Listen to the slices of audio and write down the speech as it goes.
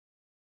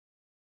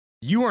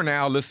You are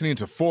now listening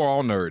to For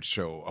All Nerds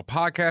Show, a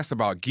podcast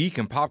about geek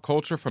and pop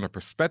culture from the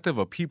perspective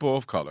of people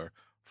of color.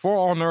 For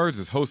All Nerds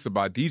is hosted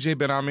by DJ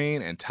Ben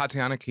Amin and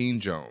Tatiana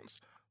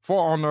Keene-Jones. For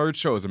All Nerds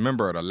Show is a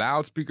member of the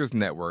Loudspeakers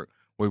Network,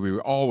 where we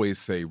always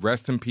say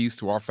rest in peace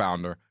to our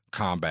founder,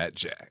 Combat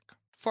Jack.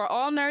 For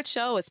All Nerds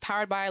Show is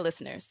powered by our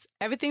listeners.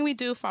 Everything we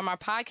do, from our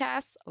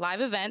podcasts,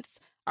 live events,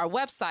 our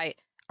website,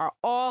 are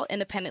all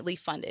independently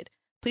funded.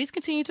 Please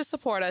continue to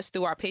support us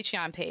through our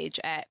Patreon page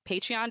at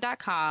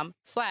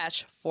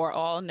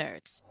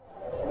patreon.com/forallnerds.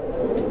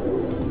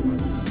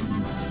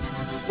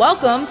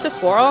 Welcome to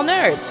For All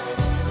Nerds.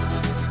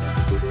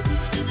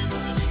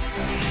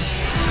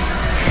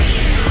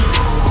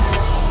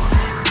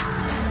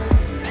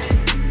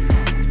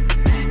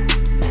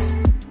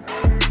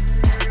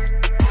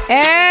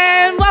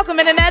 And welcome,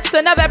 Internet, to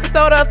another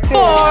episode of For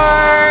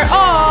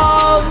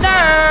All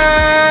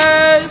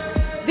Nerds,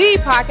 the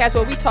podcast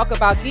where we talk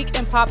about geek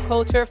and pop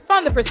culture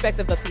from the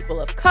perspective of people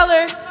of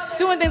color,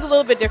 doing things a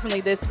little bit differently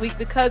this week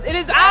because it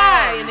is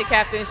I in the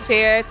captain's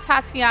chair,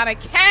 Tatiana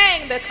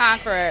Kang the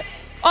Conqueror,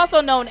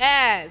 also known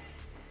as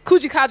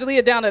Kuji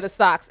Kajalia down to the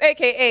socks,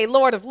 a.k.a.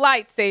 Lord of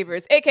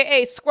Lightsabers,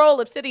 a.k.a.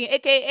 Scroll Obsidian,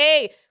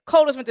 a.k.a.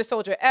 Coldest Winter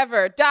Soldier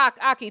Ever, Doc,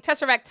 Aki,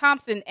 Tesseract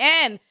Thompson,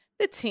 and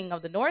the Ting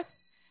of the North.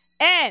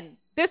 And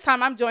this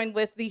time I'm joined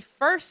with the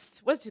first,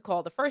 what did you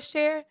call the first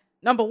chair?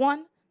 Number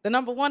one? The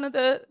number one of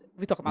the,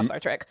 we talk about Star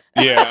Trek.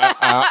 Yeah,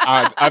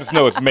 I just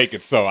know it's Make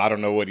It So. I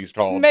don't know what he's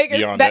called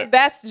beyond that.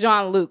 That's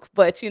Jean-Luc,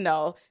 but you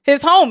know,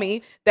 his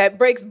homie that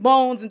breaks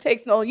bones and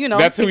takes no, you know.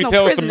 That's who he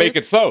tells to make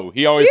it so.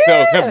 He always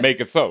tells him, make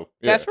it so.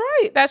 Yeah.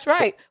 That's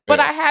right. But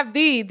I have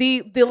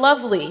the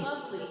lovely.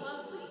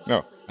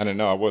 No, I didn't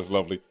know I was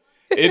lovely.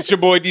 It's your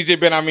boy DJ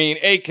Ben Amin,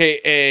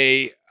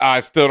 a.k.a.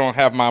 I still don't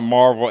have my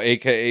Marvel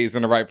AKAs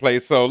in the right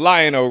place. So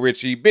Lionel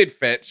Richie, Bid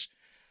Fetch,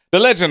 the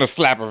Legend of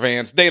Slapper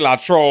Vance, De La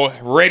Troll,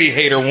 Ready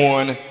Hater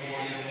 1.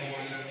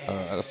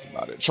 That's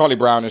about it. Charlie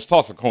Brown is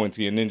Toss a Coin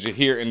to your ninja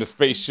here in the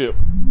spaceship.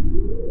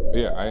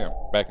 Yeah, I am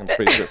back in the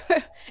spaceship.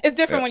 It's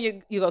different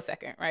when you go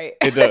second, right?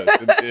 It does.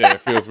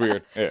 It feels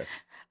weird. Yeah.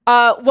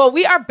 Well,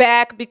 we are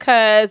back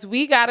because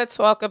we got to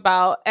talk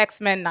about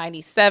X-Men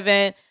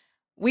 97.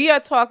 We are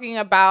talking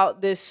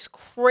about this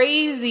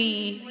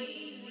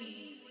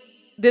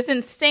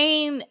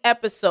insane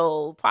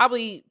episode,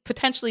 probably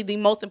potentially the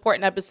most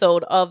important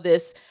episode of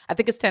this, I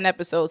think it's 10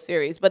 episode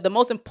series, but the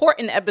most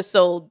important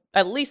episode,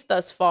 at least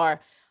thus far,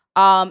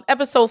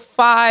 episode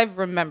 5,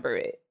 Remember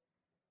It.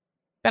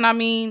 And I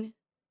mean,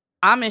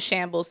 I'm in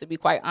shambles, to be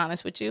quite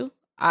honest with you.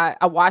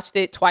 I watched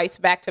it twice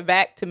back to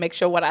back to make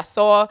sure what I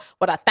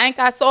think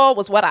I saw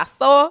was what I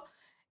saw.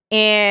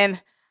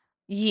 And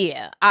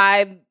yeah,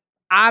 I'm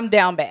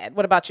down bad.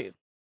 What about you?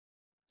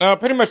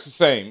 Pretty much the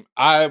same.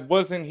 I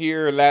wasn't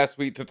here last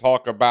week to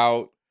talk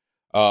about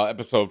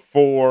episode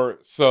 4,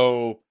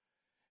 so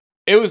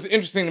it was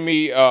interesting to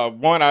me.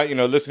 One,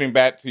 listening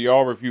back to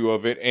your review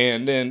of it,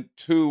 and then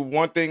two,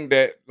 one thing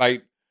that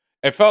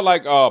it felt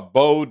like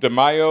Bo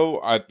DeMaio.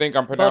 I think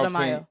I'm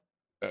pronouncing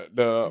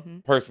the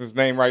person's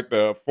name right.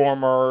 The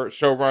former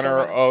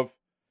showrunner of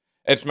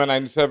X-Men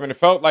 97. It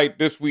felt like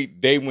this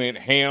week they went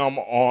ham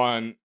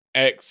on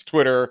X,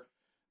 Twitter,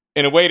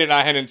 in a way that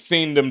I hadn't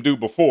seen them do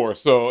before.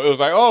 So it was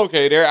like, oh,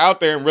 okay, they're out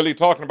there and really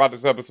talking about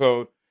this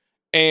episode.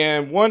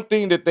 And one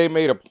thing that they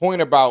made a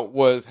point about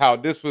was how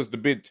this was the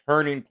big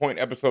turning point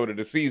episode of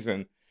the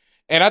season.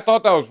 And I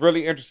thought that was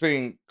really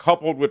interesting,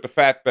 coupled with the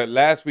fact that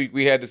last week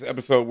we had this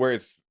episode where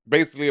it's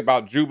basically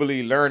about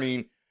Jubilee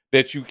learning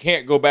that you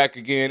can't go back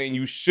again and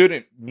you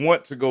shouldn't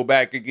want to go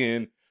back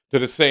again to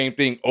the same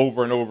thing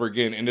over and over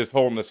again. And this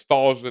whole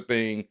nostalgia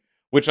thing,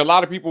 which a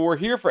lot of people were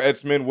here for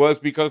X-Men, was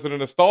because of the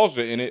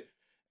nostalgia in it.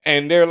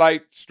 And they're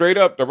like, straight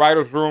up, the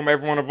writer's room,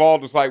 everyone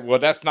involved is like, well,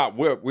 that's not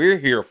what we're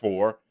here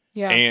for.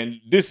 Yeah. And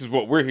this is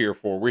what we're here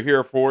for. We're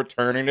here for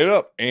turning it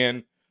up.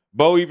 And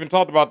Bo even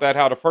talked about that,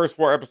 how the first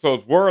 4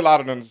 episodes were a lot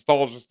of the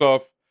nostalgia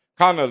stuff,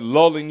 kind of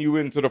lulling you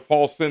into the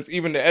false sense.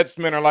 Even the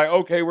X-Men are like,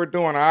 okay, we're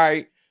doing all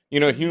right. You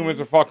know, humans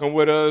are fucking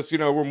with us. You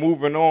know, we're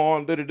moving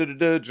on.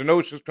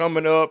 Genosha's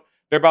coming up.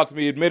 They're about to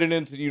be admitted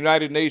into the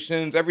United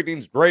Nations.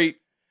 Everything's great.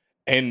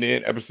 And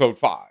then episode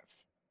 5.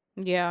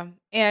 Yeah.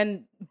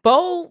 And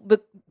Bo,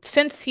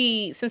 since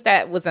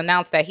that was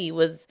announced that he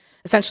was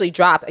essentially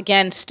dropped,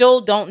 again, still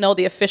don't know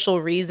the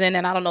official reason.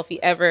 And I don't know if he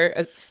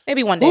ever,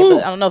 maybe one day,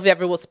 but I don't know if he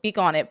ever will speak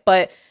on it.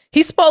 But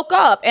he spoke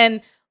up,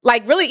 and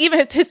like really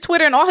even his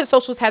Twitter and all his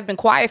socials has been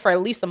quiet for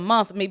at least a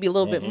month, maybe a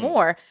little bit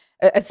more,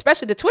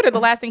 especially the Twitter.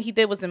 The last thing he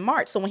did was in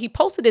March. So when he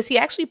posted this, he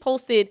actually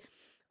posted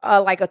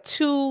like a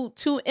two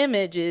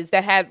images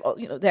that had,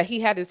 that he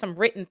had some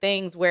written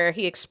things where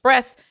he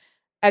expressed,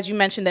 as you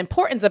mentioned, the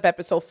importance of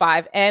episode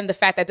 5 and the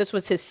fact that this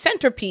was his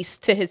centerpiece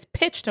to his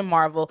pitch to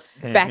Marvel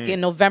back in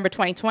November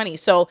 2020.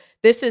 So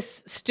this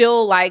is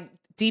still like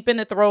deep in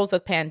the throes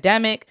of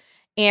pandemic.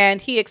 And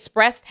he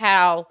expressed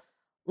how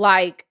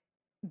like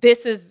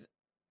this is,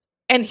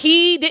 and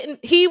he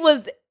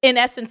was in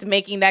essence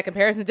making that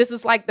comparison. This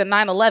is like the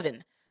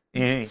 9/11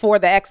 for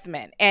the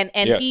X-Men. And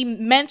Yes. he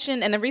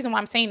mentioned, and the reason why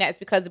I'm saying that is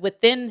because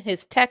within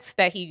his text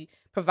that he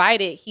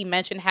provided, he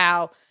mentioned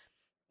how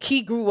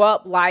he grew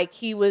up like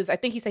he was, I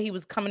think he said he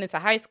was coming into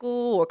high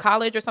school or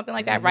college or something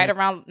like that, right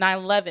around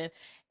 9/11.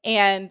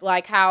 And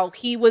like how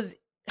he was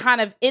kind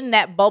of in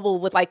that bubble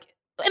with like,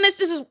 and it's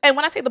just, and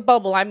when I say the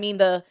bubble, I mean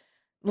the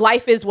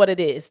life is what it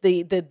is,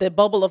 the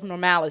bubble of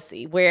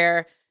normalcy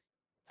where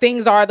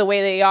things are the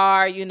way they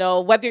are, you know,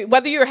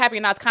 whether you're happy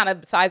or not, it's kind of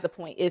besides the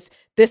point.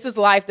 This is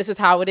life, this is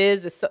how it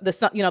is. The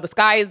sun, you know, the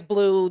sky is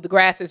blue, the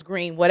grass is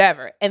green,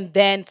 whatever. And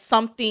then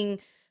something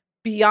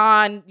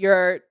beyond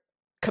your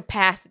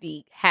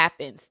capacity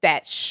happens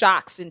that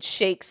shocks and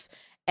shakes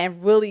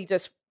and really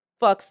just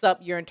fucks up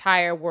your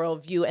entire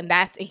worldview. And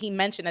he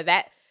mentioned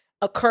that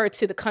occurred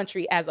to the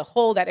country as a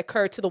whole, that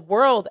occurred to the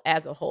world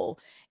as a whole.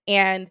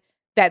 And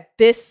that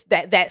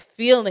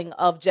feeling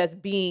of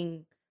just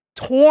being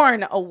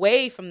torn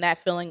away from that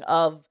feeling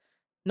of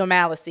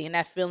normalcy and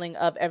that feeling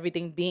of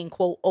everything being,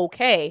 quote,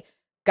 okay,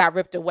 got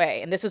ripped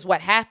away. And this is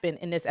what happened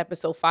in this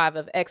episode 5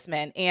 of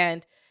X-Men.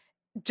 And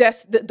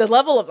just the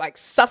level of like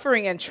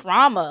suffering and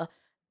trauma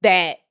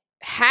that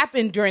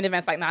happened during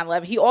events like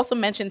 9/11. He also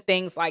mentioned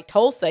things like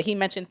Tulsa. He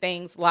mentioned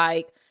things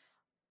like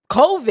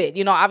COVID,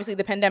 you know, obviously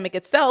the pandemic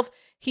itself.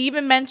 He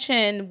even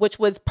mentioned, which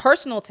was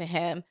personal to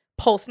him,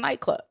 Pulse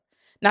nightclub.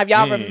 Now, if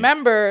y'all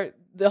remember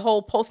the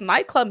whole Pulse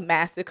nightclub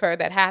massacre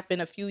that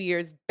happened a few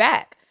years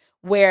back,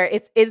 where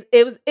it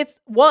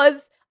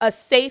was a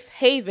safe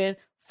haven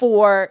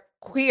for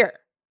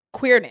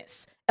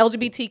queerness,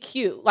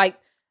 LGBTQ. Like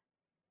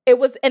it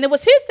was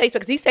his safe space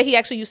because he said he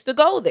actually used to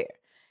go there.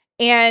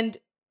 And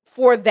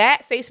for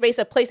that safe space,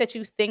 a place that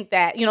you think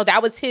that, you know,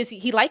 that was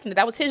he likened it,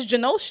 that was his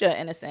Genosha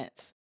in a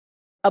sense.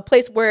 A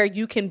place where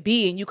you can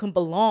be and you can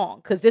belong.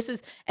 Because these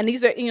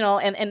are, you know,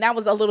 and that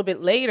was a little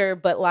bit later,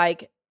 but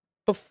like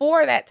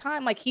before that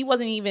time, like he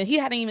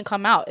hadn't even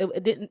come out.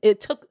 It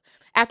took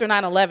after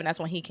 9/11, that's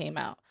when he came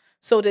out.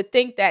 So to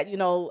think that, you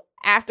know,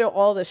 after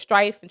all the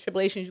strife and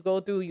tribulations you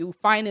go through, you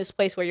find this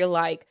place where you're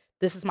like,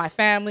 this is my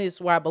family, this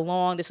is where I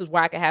belong, this is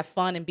where I can have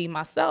fun and be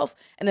myself.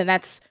 And then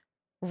that's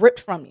ripped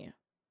from you.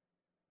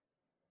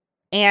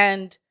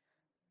 And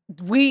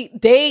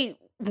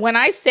when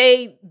I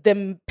say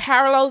the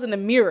parallels and the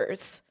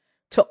mirrors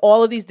to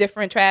all of these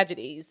different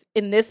tragedies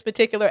in this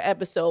particular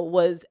episode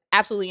was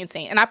absolutely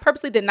insane. And I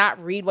purposely did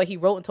not read what he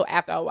wrote until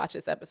after I watched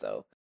this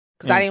episode.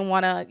 Because I didn't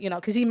want to, you know,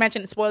 because he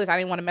mentioned spoilers, I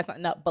didn't want to mess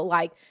nothing up. But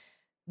like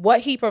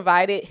what he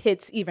provided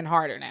hits even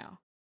harder now.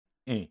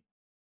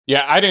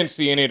 Yeah, I didn't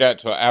see any of that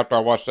till after I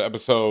watched the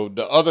episode.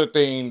 The other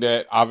thing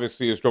that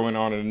obviously is going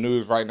on in the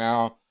news right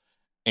now,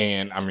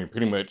 and I mean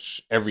pretty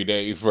much every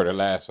day for the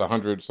last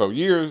 100 so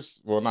years,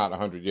 well not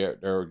 100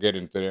 yet, they're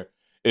getting to there,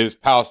 is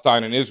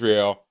Palestine and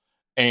Israel.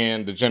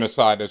 And the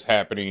genocide that's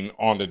happening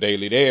on the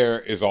daily there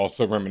is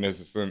also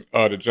reminiscent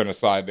of the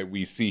genocide that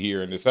we see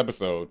here in this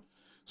episode.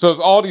 So it's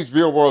all these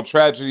real world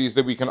tragedies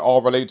that we can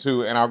all relate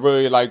to. And I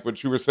really like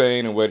what you were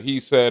saying and what he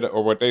said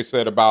or what they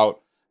said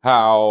about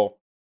how,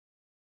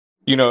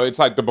 you know, it's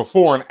like the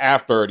before and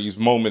after these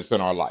moments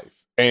in our life.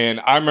 And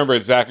I remember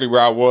exactly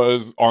where I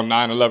was on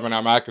 9/11.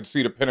 I mean, I could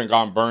see the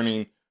Pentagon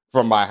burning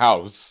from my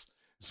house.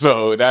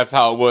 So that's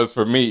how it was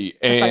for me.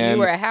 That's and like you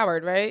were at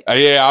Howard, right?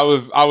 Yeah,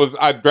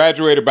 I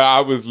graduated, but I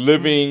was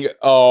living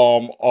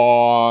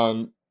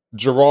on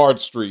Girard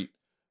Street,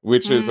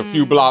 which is a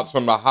few blocks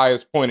from the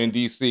highest point in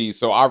DC.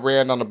 So I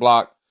ran on the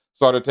block,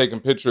 started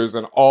taking pictures,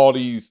 and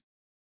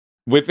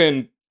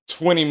within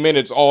 20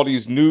 minutes, all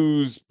these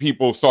news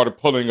people started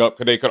pulling up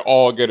because they could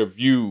all get a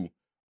view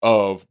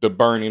of the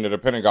burning of the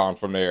Pentagon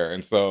from there.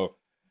 And so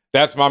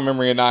that's my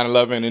memory of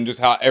 9/11 and just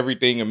how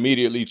everything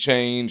immediately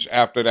changed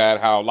after that,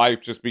 how life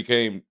just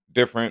became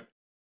different.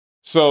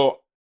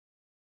 So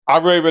I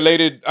really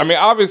related. I mean,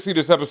 obviously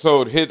this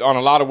episode hit on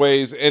a lot of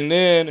ways. And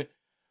then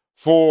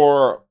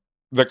for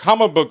the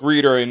comic book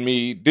reader in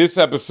me, this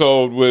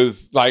episode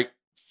was like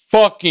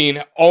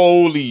fucking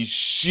holy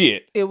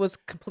shit. It was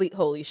complete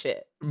holy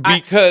shit.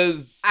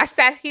 Because I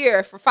sat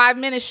here for 5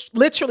 minutes,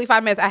 literally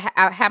 5 minutes.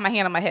 I had my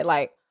hand on my head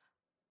like,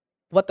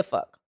 what the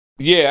fuck?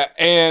 Yeah,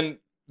 and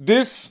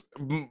there's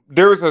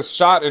a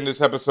shot in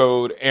this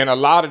episode, and a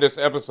lot of this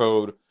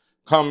episode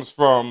comes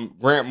from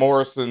Grant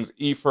Morrison's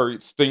E for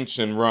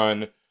Extinction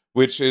run,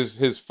 which is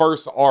his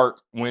first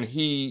arc when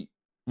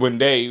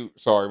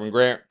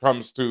Grant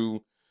comes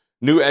to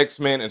New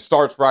X-Men and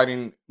starts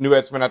writing New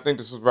X-Men. I think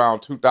this was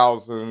around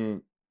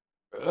 2000.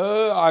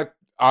 I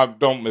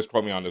don't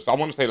misquote me on this. I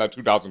want to say like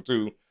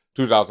 2002,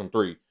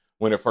 2003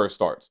 when it first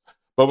starts.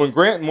 But when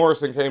Grant and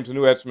Morrison came to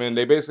New X-Men,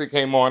 they basically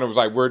came on and was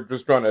like, we're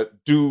just going to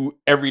do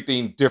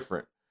everything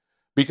different.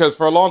 Because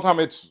for a long time,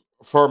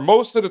 for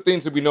most of the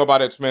things that we know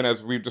about X-Men,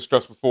 as we've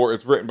discussed before,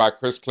 it's written by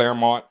Chris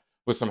Claremont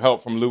with some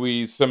help from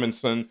Louise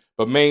Simonson,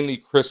 but mainly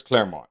Chris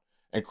Claremont.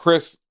 And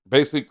Chris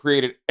basically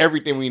created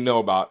everything we know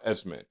about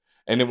X-Men.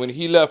 And then when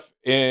he left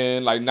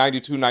in like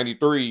 92,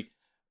 93,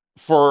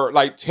 for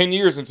like 10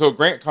 years until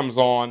Grant comes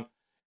on,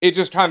 it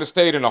just kind of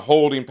stayed in a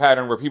holding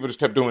pattern where people just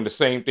kept doing the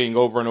same thing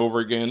over and over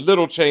again.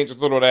 Little changes,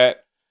 little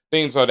that,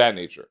 things of that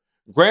nature.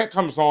 Grant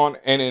comes on,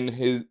 and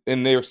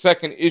in their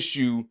second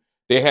issue,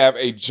 they have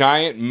a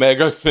giant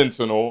mega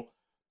sentinel,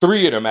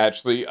 3 of them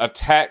actually,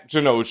 attack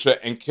Genosha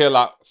and kill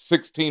out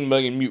 16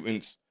 million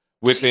mutants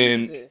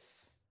within Jesus.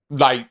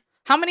 like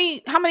How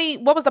many,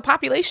 what was the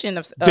population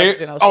of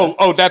Genosha?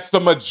 Oh, that's the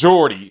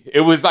majority.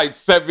 It was like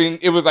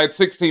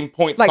 16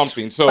 point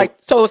something. So it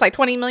was like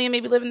 20 million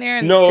maybe living there?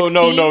 And no.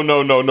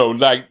 16?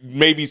 Like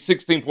maybe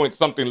 16 point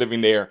something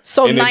living there.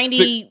 So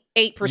 98%.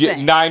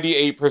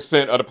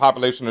 98% of the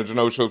population of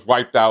Genosha was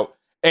wiped out.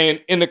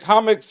 And in the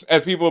comics,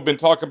 as people have been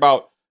talking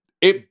about,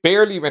 it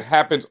barely even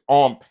happens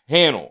on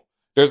panel.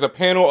 There's a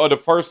panel of the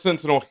first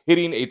Sentinel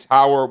hitting a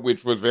tower,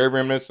 which was very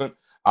reminiscent,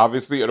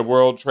 obviously, of the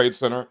World Trade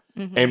Center.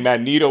 Mm-hmm. And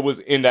Magneto was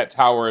in that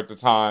tower at the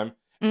time.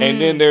 Mm.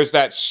 And then there's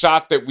that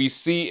shot that we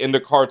see in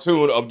the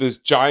cartoon of this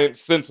giant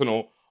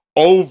Sentinel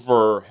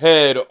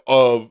overhead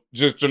of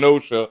just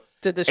Genosha.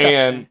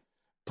 And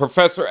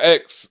Professor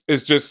X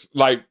is just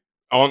like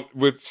on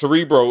with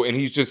Cerebro, and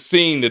he's just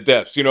seeing the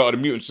deaths, of the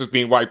mutants just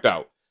being wiped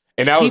out.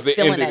 And that was the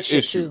end of the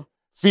issue. Too.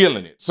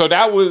 Feeling it. So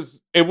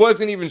it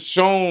wasn't even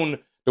shown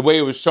the way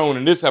it was shown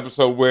in this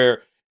episode,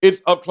 where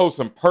it's up close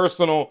and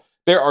personal.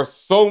 There are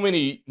so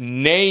many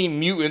named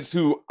mutants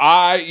who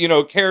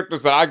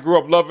characters that I grew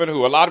up loving,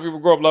 who a lot of people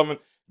grew up loving,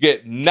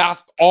 get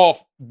knocked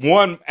off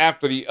one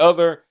after the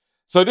other.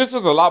 So this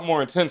is a lot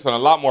more intense and a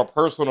lot more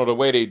personal the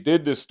way they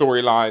did this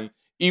storyline,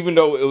 even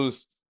though it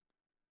was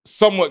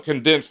somewhat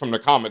condensed from the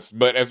comics.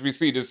 But as we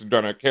see, this is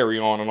going to carry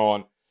on and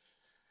on.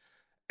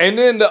 And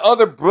then the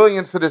other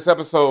brilliance of this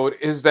episode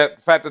is that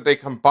the fact that they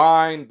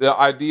combine the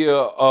idea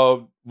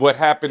of what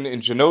happened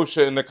in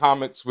Genosha in the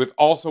comics with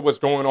also what's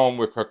going on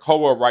with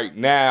Krakoa right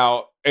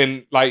now,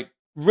 and like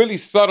really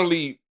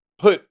subtly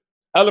put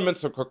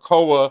elements of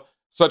Krakoa,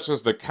 such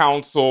as the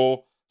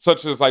council,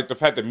 such as like the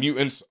fact that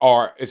mutants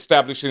are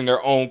establishing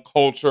their own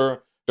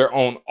culture, their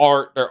own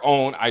art, their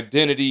own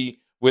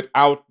identity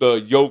without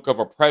the yoke of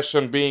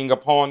oppression being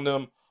upon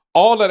them.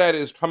 All of that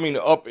is coming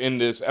up in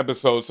this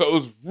episode. So it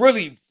was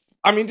really,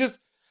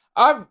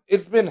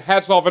 it's been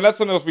hats off, and that's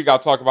something else we got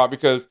to talk about,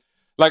 because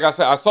like I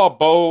said, I saw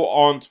Bo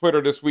on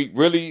Twitter this week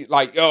really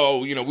like,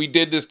 we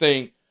did this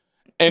thing.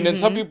 And then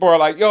some people are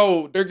like,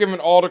 they're giving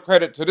all the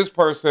credit to this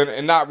person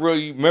and not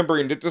really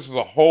remembering that this is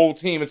a whole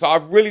team. And so I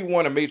really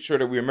want to make sure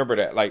that we remember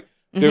that. Like,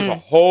 there's a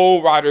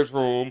whole writer's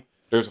room.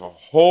 There's a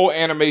whole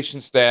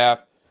animation staff.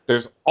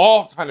 There's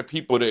all kind of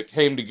people that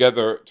came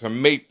together to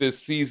make this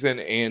season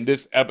and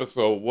this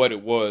episode what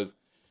it was.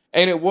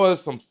 And it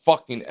was some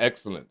fucking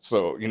excellence.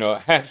 So,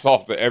 hats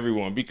off to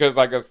everyone. Because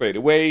like I say,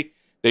 the way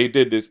they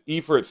did this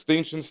E for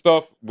Extinction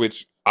stuff,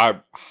 which I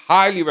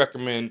highly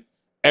recommend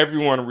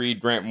everyone read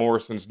Grant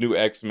Morrison's new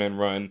X-Men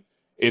run.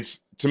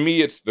 To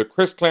me, it's the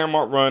Chris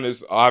Claremont run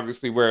is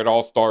obviously where it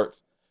all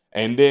starts.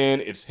 And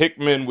then it's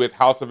Hickman with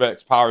House of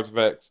X, Powers of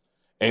X.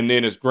 And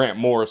then it's Grant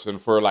Morrison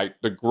for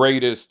like the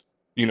greatest,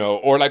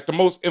 or like the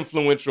most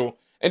influential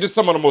and just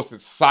some of the most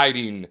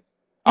exciting,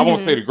 I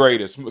won't say the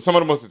greatest, some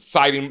of the most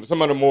exciting,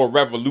 some of the more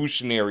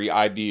revolutionary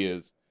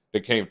ideas that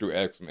came through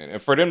X-Men. And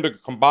for them to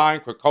combine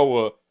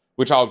Krakoa,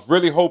 which I was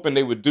really hoping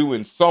they would do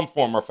in some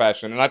form or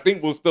fashion. And I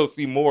think we'll still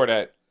see more of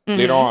that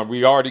later on.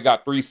 We already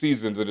got 3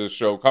 seasons of this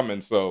show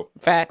coming, so.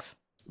 Facts.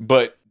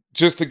 But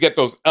just to get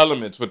those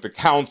elements with the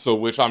council,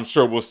 which I'm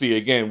sure we'll see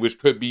again, which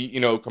could be,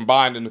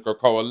 combined in the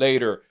Krakoa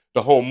later.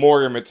 The whole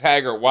Moira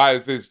McTaggart, why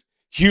is this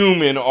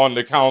human on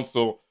the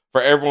council?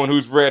 For everyone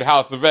who's read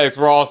House of X,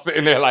 we're all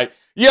sitting there like,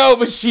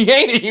 but she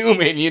ain't a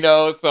human,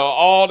 So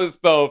all this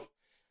stuff,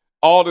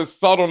 all this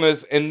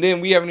subtleness, and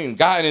then we haven't even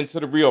gotten into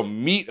the real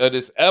meat of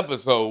this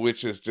episode,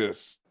 which is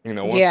just,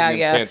 once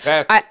again,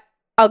 fantastic.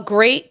 A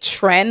great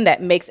trend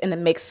that makes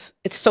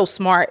it's so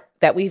smart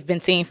that we've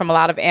been seeing from a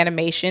lot of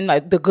animation,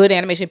 like the good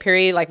animation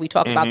period, like we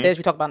talk about this,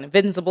 we talk about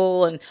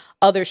Invincible and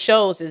other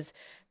shows, is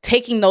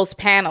taking those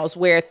panels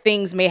where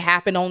things may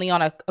happen only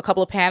on a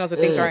couple of panels where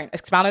things aren't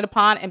expounded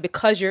upon. And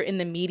because you're in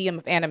the medium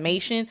of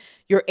animation,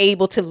 you're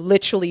able to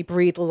literally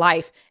breathe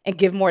life and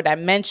give more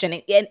dimension.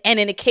 And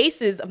in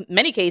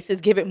many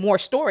cases, give it more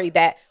story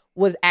that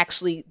was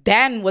actually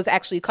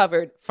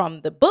covered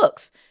from the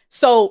books.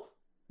 So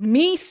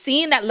me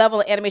seeing that level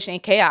of animation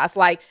and chaos,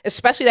 like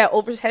especially that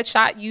overhead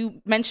shot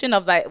you mentioned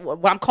of like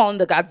what I'm calling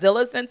the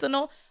Godzilla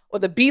Sentinel or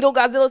the Beetle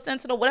Godzilla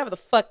Sentinel, whatever the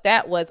fuck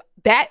that was,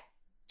 that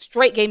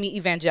straight gave me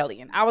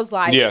Evangelion. I was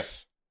like,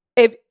 yes.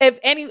 If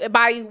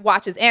anybody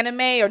watches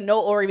anime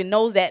or even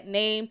knows that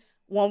name,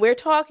 when we're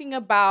talking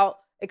about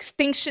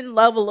extinction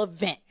level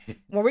event,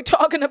 when we're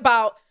talking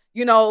about,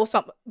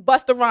 some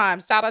Busta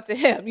Rhymes, shout out to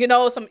him,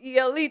 some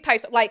ELE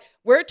types, like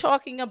we're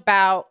talking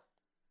about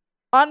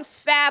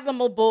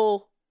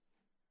unfathomable,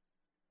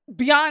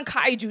 beyond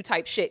kaiju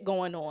type shit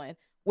going on,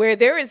 where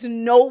there is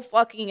no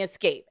fucking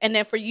escape. And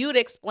then for you to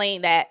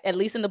explain that, at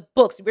least in the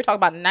books, we're talking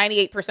about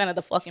 98% of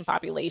the fucking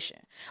population.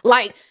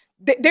 Like,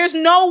 there's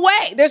no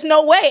way. There's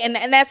no way. And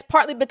that's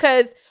partly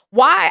because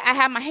why I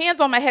had my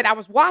hands on my head. I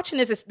was watching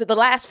this, the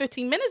last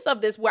 15 minutes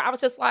of this, where I was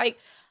just like,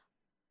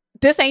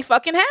 this ain't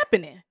fucking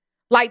happening.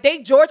 Like, they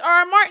George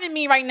R.R. Martin in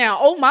me right now.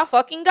 Oh my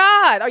fucking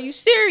God. Are you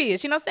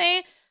serious? You know what I'm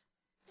saying?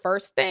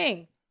 First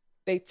thing,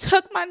 they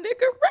took my nigga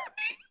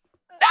Remy.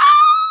 No,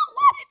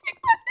 why they take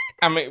my nigga?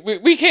 I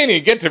mean, we can't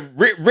even get to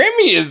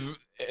Remy. Is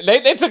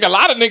they took a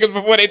lot of niggas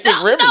before they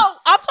took Remy. No,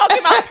 I'm talking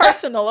about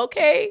personal.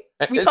 Okay,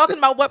 we talking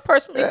about what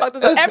personally fucked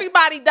us up.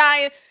 Everybody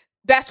dying.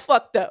 That's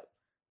fucked up.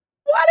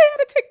 Why they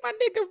had to take my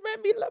nigga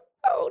Remy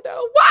Lapoda?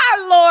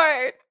 Why,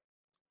 Lord?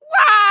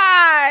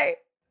 Why?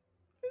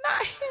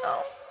 Not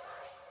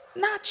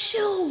him. Not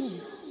you.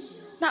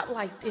 Not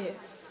like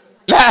this.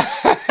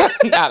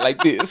 Not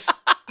like this.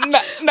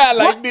 Not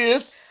like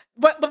this.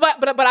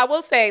 But I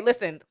will say,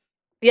 listen.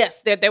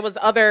 Yes, there was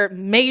other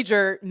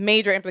major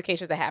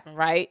implications that happened.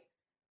 Right.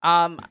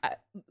 I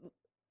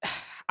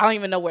don't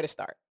even know where to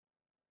start.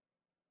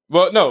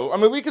 Well, no. I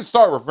mean, we can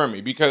start with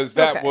Remy because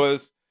that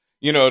was,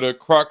 the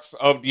crux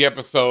of the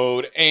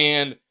episode.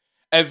 And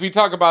as we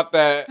talk about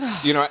that,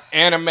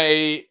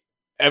 anime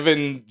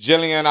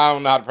Evangelion, I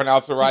don't know how to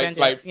pronounce it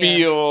right,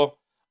 feel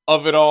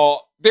of it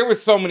all. There were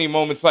so many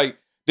moments, like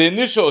the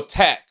initial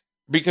attack,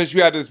 because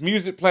you had this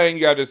music playing,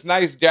 you had this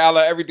nice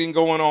gala, everything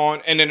going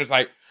on, and then it's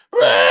like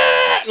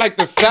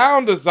the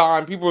sound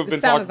design people have been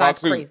talking about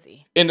too.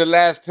 Crazy. In the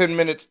last 10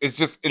 minutes is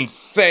just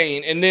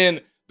insane. And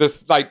then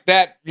this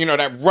that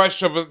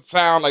rush of a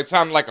sound, like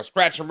sounding like a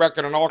scratching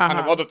record and all kind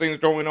of other things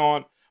going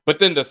on. But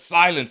then the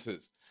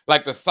silences,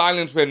 like the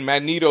silence when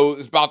Magneto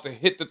is about to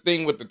hit the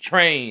thing with the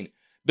train,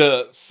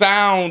 the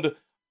sound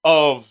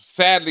of,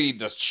 sadly,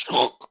 the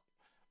shock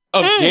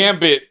of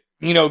Gambit,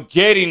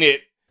 getting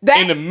it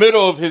in the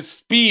middle of his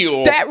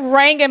spiel. That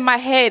rang in my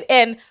head.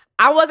 And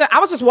I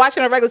was just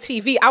watching a regular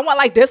TV. I went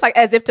like this, like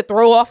as if to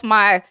throw off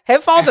my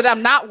headphones that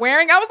I'm not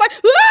wearing. I was like,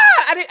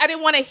 ah! I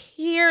didn't want to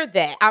hear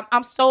that.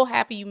 I'm so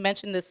happy you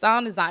mentioned the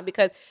sound design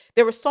because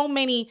there were so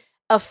many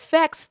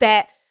effects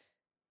that,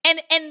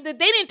 and they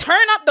didn't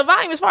turn up the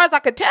volume as far as I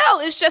could tell.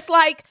 It's just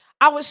like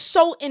I was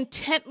so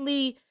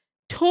intently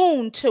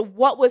tuned to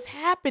what was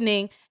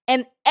happening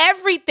and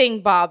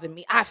everything bothered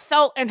me. I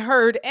felt and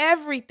heard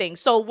everything.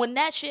 So when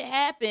that shit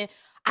happened,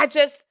 I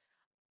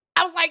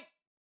was like,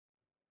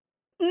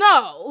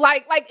 no,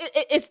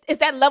 it's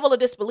that level of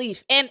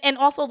disbelief. And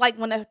also like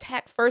when the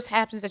attack first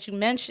happens that you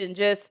mentioned,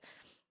 just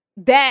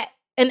that,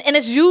 and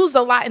it's used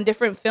a lot in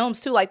different films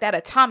too, like that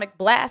atomic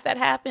blast that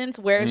happens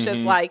where it's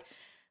just like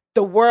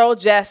the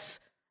world it's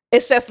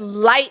just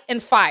light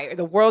and fire.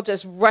 The world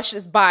just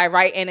rushes by,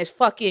 right? And it's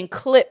fucking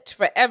clipped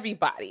for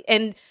everybody.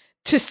 And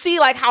to see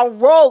like how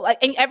Rogue,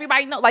 like, and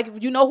everybody know, like,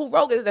 who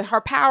Rogue is and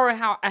her power and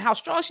how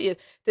strong she is,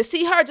 to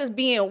see her just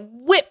being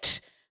whipped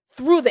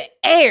through the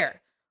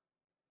air.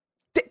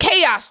 The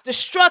chaos,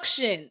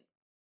 destruction,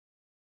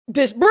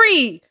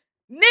 debris,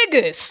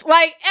 niggas,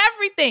 like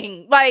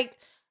everything, like.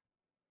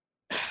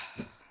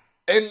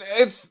 And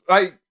it's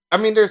like, I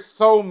mean, there's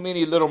so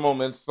many little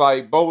moments.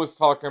 Like Bo was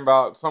talking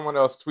about, someone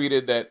else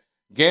tweeted that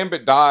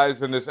Gambit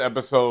dies in this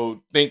episode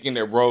thinking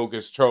that Rogue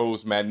has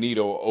chose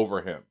Magneto over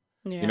him.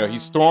 Yeah. He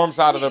storms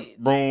out of the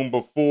room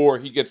before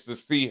he gets to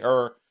see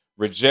her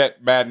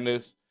reject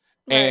Madness.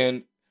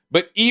 Right.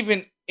 But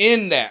even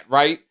in that,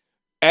 right?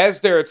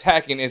 As they're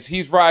attacking, as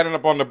he's riding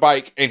up on the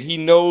bike and he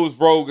knows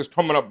Rogue is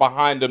coming up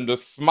behind him, the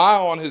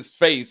smile on his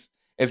face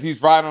as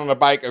he's riding on the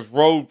bike as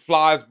Rogue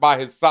flies by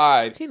his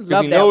side.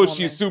 Because he knows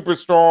she's super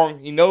strong.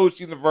 He knows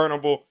she's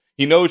invulnerable.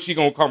 He knows she's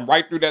going to come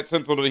right through that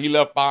sentinel that he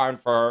left behind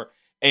for her.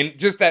 And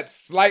just that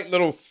slight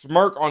little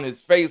smirk on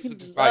his face. You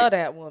just love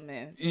that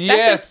woman.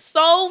 Yes. That's a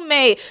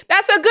soulmate.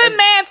 That's a good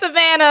man,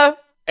 Savannah.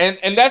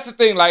 And that's the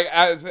thing, like,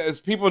 as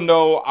people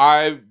know,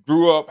 I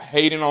grew up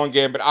hating on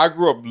Gambit. I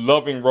grew up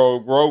loving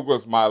Rogue. Rogue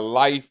was my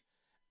life,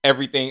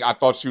 everything. I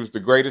thought she was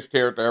the greatest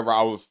character ever.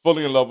 I was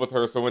fully in love with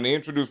her. So when they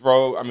introduced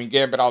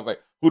Gambit, I was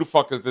like, who the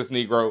fuck is this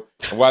Negro?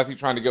 And why is he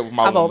trying to get with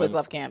my woman? I've always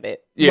loved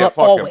Gambit. Yeah,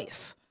 fuck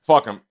always. Him.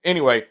 Fuck him.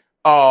 Anyway,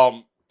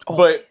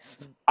 but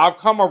I've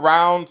come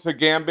around to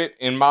Gambit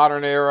in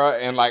modern era,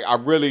 and, like, I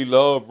really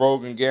love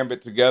Rogue and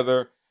Gambit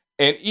together.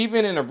 And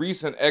even in a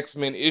recent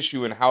X-Men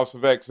issue in House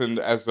of X, and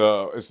as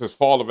it says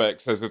Fall of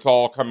X, as it's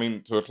all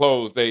coming to a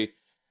close, they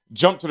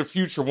jump to the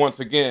future once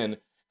again,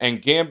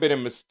 and Gambit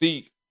and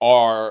Mystique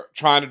are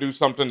trying to do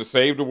something to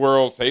save the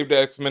world, save the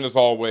X-Men as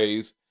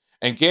always.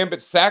 And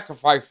Gambit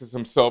sacrifices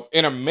himself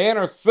in a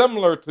manner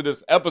similar to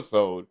this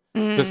episode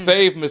to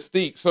save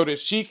Mystique so that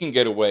she can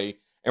get away.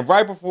 And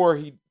right before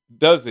he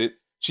does it,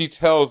 she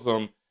tells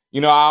him,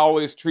 I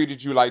always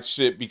treated you like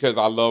shit because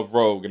I love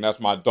Rogue, and that's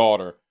my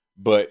daughter.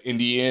 But in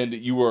the end,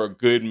 you were a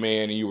good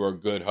man and you were a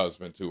good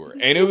husband to her.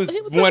 And it was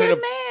one of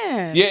the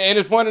man. Yeah, and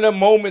it's one of the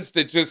moments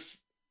that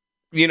just,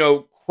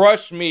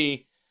 crushed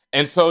me.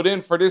 And so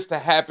then for this to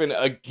happen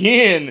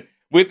again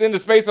within the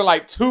space of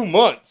like 2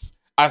 months,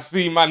 I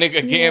see my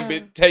nigga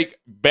Gambit take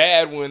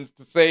bad ones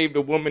to save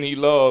the woman he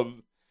loves.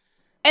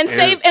 And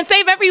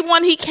save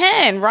everyone he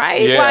can,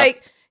 right? Yeah.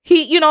 Like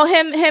him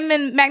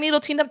and Magneto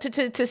teamed up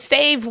to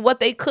save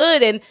what they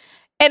could.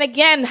 And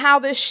again, how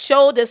this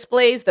show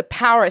displays the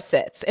power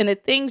sets and the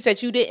things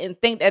that you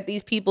didn't think that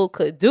these people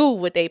could do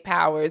with their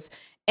powers,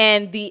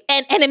 and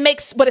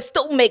it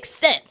still makes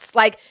sense.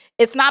 Like,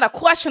 it's not a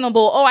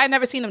questionable, I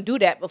never seen them do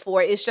that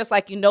before. It's just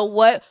like, you know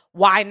what?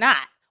 Why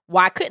not?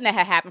 why couldn't that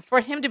have happened?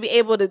 For him to be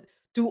able to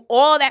do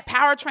all that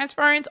power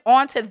transference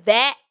onto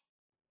that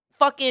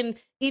fucking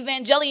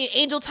Evangelion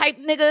angel type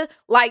nigga,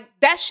 like,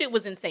 that shit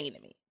was insane to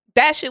me.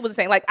 That shit was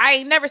insane. Like, I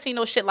ain't never seen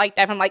no shit like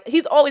that from, like,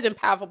 he's always been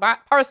powerful,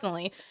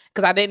 personally,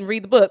 because I didn't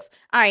read the books.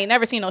 I ain't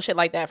never seen no shit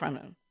like that from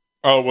him.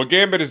 Oh, well,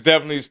 Gambit has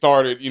definitely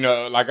started,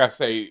 like I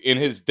say, in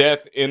his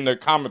death in the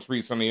comics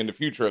recently, in the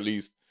future at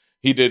least,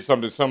 he did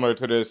something similar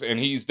to this, and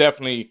he's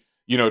definitely,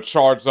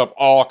 charged up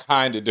all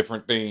kind of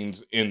different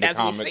things in the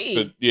comics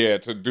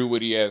to do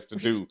what he has to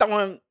do.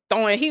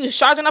 He was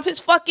charging up his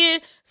fucking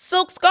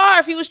silk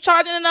scarf. He was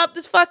charging up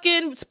this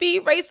fucking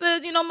speed racer,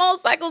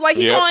 motorcycles. Like,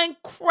 he going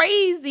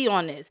crazy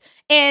on this.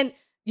 And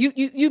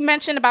you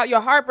mentioned about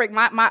your heartbreak.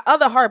 My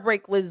other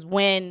heartbreak was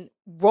when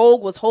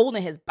Rogue was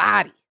holding his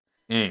body.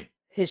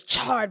 His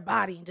charred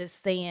body, and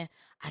just saying,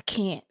 I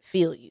can't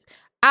feel you.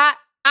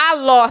 I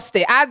lost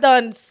it. I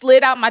done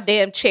slid out my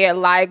damn chair.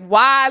 Like,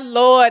 why,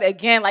 Lord,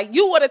 again? Like,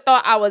 you would have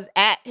thought I was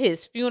at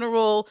his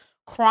funeral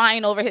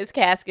crying over his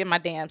casket my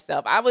damn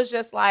self. I was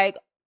just like,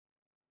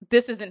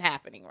 this isn't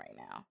happening right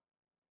now.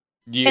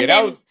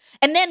 Yeah,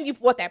 and then you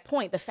brought that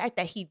point, the fact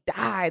that he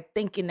died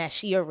thinking that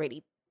she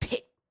already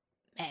picked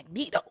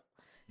Magneto.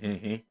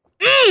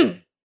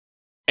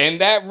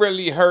 And that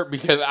really hurt,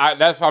 because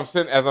that's why I'm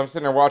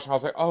sitting there watching. I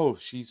was like, oh,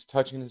 she's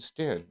touching his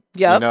skin.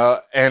 And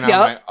I'm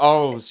like,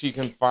 oh, she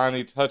can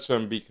finally touch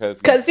him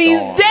because he's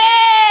gone.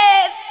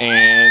 Dead.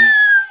 And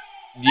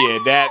yeah,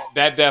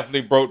 that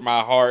definitely broke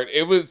my heart.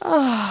 It was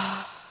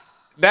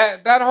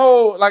that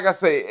whole, like I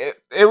say,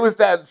 it was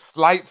that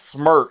slight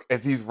smirk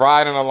as he's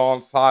riding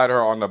alongside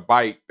her on the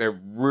bike that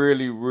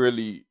really,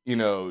 really,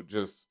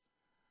 just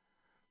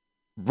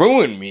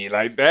ruined me.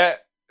 Like that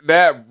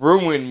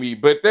ruined me.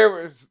 But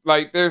there's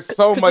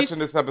so much in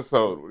this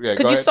episode. Yeah,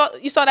 because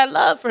you saw that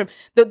love for him.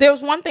 There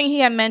was one thing he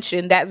had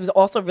mentioned that was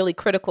also really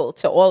critical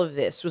to all of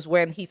this, was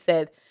when he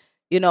said,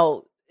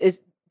 is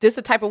this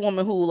the type of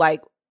woman who,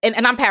 like,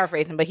 and I'm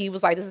paraphrasing, but he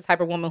was like, this is the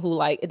type of woman who,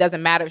 like, it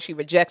doesn't matter if she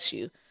rejects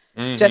you.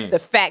 Just the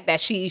fact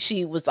that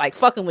she was like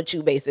fucking with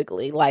you,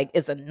 basically, like,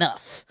 is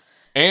enough.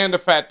 And the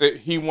fact that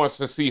he wants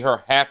to see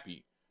her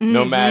happy.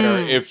 No matter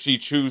if she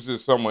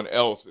chooses someone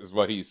else, is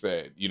what he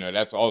said.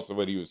 That's also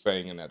what he was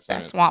saying in that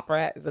sentence. That swamp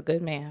rat is a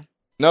good man.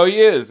 No, he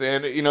is.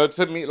 And,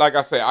 to me, like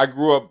I say, I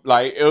grew up,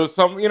 like, it was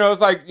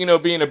it's like,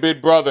 being a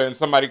big brother and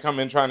somebody come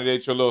in trying to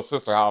date your little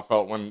sister, how I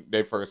felt when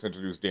they first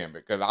introduced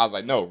Gambit. Because I was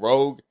like, no,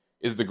 Rogue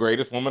is the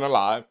greatest woman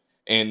alive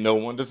and no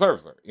one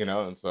deserves her,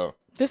 and so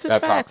this is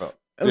that's facts. how I felt.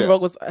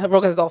 Yeah.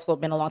 Rogue has also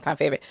been a long time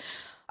favorite.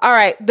 All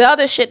right. The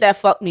other shit that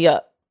fucked me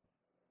up,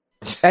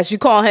 as you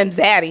call him,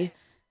 Zaddy.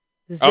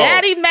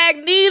 Zaddy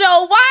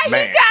Magneto, why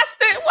Man. he got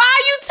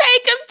why you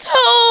take him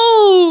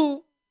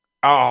too?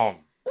 Why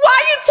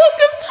you took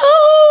him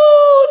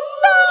too?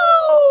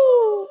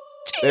 No,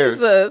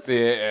 Jesus.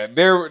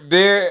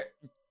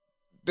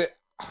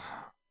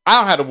 I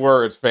don't have the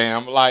words,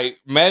 fam. Like,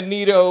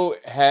 Magneto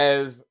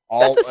has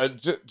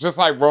just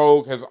like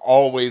Rogue has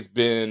always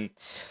been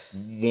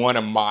one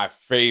of my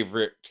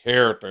favorite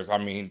characters. I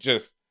mean,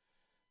 just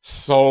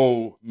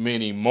so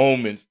many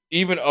moments,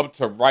 even up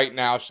to right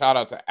now. Shout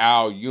out to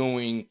Al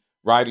Ewing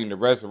writing The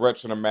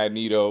Resurrection of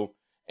Magneto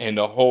and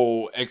the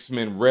whole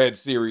X-Men Red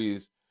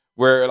series,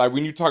 where, like,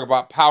 when you talk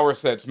about power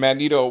sets,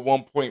 Magneto at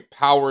one point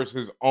powers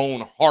his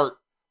own heart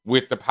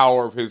with the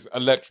power of his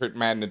electric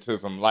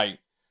magnetism. Like,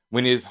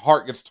 when his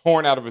heart gets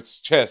torn out of its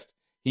chest,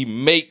 he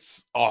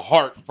makes a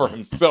heart for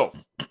himself.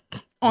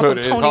 On some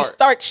Tony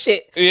Stark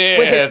shit. Yeah.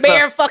 With his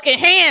bare fucking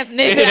hands,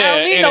 nigga. I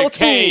don't need no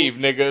cave,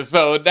 nigga.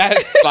 So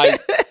that's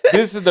like,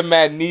 this is the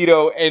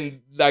Magneto.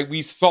 And, like,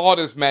 we saw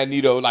this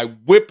Magneto, like,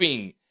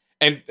 whipping.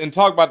 And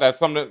talk about that.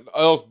 Something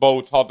else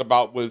Bo talked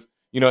about was,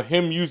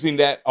 him using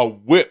a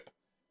whip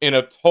in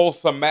a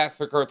Tulsa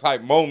massacre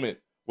type moment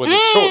was a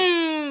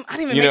choice. I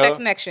didn't even make that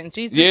connection.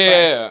 Jesus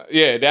Christ.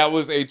 Yeah, that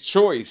was a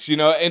choice,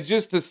 and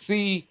just to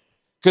see,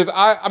 because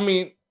I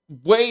mean,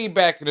 way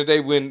back in the day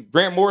when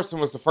Grant Morrison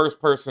was the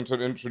first person to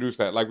introduce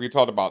that, like we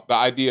talked about, the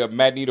idea of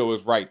Magneto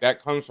is right.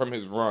 That comes from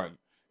his run,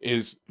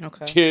 is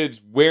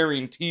kids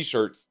wearing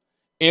T-shirts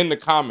in the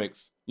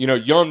comics,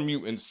 young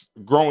mutants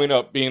growing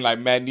up being like,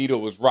 Magneto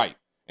was right,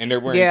 and they're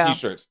wearing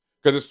T-shirts.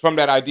 Because it's from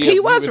that idea. He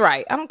was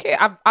right. I don't care.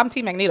 I'm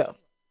Team Magneto.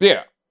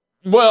 Yeah.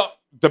 Well,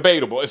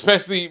 debatable,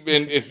 especially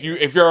if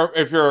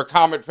you're a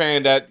comic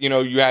fan that,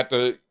 you have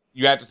to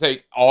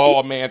take all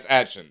a man's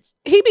actions.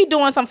 He be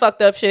doing some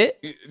fucked up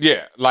shit.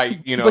 Yeah,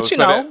 like,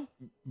 But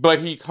but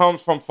he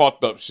comes from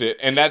fucked up shit.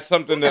 And that's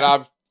something that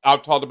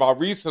I've talked about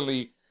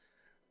recently,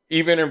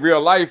 even in real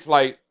life,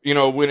 like,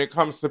 when it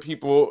comes to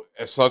people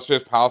such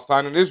as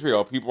Palestine and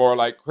Israel, people are,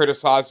 like,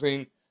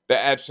 criticizing the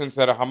actions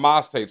that a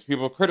Hamas takes.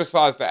 People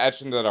criticize the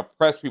actions that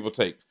oppressed people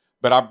take.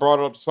 But I brought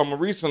it up to someone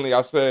recently.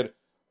 I said,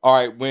 all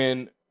right,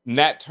 when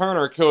Nat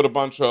Turner killed a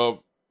bunch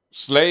of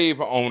slave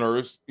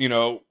owners, it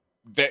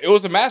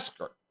was a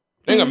massacre.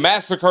 They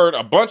massacred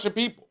a bunch of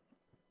people.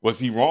 Was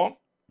he wrong?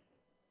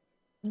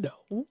 No.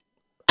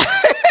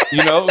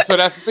 So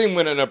that's the thing.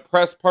 When an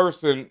oppressed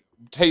person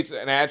takes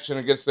an action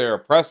against their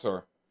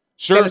oppressor,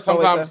 sure,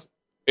 sometimes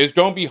is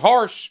don't be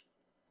harsh,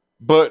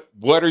 but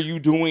what are you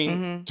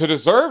doing to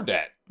deserve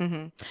that?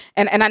 And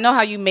I know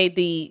how you made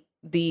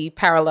the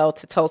parallel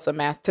to Tulsa,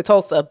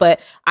 but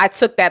I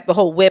took that the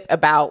whole whip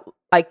about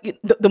like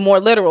the more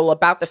literal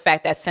about the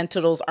fact that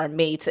Sentinels are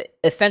made to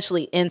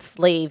essentially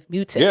enslave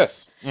mutants.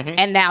 Yes.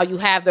 And now you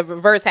have the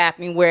reverse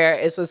happening where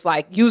it's just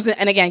like using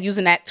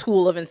that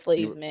tool of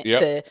enslavement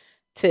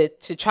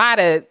to try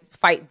to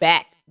fight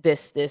back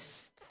this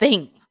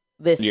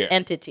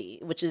entity,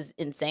 which is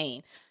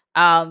insane.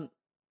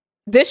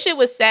 This shit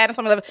was sad on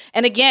some level.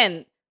 And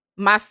again,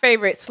 my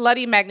favorite,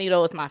 Slutty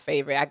Magneto is my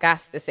favorite. I got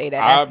to say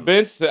that. I love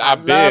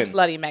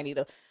Slutty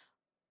Magneto.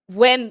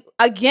 When,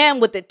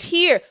 again, with the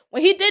tear,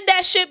 when he did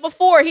that shit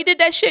before, he did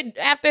that shit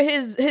after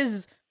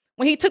his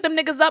when he took them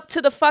niggas up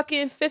to the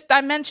fucking 5th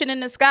dimension in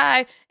the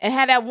sky and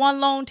had that one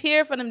lone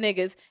tear for them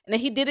niggas. And then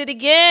he did it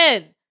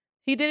again.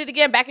 He did it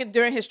again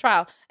during his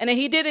trial. And then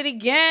he did it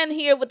again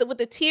here with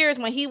the tears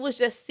when he was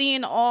just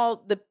seeing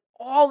all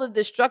the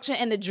destruction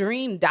and the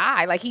dream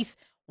die. Like he's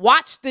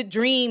watched the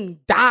dream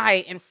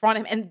die in front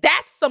of him. And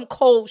that's some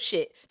cold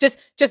shit.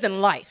 Just in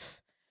life.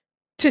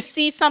 To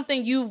see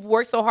something you've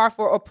worked so hard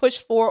for or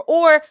pushed for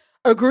or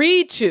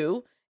agreed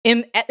to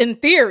in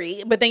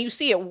theory, but then you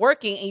see it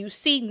working and you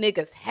see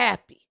niggas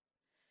happy.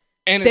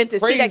 And then to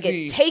see that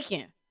get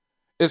taken.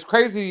 It's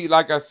crazy,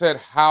 like I said,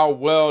 how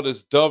well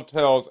this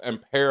dovetails and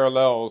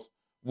parallels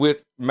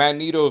with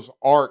Magneto's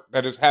arc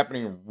that is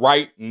happening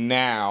right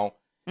now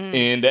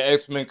in the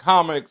X-Men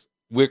comics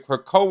with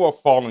Krakoa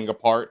falling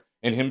apart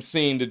and him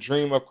seeing the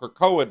dream of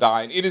Krakoa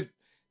dying. It is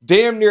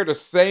damn near the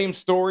same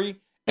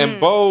story. And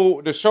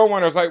Bo, the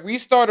showrunner, was like, we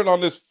started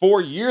on this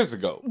 4 years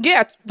ago.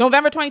 Yeah,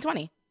 November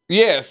 2020.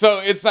 Yeah, so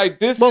it's like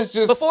this is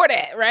just before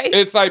that, right?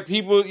 It's like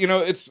people,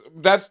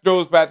 that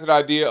goes back to the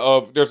idea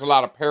of there's a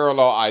lot of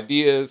parallel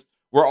ideas.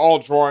 We're all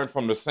drawing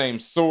from the same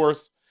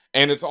source.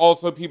 And it's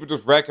also people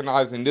just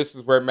recognizing this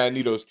is where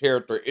Magneto's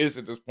character is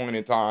at this point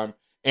in time.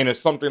 And if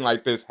something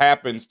like this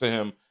happens to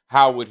him,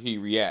 how would he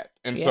react?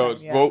 And so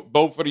it's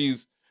both of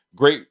these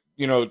great,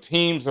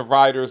 teams of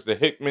writers, the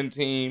Hickman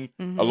team,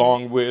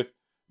 along with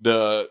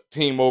the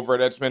team over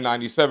at X-Men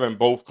 97,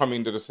 both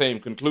coming to the same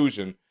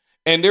conclusion.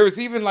 And there's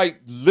even like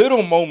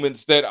little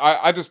moments that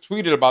I just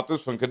tweeted about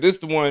this one, because this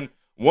the one,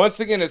 once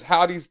again, is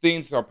how these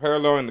things are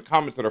paralleling the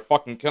comics that are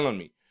fucking killing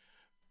me.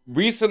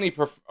 Recently,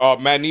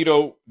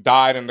 Magneto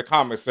died in the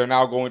comics. They're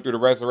now going through the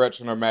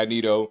resurrection of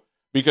Magneto,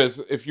 because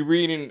if you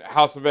read in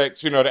House of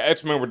X, the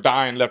X-Men were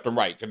dying left and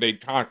right because they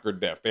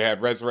conquered death. They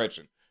had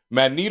resurrection.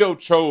 Magneto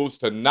chose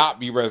to not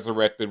be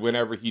resurrected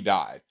whenever he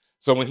died.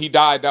 So when he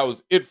died, that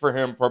was it for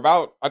him for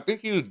I think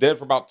he was dead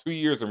for about 2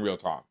 years in real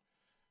time.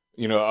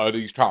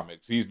 These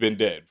comics. He's been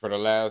dead for the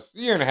last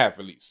year and a half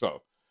at least.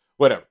 So,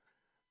 whatever.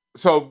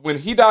 So when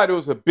he died, it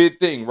was a big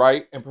thing,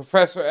 right? And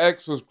Professor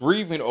X was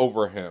grieving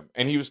over him.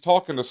 And he was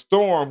talking to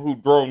Storm,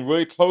 who'd grown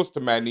really close to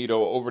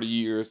Magneto over the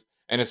years.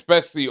 And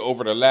especially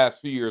over the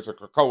last few years of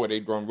Krakoa,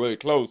 they'd grown really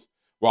close,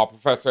 while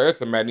Professor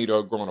X and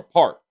Magneto had grown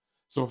apart.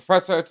 So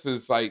Professor X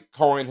is like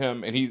calling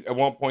him, and at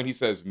one point he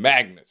says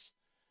Magnus.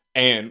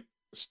 And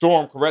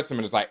Storm corrects him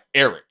and is like,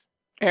 Eric.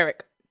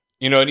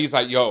 And he's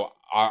like, yo,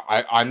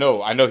 I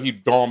know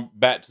he'd gone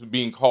back to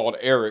being called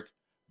Eric,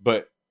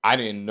 but I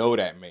didn't know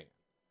that man.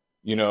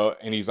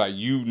 And he's like,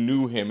 you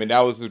knew him, and that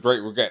was his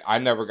great regret. I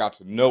never got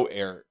to know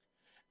Eric.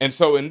 And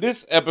so in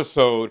this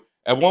episode,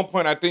 at one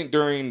point, I think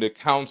during the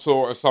council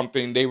or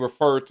something, they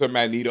referred to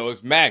Magneto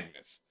as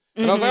Magnus.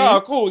 And I was like,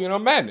 oh, cool,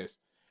 Magnus.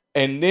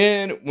 And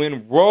then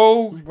when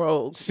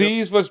Rogue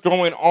sees what's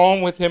going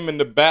on with him in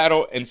the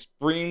battle and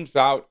screams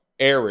out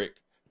Eric,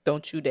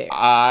 don't you dare.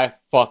 I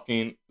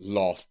fucking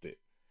lost it.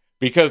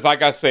 Because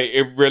like I say,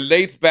 it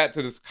relates back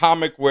to this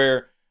comic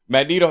where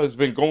Magneto has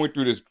been going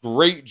through this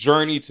great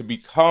journey to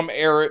become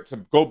Eric, to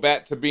go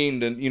back to being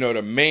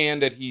the man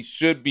that he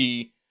should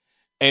be.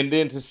 And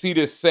then to see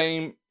this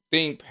same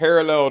thing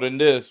paralleled in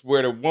this,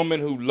 where the woman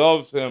who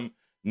loves him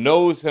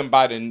knows him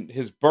by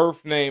his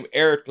birth name,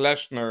 Eric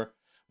Leshner,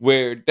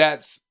 where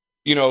that's,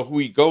 who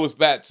he goes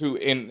back to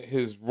in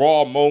his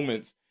raw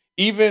moments.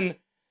 Even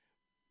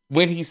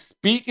when he's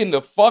speaking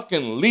to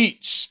fucking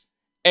Leech,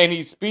 and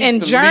he speaks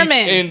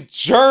in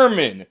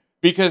German,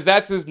 because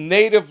that's his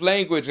native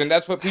language, and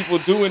that's what people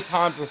do in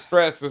times of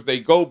stress, is they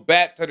go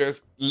back to their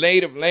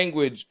native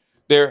language,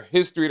 their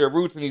history, their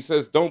roots, and he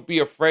says, don't be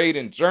afraid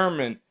in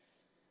German.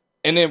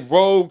 And then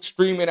Rogue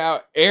screaming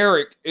out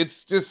Eric,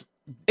 it's too much.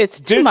 It's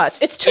too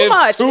much. It's too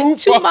much.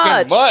 It's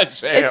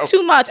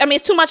too much. I mean,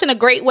 it's too much in a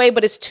great way,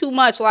 but it's too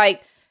much.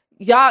 Like,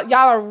 y'all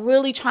are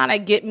really trying to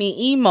get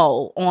me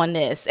emo on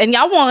this, and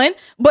y'all won,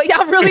 but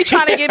y'all really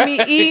trying to get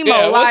me emo.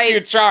 Yeah, like, you're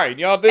trying.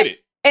 Y'all did it.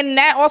 And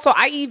that also,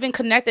 I even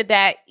connected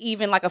that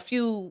even like a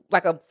few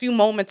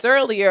moments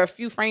earlier, a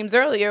few frames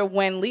earlier,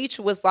 when Leech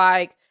was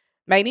like,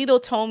 Magneto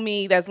told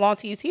me that as long as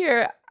he's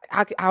here,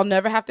 I'll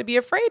never have to be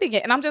afraid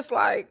again. And I'm just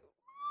like,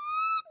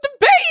 the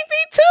baby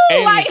too,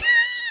 and like.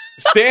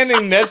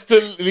 Standing next to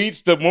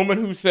Leech, the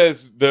woman who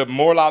says the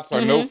Morlocks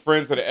are no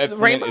friends of the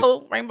X-Men.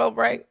 Rainbow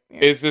Bright.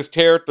 Is this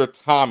character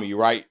Tommy,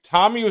 right?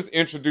 Tommy was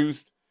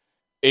introduced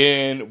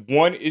in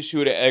one issue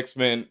of the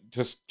X-Men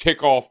to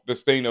kick off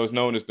this thing that was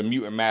known as the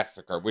Mutant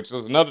Massacre, which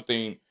is another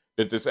thing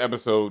that this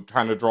episode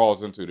kind of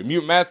draws into. The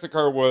Mutant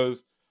Massacre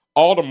was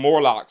all the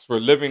Morlocks were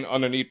living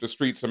underneath the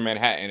streets of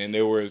Manhattan, and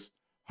there was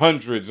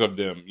hundreds of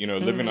them,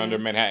 living under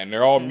Manhattan.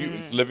 They're all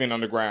mutants living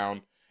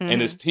underground. And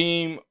this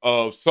team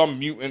of some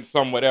mutants,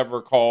 some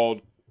whatever,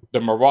 called the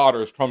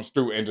Marauders comes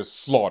through and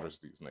just slaughters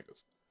these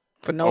niggas.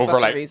 For no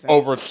fucking reason.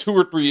 Over 2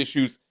 or 3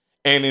 issues.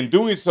 And in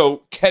doing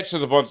so,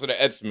 catches a bunch of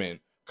the X-Men.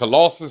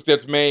 Colossus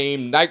gets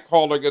maimed.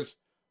 Nightcrawler gets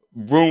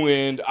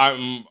ruined.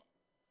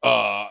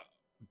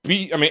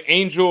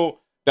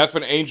 Angel, that's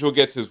when Angel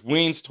gets his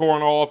wings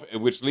torn off,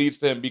 which leads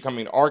to him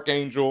becoming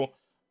Archangel.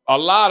 A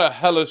lot of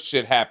hellish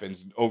shit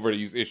happens over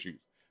these issues.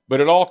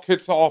 But it all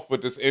kicks off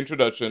with this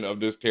introduction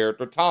of this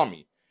character,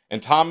 Tommy.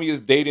 And Tommy is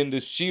dating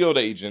this S.H.I.E.L.D.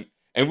 agent.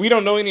 And we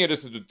don't know any of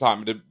this at the time.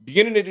 At the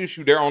beginning of the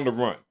issue, they're on the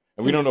run.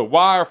 And we don't know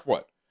why or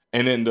what.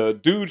 And then the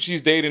dude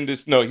she's dating,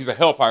 he's a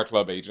Hellfire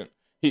Club agent.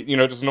 He,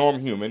 just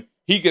normal human.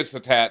 He gets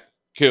attacked,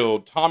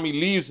 killed. Tommy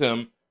leaves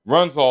him,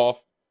 runs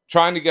off,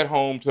 trying to get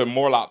home to the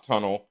Morlock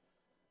Tunnel.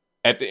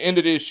 At the end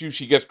of the issue,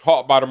 she gets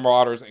caught by the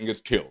Marauders and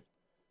gets killed.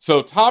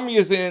 So Tommy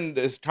is in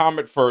this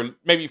comic for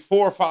maybe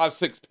 4, 5,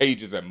 6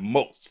 pages at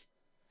most.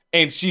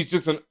 And she's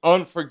just an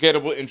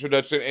unforgettable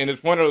introduction. And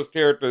it's one of those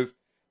characters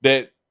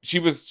that she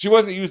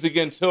wasn't used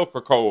again till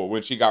Krakoa,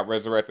 when she got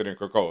resurrected in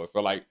Krakoa. So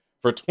like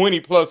for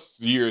 20 plus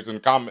years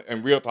in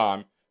real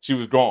time, she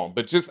was gone.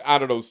 But just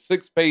out of those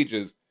 6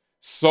 pages,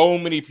 so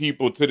many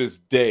people to this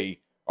day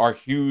are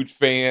huge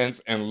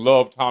fans and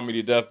love Tommy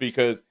to death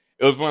because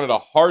it was one of the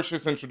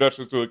harshest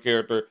introductions to a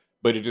character,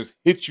 but it just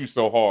hits you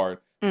so hard.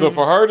 So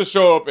for her to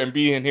show up and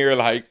be in here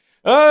like,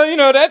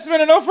 that's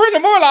been no friend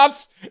of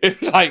Morlocks,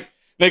 it's like,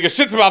 nigga,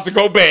 shit's about to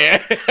go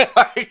bad.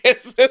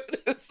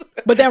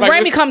 But then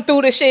Remy come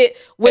through the shit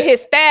with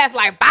his staff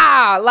like,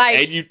 bah, like.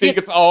 And you think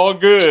it's all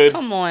good.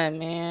 Come on,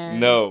 man.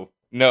 No.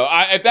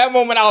 At that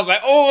moment, I was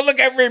like, oh, look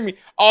at Remy.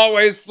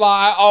 Always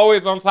fly,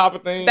 always on top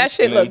of things. That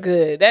shit look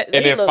good. And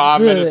then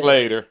 5 minutes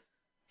later.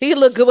 He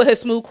looked good with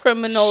his smooth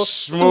criminal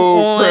suit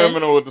on.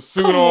 With the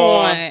suit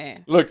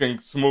on. Looking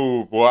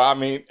smooth, boy. I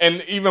mean,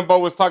 and even Bo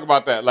was talking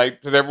about that. Like,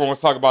 because everyone was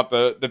talking about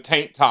the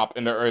tank top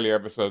in the earlier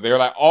episode. They were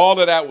like, all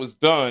of that was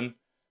done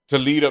to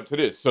lead up to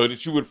this, so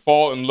that you would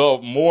fall in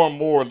love more and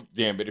more with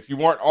Gambit. If you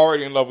weren't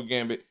already in love with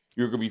Gambit,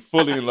 you're gonna be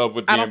fully in love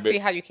with Gambit. I don't see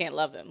how you can't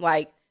love him.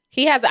 Like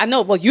he has, I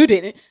know, well you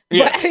didn't,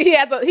 but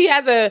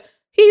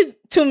he's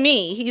to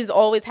me, he's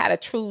always had a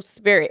true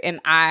spirit, and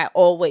I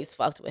always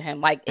fucked with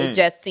him. Like it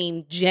just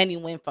seemed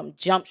genuine from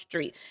Jump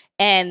Street,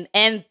 and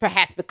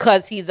perhaps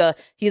because he's a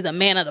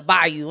man of the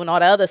bayou and all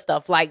the other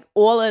stuff. Like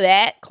all of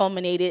that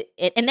culminated,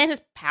 and then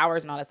his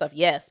powers and all that stuff.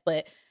 Yes,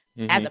 but.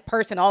 As a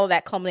person, all of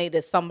that culminated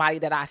as somebody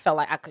that I felt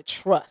like I could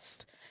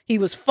trust. He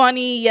was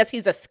funny. Yes,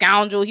 he's a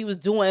scoundrel. He was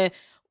doing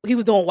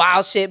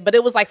wild shit, but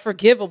it was like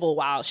forgivable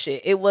wild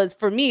shit. It was,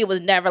 for me, it was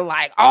never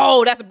like,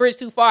 oh, that's a bridge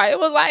too far. It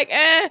was like,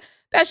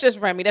 that's just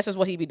Remy. That's just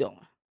what he be doing.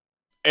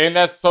 And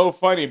that's so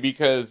funny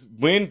because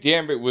when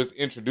Gambit was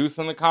introduced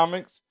in the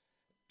comics,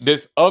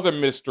 this other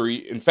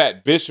mystery, in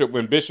fact,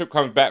 when Bishop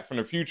comes back from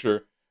the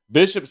future,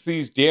 Bishop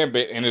sees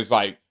Gambit and is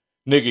like,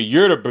 nigga,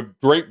 you're the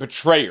great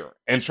betrayer,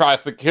 and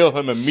tries to kill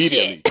him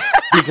immediately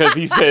because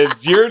he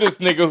says, you're this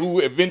nigga who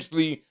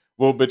eventually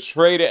will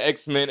betray the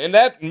X-Men. And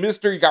that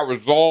mystery got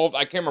resolved.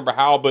 I can't remember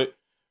how, but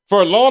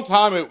for a long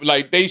time,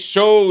 they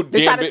showed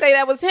They tried to say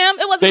that was him.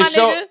 It wasn't my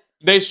nigga.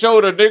 They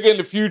showed a nigga in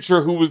the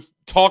future who was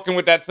talking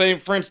with that same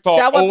French talk.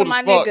 That wasn't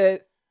my nigga.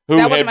 Who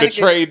had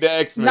betrayed the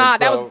X-Men. Nah,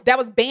 that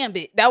was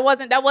Bambit. That was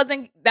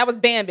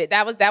Bambit.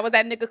 That was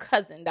that nigga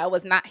cousin. That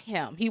was not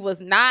him. He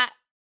was not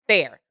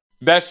there.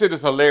 That shit is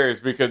hilarious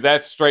because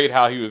that's straight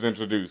how he was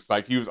introduced.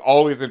 Like, he was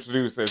always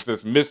introduced as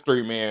this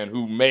mystery man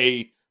who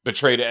may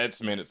betray the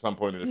X-Men at some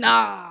point in the future.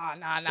 Nah.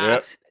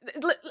 Yep.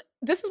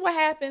 This is what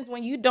happens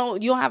when you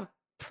don't have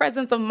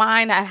presence of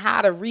mind at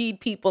how to read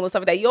people and stuff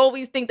like that. You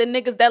always think the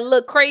niggas that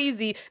look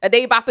crazy, that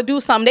they about to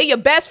do something. They your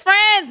best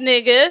friends,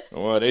 nigga.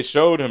 Well, they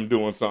showed him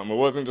doing something. It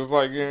wasn't just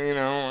like,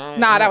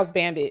 Nah, that was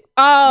Bambit.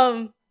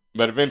 But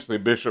eventually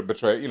Bishop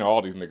betrayed,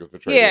 all these niggas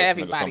betrayed the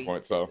X-Men at some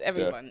point. So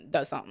everyone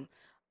does something.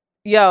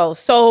 Yo,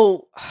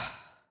 so.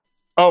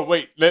 Oh,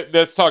 wait.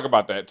 Let's talk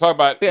about that. Talk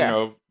about,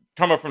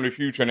 coming from the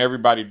future and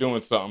everybody doing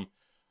something.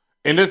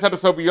 In this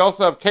episode, we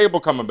also have Cable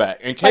coming back.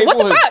 And Cable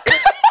what the fuck?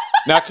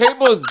 Now,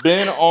 Cable has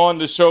been on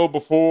the show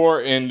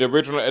before in the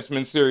original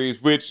X-Men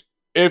series, which,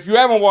 if you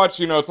haven't watched,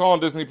 it's on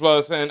Disney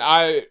Plus, and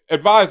I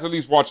advise at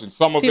least watching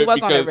some of it. He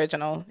was on the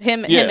original.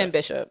 Him and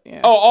Bishop.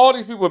 Yeah. Oh, all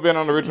these people have been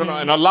on the original,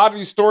 and a lot of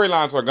these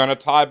storylines are going to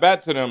tie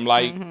back to them,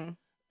 like...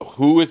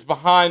 Who is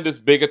behind this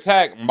big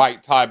attack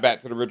might tie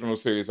back to the original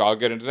series. I'll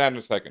get into that in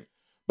a second.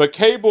 But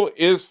Cable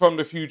is from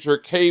the future.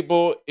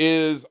 Cable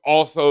is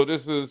also,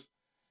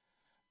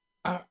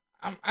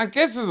 I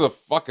guess this is a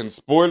fucking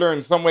spoiler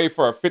in some way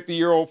for a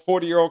 50-year-old,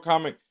 40-year-old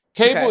comic.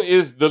 Cable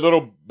is the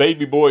little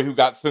baby boy who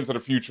got sent to the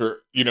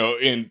future,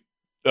 in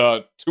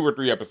 2 or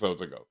 3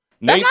 episodes ago.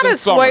 That's Nathan not a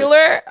Summers.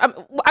 spoiler.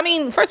 I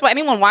mean, first of all,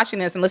 anyone watching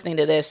this and listening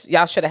to this,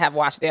 y'all should have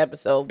watched the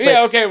episode. But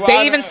Yeah, okay. Well,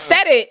 they even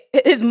said it.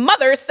 His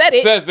mother said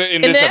it. Says it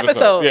in this the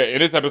episode. Yeah, in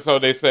this episode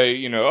they say,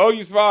 oh,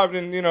 you survived,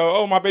 and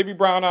oh, my baby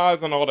brown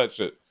eyes and all that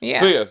shit. Yeah.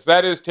 So yes,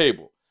 that is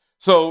Cable.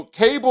 So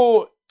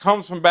Cable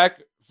comes from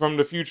back from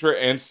the future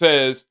and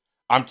says,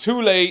 "I'm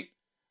too late."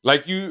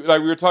 Like we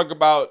were talking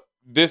about,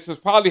 this has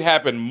probably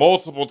happened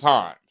multiple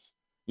times.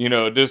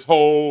 This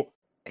whole.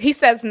 He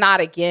says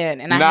not again.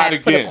 And I had to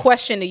put a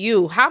question to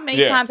you. How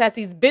many times has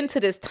he been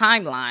to this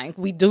timeline?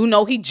 We do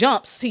know he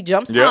jumps. He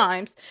jumps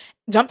time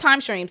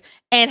streams.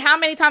 And how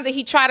many times did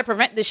he try to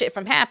prevent this shit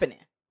from happening?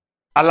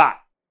 A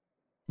lot.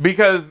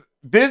 Because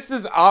this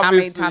is obviously... How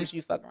many times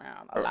you fuck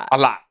around? A lot. A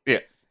lot, yeah.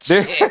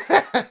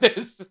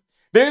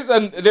 There's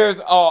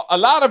a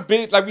lot of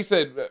big... Like we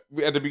said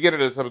at the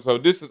beginning of this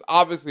episode, this is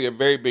obviously a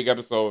very big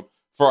episode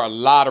for a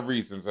lot of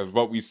reasons, as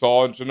what we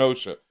saw in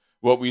Genosha.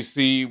 What we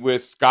see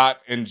with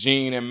Scott and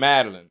Jean and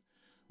Madeline.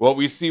 What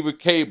we see with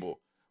Cable.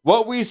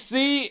 What we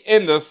see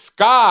in the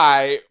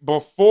sky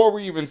before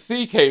we even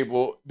see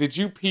Cable. Did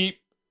you peep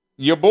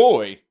your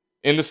boy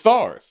in the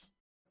stars?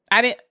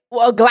 I didn't.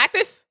 Well,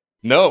 Galactus?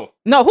 No.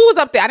 No, who was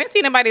up there? I didn't see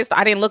anybody.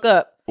 I didn't look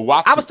up.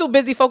 Uatu. I was too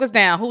busy focused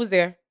down. Who was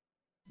there?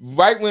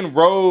 Right when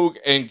Rogue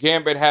and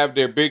Gambit have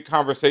their big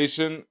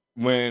conversation,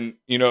 when,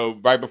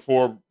 right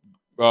before,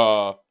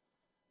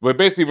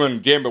 basically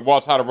when Gambit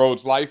walks out of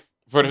Rogue's life,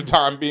 for the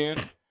time being,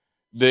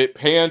 that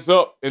pans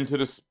up into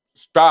the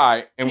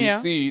sky and we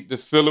see the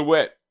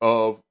silhouette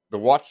of the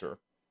Watcher,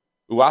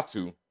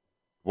 Uatu,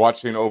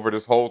 watching over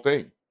this whole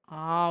thing.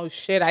 Oh,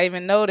 shit. I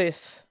even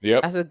noticed.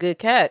 Yep. That's a good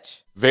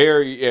catch.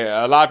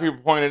 A lot of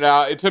people pointed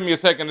out. It took me a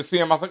second to see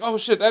him. I was like, oh,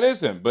 shit, that is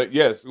him. But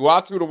yes,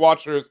 Uatu, the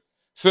Watcher's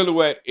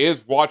silhouette,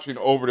 is watching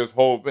over this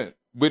whole event,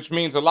 which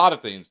means a lot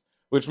of things.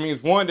 Which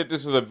means, one, that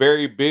this is a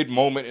very big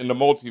moment in the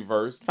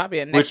multiverse. Probably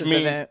a Nexus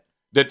event.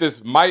 That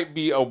this might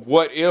be a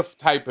what-if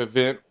type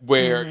event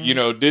where,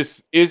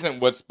 this isn't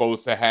what's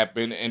supposed to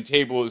happen and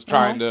Cable is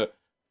trying to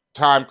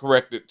time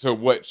correct it to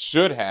what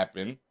should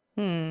happen.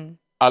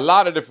 A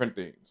lot of different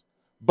things.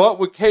 But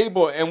with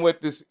Cable and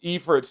with this E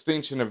for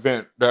Extinction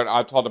event that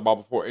I talked about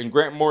before, in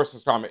Grant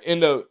Morrison's comment, in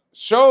the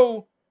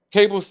show,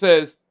 Cable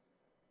says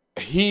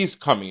he's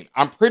coming.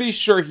 I'm pretty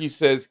sure he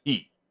says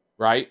he,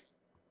 right?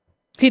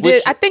 He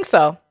did. I think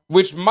so.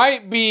 Which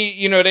might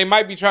be, they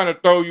might be trying to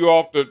throw you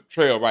off the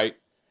trail, right?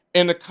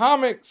 In the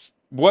comics,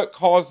 what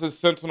caused this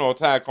Sentinel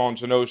attack on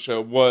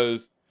Genosha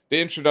was the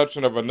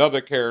introduction of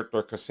another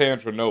character,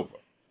 Cassandra Nova.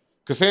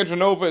 Cassandra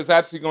Nova is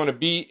actually going to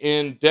be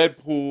in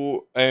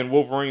Deadpool and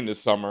Wolverine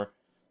this summer.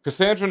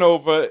 Cassandra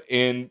Nova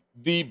in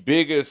the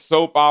biggest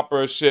soap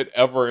opera shit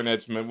ever in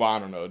X-Men. Well, I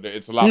don't know.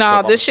 It's a lot.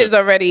 No, this shit's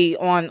already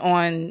on.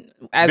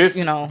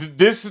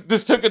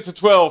 This took it to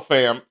 12,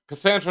 fam.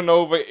 Cassandra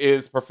Nova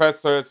is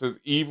Professor X's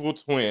evil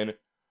twin,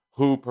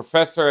 who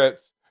Professor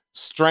X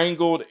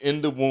strangled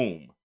in the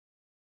womb.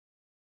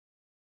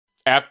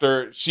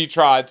 After she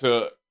tried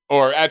to,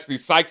 or actually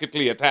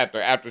psychically attacked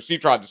her after she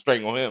tried to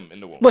strangle him in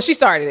the womb. Well, she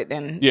started it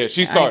then. Yeah,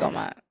 she started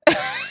it.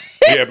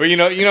 Yeah,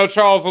 but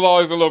Charles is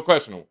always a little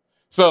questionable.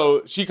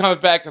 So she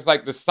comes back as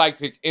like the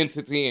psychic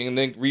entity and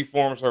then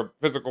reforms her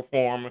physical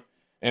form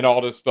and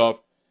all this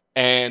stuff.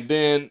 And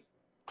then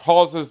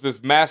causes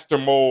this master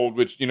mold,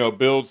 which,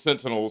 builds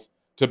Sentinels,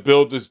 to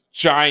build this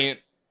giant,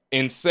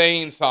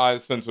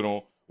 insane-sized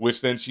Sentinel,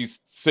 which then she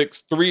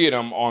sicks 3 of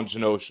them on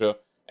Genosha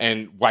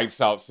and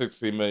wipes out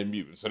 60 million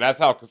mutants. So that's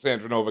how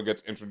Cassandra Nova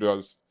gets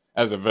introduced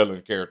as a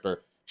villain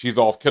character. She's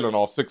off killing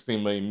all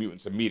 16 million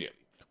mutants immediately.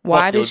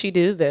 Why did she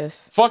do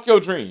this? Fuck your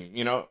dream,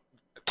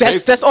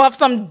 Just off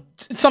some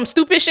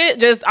stupid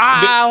shit?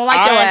 I don't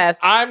like your ass.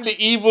 I'm the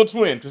evil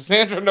twin.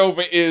 Cassandra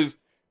Nova is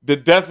the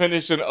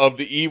definition of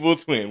the evil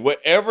twin.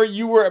 Whatever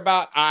you were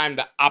about, I'm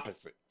the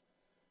opposite.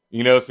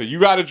 So you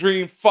got a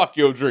dream, fuck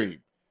your dream.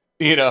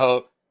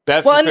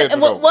 That's well,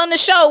 in the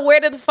show, where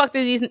the fuck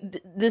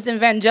did this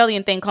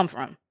Evangelion thing come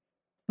from?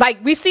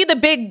 Like, we see the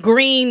big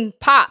green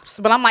pops,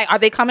 but I'm like, are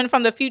they coming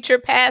from the future,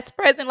 past,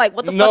 present? Like,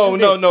 what the fuck is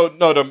this?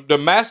 No. The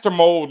master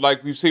mold,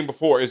 like we've seen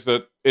before, is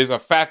a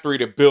factory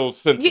to build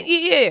Sentinels.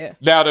 Yeah.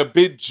 Now, the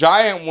big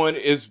giant one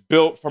is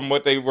built from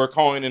what they were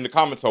calling in the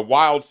comments a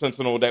wild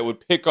Sentinel that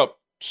would pick up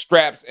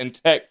straps and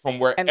tech from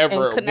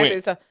wherever it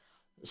went.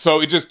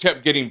 So it just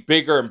kept getting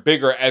bigger and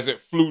bigger as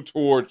it flew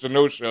towards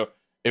Genosha,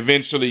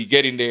 eventually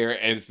getting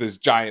there, and it's this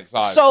giant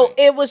size. So thing.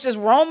 it was just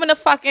roaming the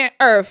fucking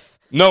earth.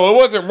 No, it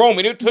wasn't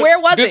roaming. Where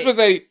was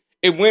it?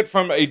 It went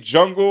from a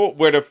jungle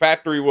where the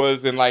factory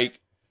was in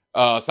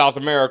South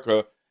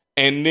America,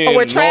 and then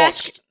where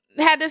Trash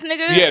had this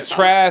nigga. Yeah,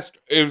 Trash.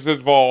 It was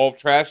involved.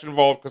 Trash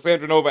involved.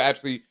 Cassandra Nova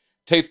actually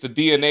takes the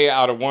DNA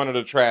out of one of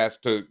the Trash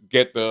to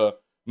get the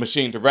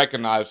machine to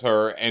recognize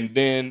her, and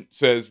then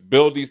says,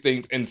 "Build these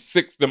things and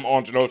six them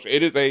on Genosha."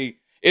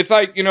 It's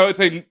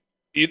a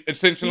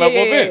Ascension level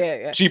event.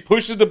 Yeah. She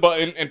pushes the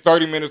button, and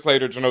 30 minutes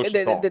later, Genosha's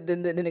gone. The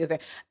niggas there.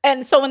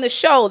 And so in the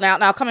show,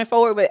 now coming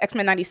forward with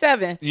X-Men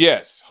 97.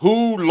 Yes.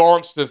 Who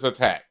launched this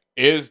attack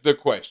is the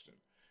question.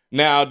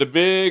 Now, the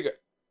big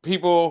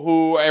people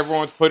who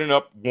everyone's putting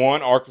up,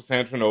 one, are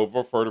Cassandra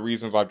Nova for the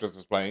reasons I've just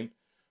explained.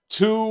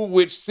 Two,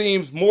 which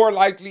seems more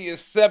likely,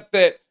 except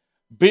that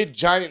big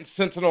giant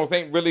sentinels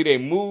ain't really they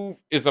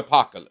move, is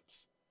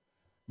Apocalypse.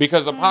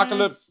 Because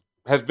Apocalypse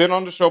has been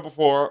on the show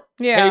before.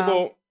 Yeah.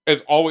 Cable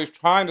is always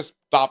trying to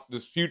stop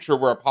this future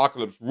where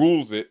Apocalypse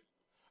rules it.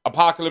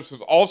 Apocalypse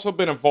has also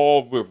been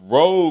involved with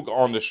Rogue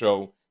on the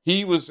show.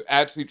 He was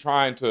actually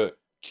trying to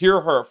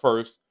cure her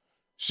first.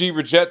 She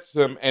rejects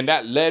him, and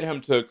that led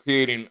him to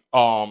creating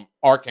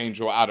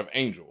Archangel out of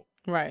Angel.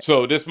 Right.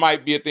 So this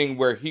might be a thing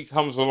where he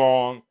comes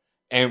along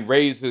and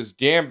raises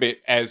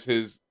Gambit as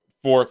his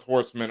fourth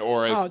horseman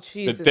or as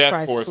the Death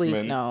Christ, Horseman.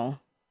 Please no.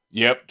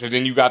 Yep. So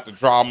then you got the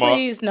drama.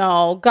 Please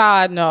no.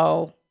 God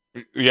no.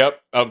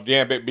 Yep. Of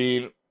Gambit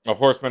being a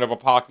horseman of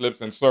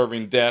Apocalypse and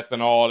serving death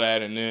and all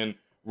that, and then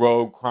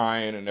Rogue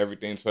crying and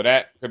everything. So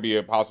that could be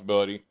a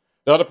possibility.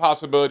 The other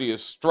possibility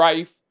is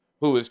Strife,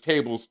 who is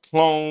Cable's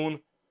clone.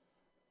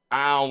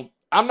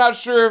 I'm not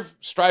sure if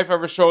Strife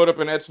ever showed up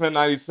in X-Men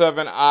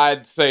 97.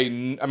 I'd say,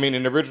 in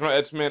the original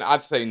X-Men,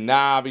 I'd say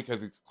nah,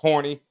 because he's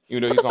corny. You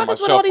know, he's on my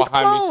shelf behind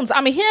clones? me.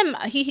 I mean,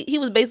 he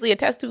was basically a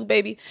test tube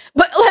baby.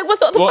 But like, what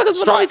the fuck is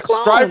with all these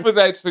clones? Strife was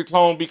actually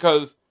cloned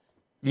because,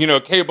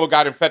 Cable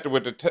got infected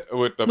with the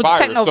virus. The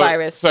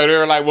technovirus. So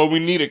they're like, well, we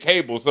need a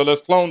Cable, so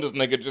let's clone this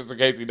nigga just in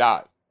case he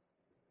dies.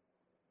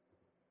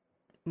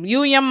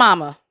 You and your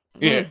mama.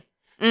 Yeah.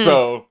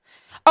 So.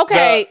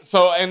 Okay.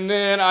 And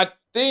then I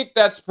think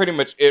that's pretty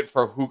much it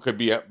for who could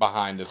be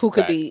behind this. Who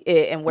could be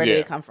it and where did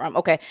it come from?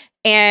 Okay.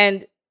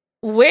 And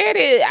where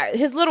did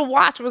his little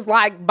watch was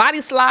like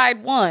body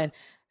slide 1.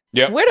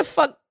 Yeah. Where the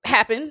fuck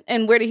happened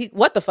and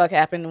what the fuck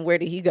happened and where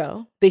did he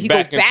go? Did he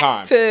go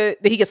back to,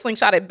 did he get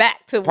slingshotted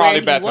back to probably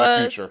where back he was?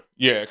 To the future.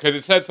 Yeah, because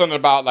it said something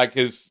about like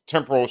his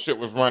temporal shit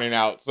was running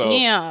out. So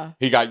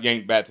he got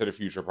yanked back to the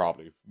future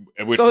probably.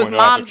 At which so point his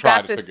mom's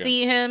got to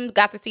see him,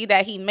 got to see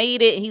that he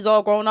made it and he's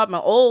all grown up and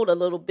old a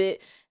little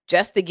bit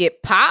just to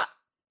get popped.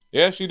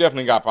 Yeah, she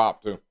definitely got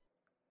popped too.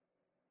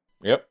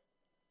 Yep.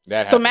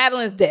 So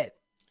Madeline's dead.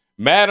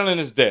 Madeline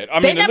is dead.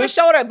 They never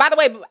showed her. By the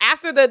way,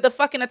 after the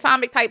fucking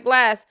atomic type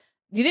blast,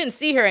 you didn't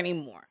see her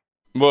anymore.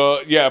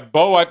 Well, yeah,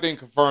 Bo, I think,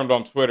 confirmed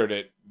on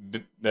Twitter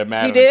that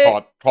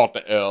Madeline caught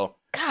the L.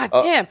 God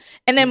damn.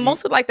 And then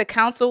most of like the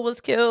council was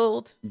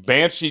killed.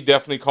 Banshee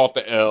definitely caught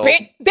the L.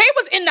 They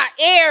was in the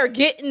air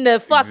getting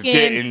the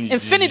fucking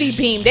infinity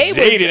beam. They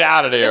was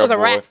out of there. It was a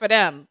wrap for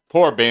them.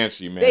 Poor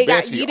Banshee, man. They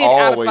Banshee got yeeted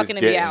out of fucking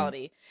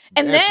reality.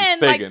 And then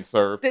like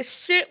the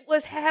shit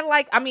had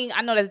like, I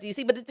know that's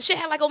DC, but the shit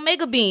had like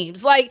Omega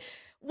beams. Like,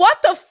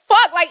 what the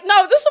fuck? Like,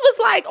 no, this was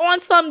like on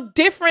some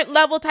different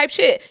level type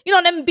shit. You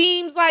know, them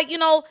beams, like,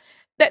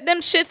 them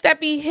shits that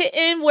be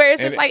hitting where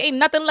it's just like ain't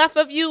nothing left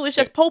of you. It's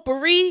just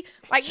potpourri.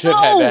 Like, shit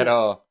had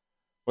that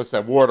what's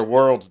that? War of the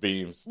Worlds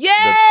beams. Yeah,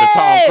 the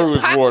Tom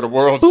Cruise War of the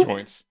Worlds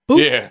joints.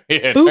 Boop,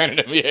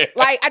 yeah.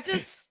 Like I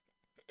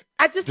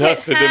just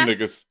dusted them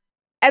niggas.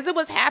 As it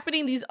was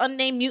happening, these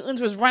unnamed mutants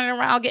was running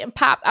around getting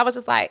popped. I was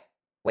just like,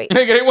 wait.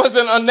 Nigga, it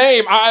wasn't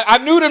unnamed. I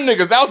knew them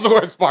niggas. That was the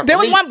worst part. There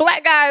was one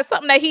black guy or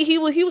something that he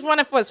was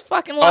running for his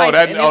fucking life.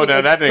 That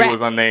nigga was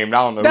unnamed.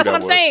 I don't know. That's what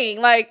I'm saying.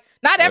 Like,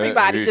 not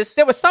everybody. Just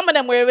there was some of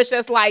them where it was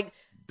just like,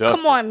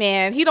 come on,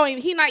 man. He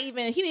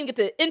didn't get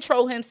to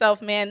intro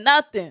himself, man.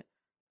 Nothing.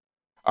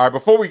 All right,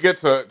 before we get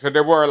to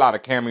there were a lot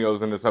of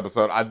cameos in this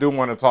episode. I do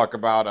want to talk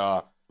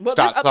about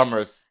Scott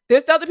Summers.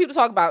 There's other people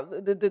talk about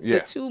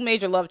the two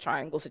major love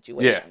triangle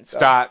situations. Yeah, so.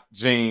 Scott,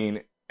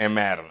 Jean, and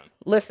Madeline.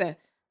 Listen,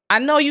 I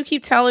know you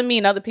keep telling me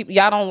and other people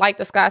y'all don't like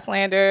the Scott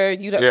slander.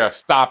 Yeah,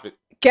 stop it.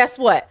 Guess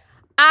what?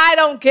 I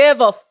don't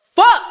give a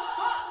fuck.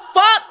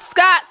 Fuck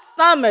Scott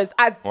Summers.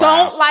 I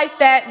don't like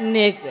that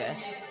nigga.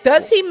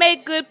 Does he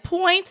make good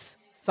points?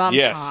 Sometimes.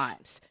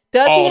 Yes.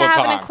 Does he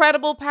have an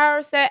incredible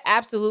power set?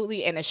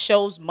 Absolutely. And it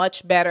shows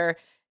much better.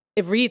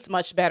 It reads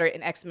much better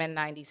in X-Men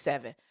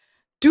 97.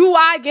 Do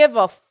I give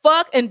a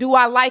fuck and do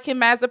I like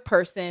him as a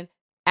person?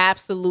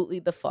 Absolutely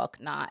the fuck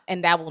not.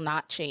 And that will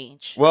not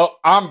change. Well,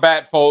 I'm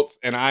Bat Foltz,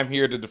 and I'm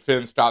here to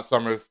defend Scott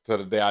Summers to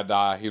the day I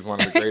die. He's one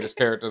of the greatest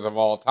characters of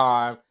all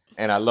time.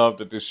 And I love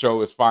that this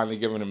show is finally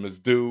giving him his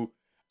due.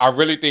 I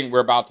really think we're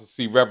about to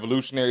see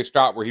Revolutionary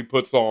Scott where he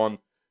puts on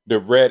the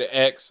red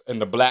X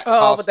and the black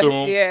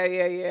costume.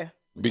 Yeah.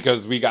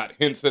 Because we got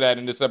hints of that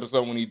in this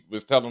episode when he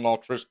was telling all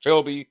Trish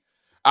Tilby.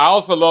 I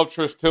also love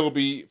Trish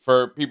Tilby.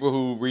 For people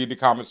who read the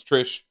comics,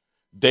 Trish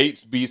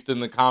dates Beast in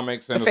the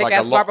comics. And the fake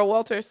ass Barbara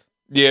Walters?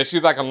 Yeah,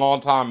 she's like a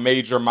long-time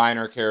major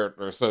minor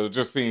character. So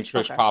just seeing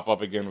Trish pop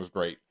up again was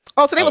great.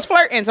 Oh, so they was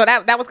flirting. So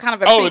that was kind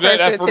of a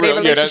precursor to their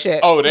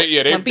relationship.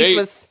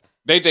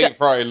 They date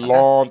for a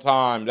long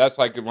time. That's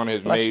like one of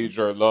his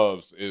major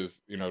loves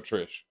is,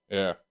 Trish.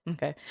 Yeah.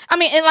 Okay. I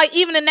mean, and like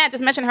even in that,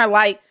 just mention her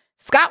like,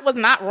 Scott was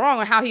not wrong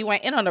on how he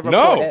went in on the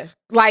reporter. No.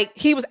 Like,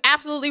 he was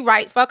absolutely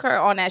right. Fuck her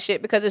on that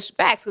shit because it's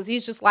facts. Because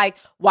he's just like,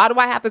 why do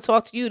I have to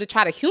talk to you to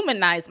try to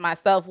humanize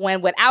myself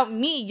when without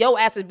me, your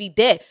ass would be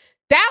dead?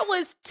 That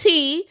was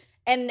T,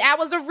 and that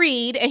was a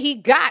read, and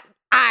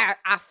I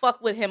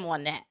fuck with him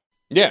on that.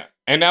 Yeah.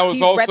 And that was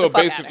He read the also fuck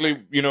out of basically,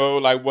 her. you know,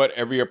 like what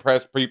every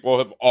oppressed people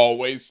have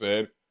always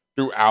said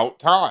throughout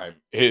time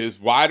is,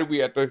 why do we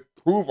have to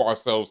prove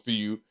ourselves to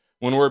you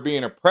when we're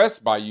being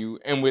oppressed by you,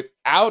 and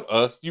without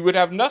us, you would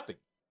have nothing.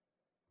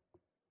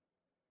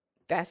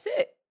 That's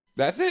it.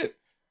 That's it.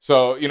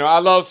 So, you know, I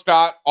love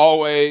Scott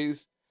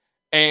always.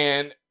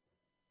 And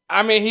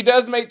I mean, he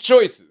does make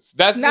choices.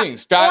 That's the thing.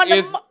 Scott on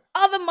is the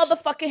other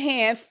motherfucking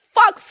hand.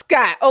 Fuck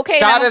Scott. Okay.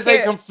 Scott is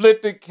a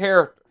conflicted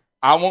character.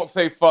 I won't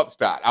say fuck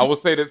Scott. I will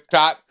say that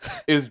Scott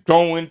is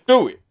going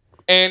through it.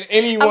 And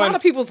anyone a lot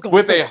of people's going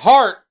with through a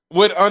heart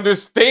would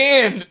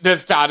understand that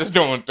Scott is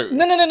going through.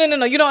 No.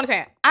 You don't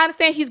understand. I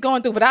understand he's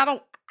going through, but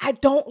I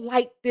don't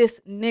like this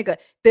nigga.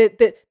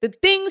 The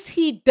things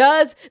he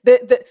does,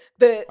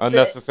 the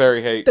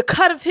unnecessary hate. The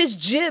cut of his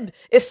jib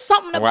is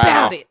something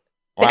about it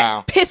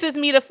that pisses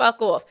me the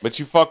fuck off. But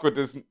you fuck with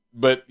this.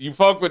 But you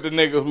fuck with the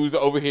nigga who's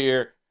over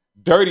here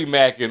dirty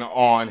macking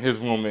on his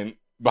woman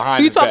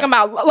behind. You his back. talking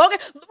about Logan?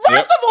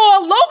 First of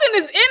all, Logan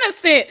is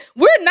innocent.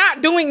 We're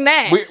not doing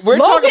that. We're talking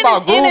Logan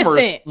about is groomers.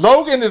 innocent.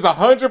 Logan is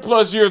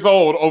 100+ years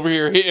old over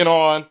here hitting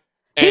on.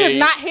 He is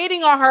not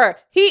hitting on her.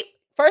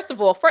 First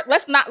of all,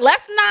 let's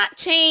not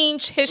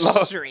change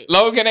history.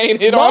 Logan ain't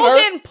hit on her.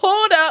 Logan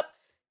pulled up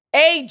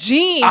a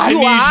Gene. I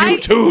need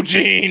you too,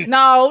 Gene.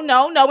 No.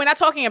 We're not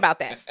talking about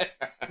that.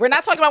 We're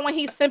not talking about when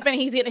he's simping,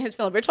 he's getting his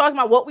feelings. We're talking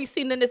about what we've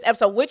seen in this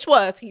episode, which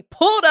was he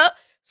pulled up,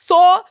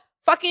 saw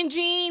fucking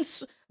Gene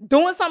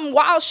doing some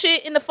wild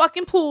shit in the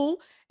fucking pool,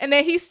 and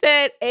then he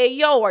said, "Hey,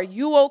 yo, are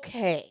you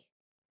okay?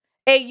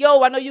 Hey,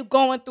 yo, I know you're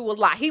going through a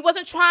lot." He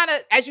wasn't trying to,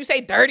 as you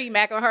say, dirty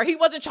mac on her. He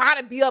wasn't trying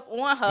to be up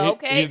on her,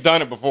 okay? He's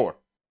done it before.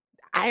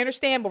 I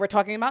understand, but we're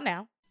talking about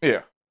now.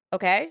 Yeah.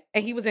 Okay?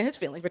 And he was in his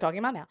feelings. We're talking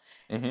about now.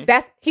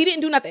 Mm-hmm. He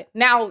didn't do nothing.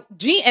 Now,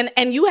 Gene,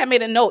 and you had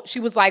made a note. She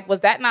was like, was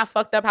that not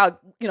fucked up how,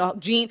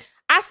 Gene,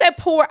 I said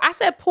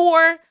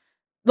poor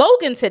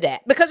Logan to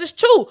that, because it's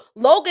true.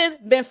 Logan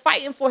been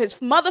fighting for his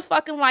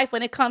motherfucking life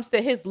when it comes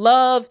to his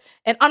love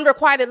and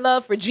unrequited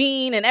love for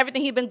Gene and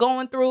everything he's been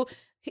going through.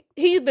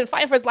 He's been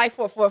fighting for his life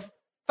for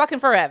fucking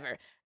forever.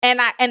 And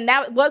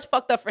that was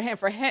fucked up for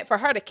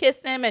her to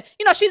kiss him, and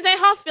she's in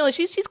her feelings.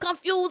 She's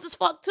confused as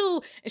fuck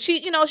too, and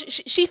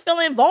she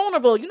feeling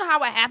vulnerable. You know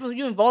how it happens when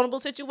you're in vulnerable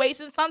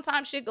situations.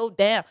 Sometimes shit go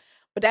down,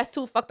 but that's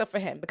too fucked up for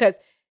him, because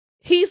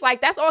he's like,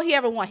 that's all he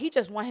ever want. He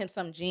just want him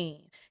some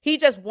Gene. He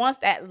just wants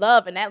that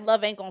love, and that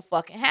love ain't gonna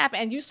fucking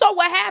happen. And you saw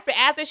what happened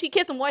after she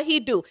kissed him. What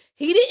he do?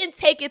 He didn't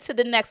take it to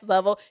the next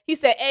level. He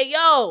said, "Hey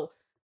yo,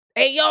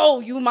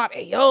 you my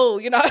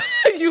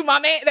you my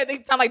man." That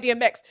they sound like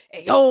DMX.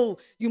 "Hey yo,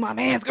 you my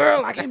man's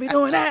girl. I can't be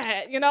doing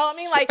that." You know what I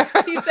mean? Like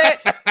he said,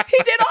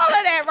 he did all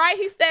of that, right?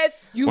 He says,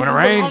 "You when it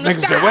rains,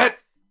 niggas get wet.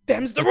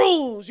 Them's the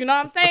rules." You know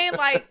what I'm saying?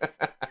 Like,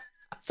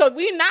 so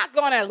we're not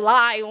gonna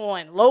lie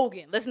on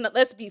Logan.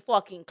 Let's be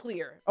fucking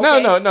clear.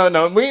 Okay?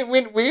 No.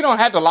 We don't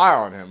have to lie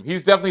on him.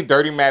 He's definitely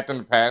dirty mac in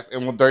the past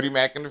and will dirty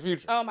mac in the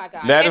future. Oh my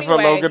god. That is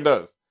what Logan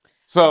does.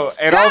 So,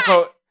 and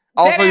also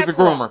he's a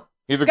groomer. Wrong.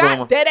 He's a Scott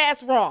groomer. Dead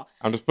ass wrong.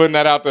 I'm just putting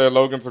that out there.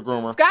 Logan's a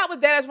groomer. Scott was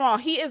dead ass wrong.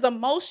 He is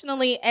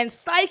emotionally and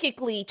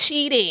psychically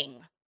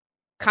cheating,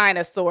 kind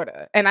of, sort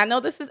of. And I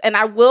know and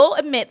I will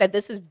admit that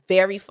this is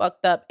very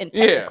fucked up and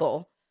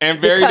technical. Yeah. And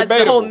very because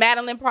debatable. The whole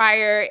Madeline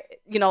Pryor,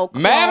 clone.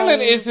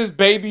 Madeline is his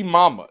baby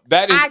mama.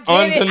 That is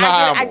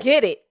undeniable. I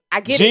get it.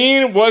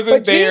 Gene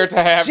wasn't there to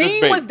have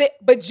this baby.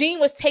 But Gene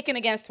was taken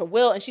against her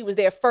will, and she was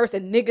there first,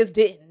 and niggas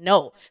didn't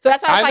know. So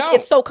that's why I was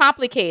it's so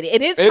complicated.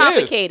 It is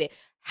complicated.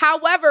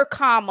 However,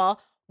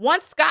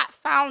 once Scott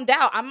found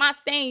out, I'm not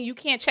saying you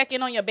can't check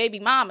in on your baby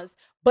mamas,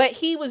 but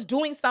he was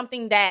doing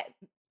something that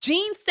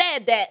Gene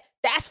said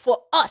that's for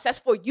us. That's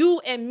for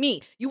you and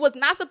me. You was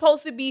not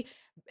supposed to be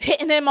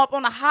hitting him up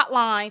on a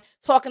hotline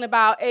talking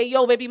about, "Hey,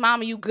 yo, baby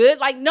mama, you good?"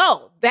 Like,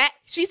 no.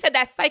 She said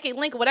that psychic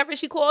link or whatever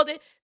she called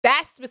it,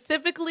 that's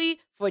specifically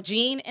for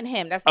Gene and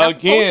him. That's not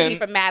supposed to be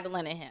for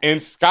Madeline and him. In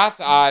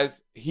Scott's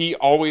eyes, he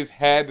always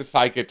had the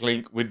psychic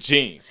link with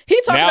Gene.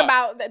 He's talking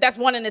about that's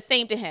one and the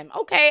same to him.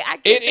 Okay, I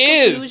get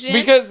the confusion.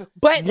 Because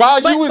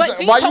while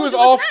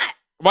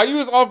you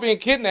was off being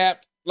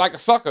kidnapped like a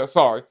sucker,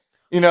 sorry,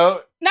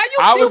 Now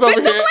you victim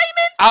blaming?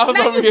 I was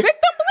over here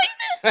victim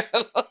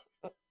blaming?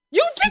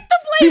 You victim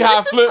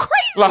blaming? This is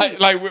crazy.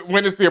 Like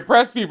when it's the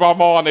oppressed people,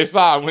 I'm all on their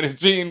side. When it's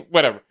Gene,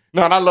 whatever.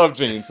 No, and I love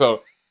Gene,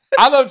 so.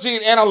 I love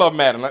Gene and I love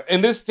Madeline.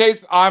 In this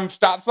case, I'm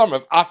Scott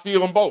Summers. I feel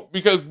them both.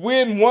 Because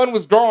when one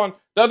was gone,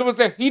 the other was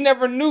there. He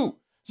never knew.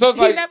 So it's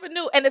he never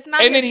knew. And it's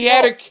not And then he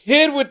had a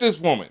kid with this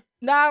woman.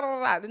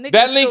 No.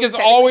 That link is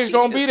always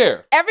going to be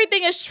there.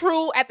 Everything is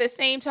true at the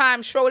same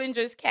time.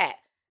 Schrodinger's cat.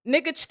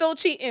 Nigga still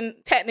cheating,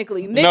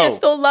 technically. Nigga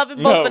still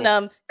loving both of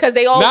them because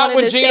they all not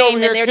one and the Gene same over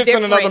here and they're kissing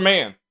different. another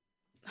man.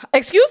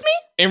 Excuse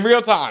me? In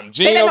real time.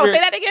 Say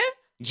that again?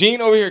 Gene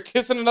over here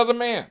kissing another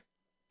man.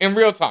 In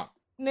real time.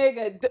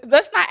 Nigga,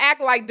 let's not act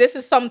like this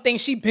is something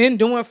she been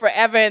doing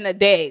forever in a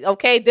day,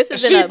 okay? This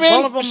is in a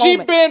vulnerable moment. She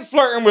been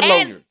flirting with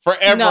Logan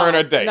forever in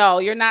a day. No,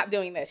 you're not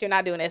doing this. You're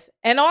not doing this.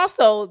 And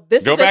also,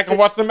 this Go back and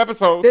watch some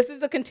episodes. This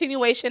is the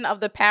continuation of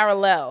the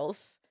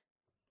parallels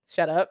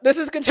Shut up. This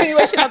is a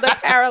continuation of the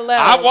parallels.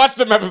 I watched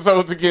them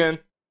episodes again.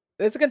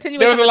 It's a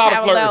continuation of the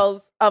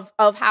parallels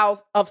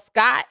of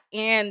Scott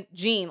and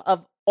Jean,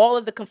 of all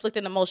of the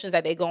conflicting emotions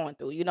that they're going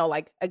through. You know,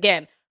 like,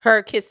 again,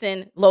 her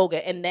kissing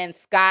Logan, and then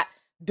Scott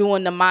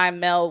doing the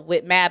mind meld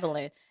with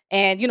Madeline.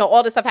 And, you know,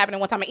 all this stuff happening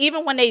one time. And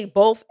even when they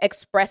both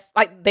express,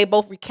 like, they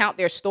both recount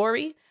their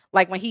story,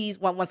 like when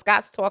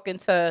Scott's talking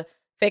to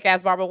fake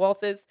ass Barbara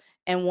Walters,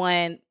 and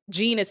when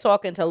Jean is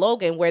talking to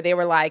Logan, where they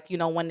were like, you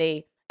know, when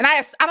they, and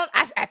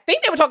I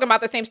think they were talking about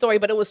the same story,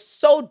 but it was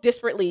so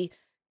disparately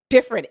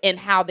different in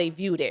how they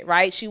viewed it,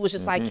 right? She was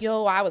just like,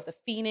 yo, I was the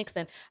Phoenix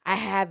and I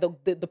had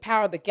the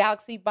power of the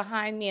galaxy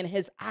behind me, and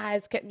his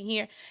eyes kept me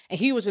here. And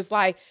he was just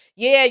like,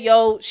 yeah,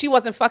 yo, she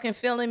wasn't fucking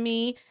feeling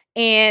me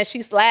and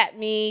she slapped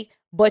me,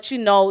 but you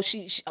know,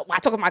 I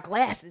took off my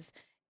glasses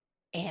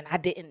and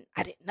nothing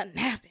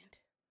happened.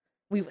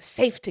 We were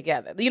safe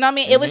together. You know what I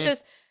mean? It was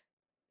just,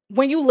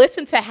 when you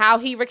listen to how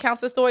he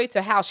recounts the story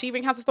to how she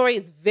recounts the story,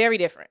 it's very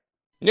different.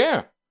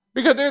 Yeah,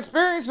 because the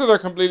experiences are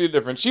completely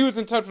different. She was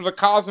in touch with a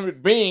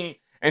cosmic being,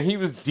 and he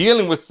was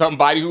dealing with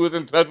somebody who was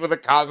in touch with a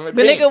cosmic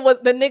being.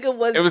 The nigga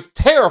was. It was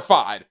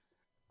terrified.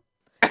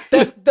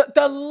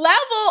 The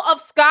level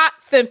of Scott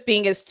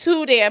simping is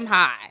too damn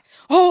high.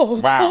 Oh,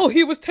 wow. Oh,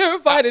 he was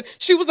terrified, and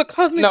she was a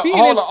cosmic being.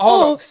 Hold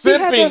on.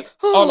 Simping.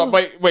 Hold on.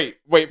 Wait.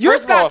 You're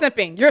Scott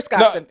simping. You're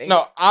Scott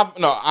simping.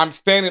 I'm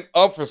standing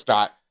up for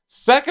Scott.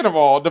 Second of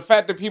all, the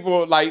fact that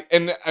people like,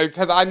 and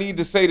because I need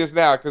to say this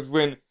now, because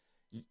when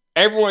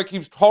everyone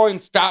keeps calling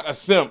Scott a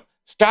simp,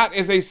 Scott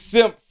is a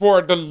simp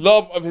for the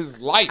love of his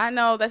life. I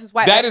know, this is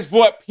why. That is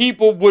what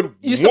people would want.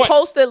 You're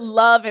supposed to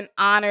love and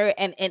honor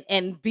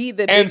and be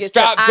the and biggest.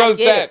 Scott does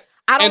that.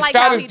 I don't like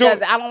how he does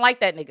it. I don't like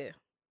that nigga.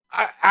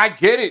 I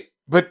get it,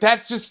 but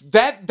that's just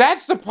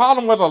that's the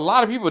problem with a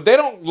lot of people. They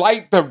don't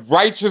like the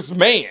righteous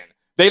man.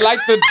 They like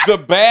the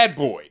bad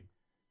boy.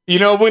 You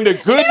know, when the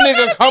good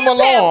nigga come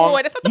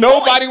along,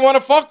 nobody want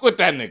to fuck with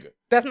that nigga.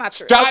 That's not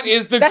true. Scott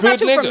is the good nigga.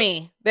 That's not true for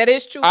me. That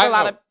is true for a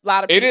lot of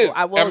people. It is.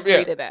 I will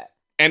agree to that.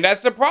 And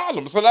that's the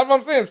problem. So that's what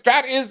I'm saying.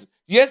 Scott is,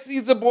 yes,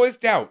 he's a Boy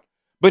Scout,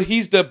 but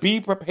he's the be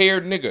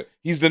prepared nigga.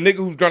 He's the nigga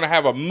who's going to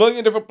have a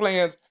million different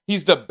plans.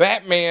 He's the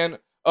Batman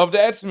of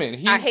the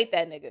X-Men. I hate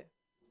that nigga.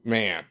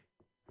 Man.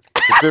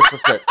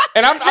 Disrespect.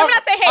 And I'm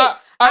not saying hate.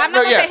 I'm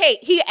not going to say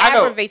hate. He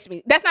aggravates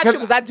me. That's not true,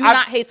 because I do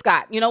not hate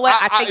Scott. You know what?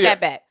 I take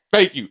that back.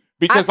 Thank you.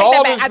 Because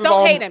all this I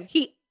don't hate him.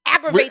 He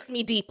aggravates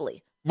me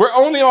deeply. We're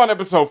only on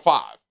episode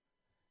 5.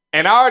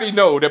 And I already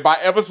know that by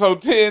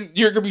episode 10,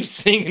 you're going to be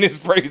singing his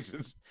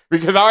praises.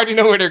 Because I already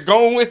know where they're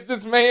going with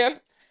this man.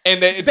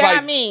 And it's but like...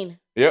 I mean...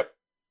 Yep.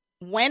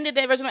 When did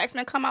the original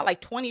X-Men come out?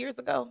 Like 20 years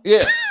ago?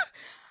 Yeah.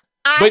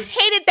 I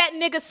hated that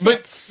nigga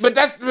since. But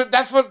that's the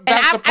problem.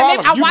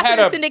 I watched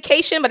it in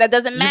syndication, but that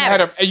doesn't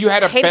matter. You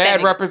had a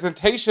bad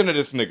representation of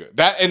this nigga.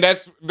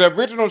 That's the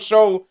original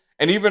show.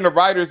 And even the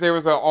writers, there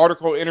was an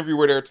article interview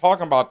where they were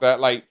talking about that.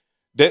 Like,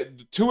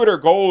 two of their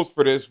goals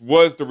for this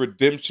was the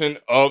redemption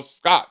of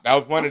Scott. That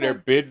was one of their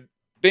big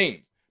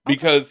things.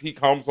 Because he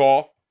comes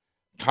off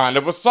kind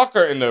of a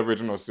sucker in the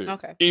original series.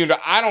 Okay. Even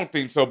though I don't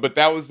think so, but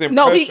that was the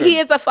impression. No, he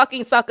is a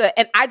fucking sucker.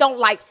 And I don't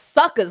like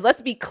suckers.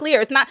 Let's be clear.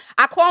 It's not,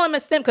 I call him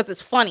a simp because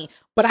it's funny,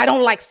 but I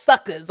don't like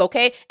suckers,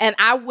 okay? And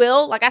I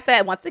will, like I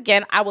said, once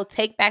again, I will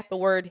take back the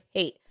word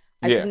hate.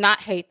 I do not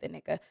hate the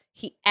nigga.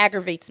 He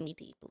aggravates me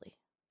deeply.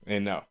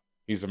 And no.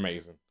 He's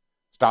amazing.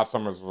 Scott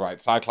Summers was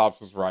right. Cyclops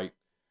was right.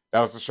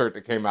 That was the shirt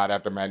that came out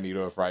after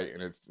Magneto was right,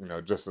 and it's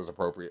just as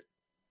appropriate.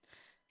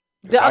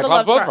 The other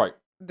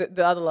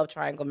love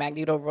triangle,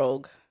 Magneto,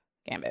 Rogue,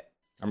 Gambit.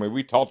 I mean,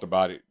 we talked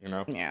about it,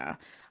 Yeah,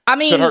 I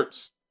mean, shit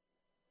hurts.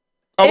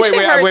 Oh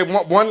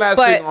wait. One last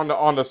thing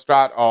on the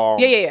Scott.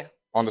 Yeah.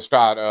 On the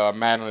Scott,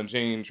 Madeline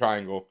Jean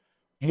triangle.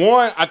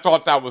 One, I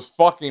thought that was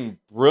fucking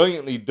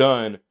brilliantly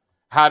done.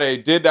 How they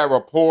did that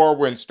rapport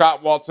when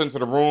Scott walks into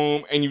the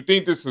room, and you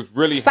think this is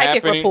really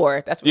psychic happening.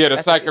 Rapport.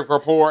 The psychic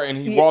rapport, and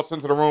he walks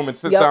into the room and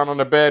sits down on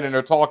the bed, and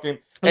they're talking,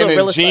 and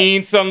then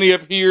Jean suddenly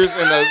appears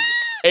in the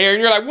air,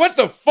 and you're like, "What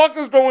the fuck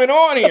is going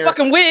on here?" The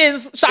fucking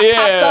whiz shot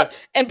pops up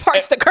and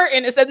parts the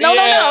curtain and says, "No."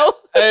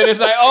 And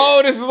it's like,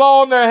 "Oh, this is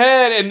all in their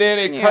head," and then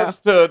it cuts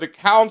to the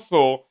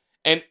council,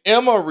 and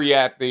Emma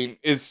reacting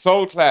is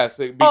so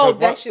classic. Because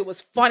that shit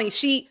was funny.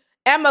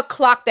 Emma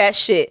clocked that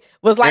shit.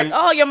 Was like,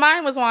 "Oh, your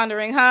mind was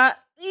wandering, huh?"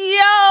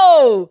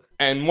 Yo!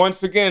 And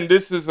once again,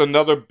 this is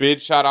another big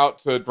shout out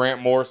to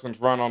Grant Morrison's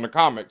run on the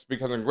comics.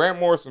 Because in Grant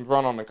Morrison's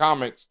run on the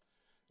comics,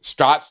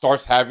 Scott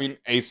starts having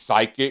a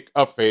psychic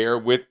affair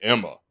with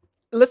Emma.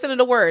 Listen to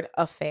the word,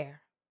 affair.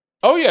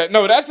 Oh, yeah.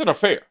 No, that's an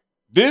affair.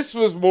 This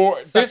was more...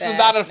 This is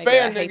not an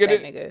affair,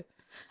 nigga.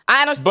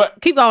 I understand.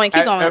 But keep going.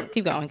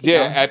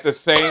 At the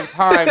same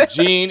time,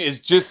 Jean is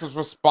just as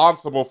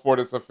responsible for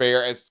this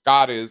affair as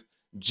Scott is.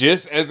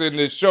 Just as in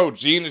this show,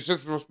 Jean is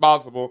just as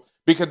responsible...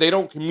 Because they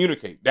don't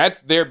communicate.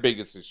 That's their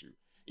biggest issue.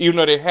 Even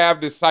though they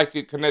have this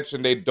psychic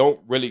connection, they don't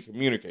really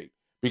communicate.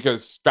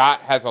 Because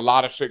Scott has a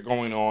lot of shit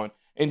going on.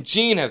 And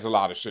Jean has a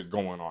lot of shit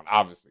going on,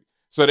 obviously.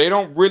 So they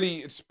don't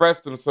really express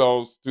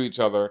themselves to each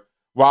other.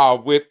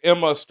 While with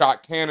Emma,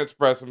 Scott can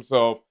express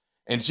himself.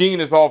 And Jean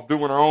is off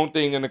doing her own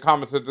thing in the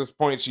comics at this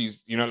point.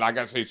 She's, like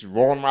I said, she's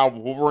rolling around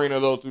with Wolverine a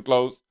little too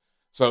close.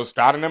 So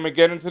Scott and them are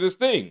getting into this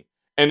thing.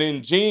 And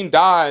then Jean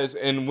dies,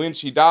 and when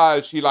she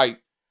dies, she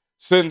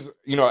sends,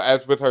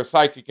 as with her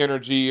psychic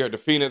energy or the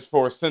Phoenix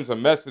Force, sends a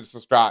message to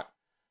Scott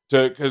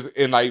because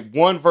in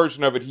one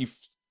version of it, he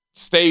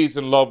stays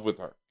in love with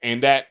her.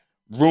 And that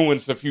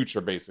ruins the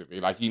future,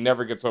 basically. He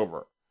never gets over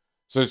her.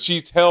 So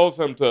she tells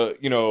him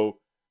to,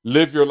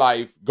 live your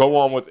life, go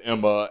on with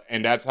Emma,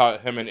 and that's how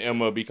him and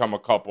Emma become a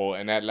couple,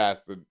 and that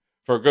lasted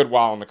for a good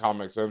while in the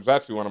comics. It was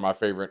actually one of my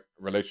favorite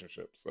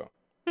relationships. So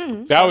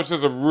that was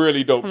just a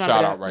really dope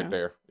shout out right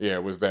there. Yeah,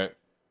 it was that,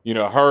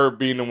 her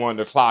being the one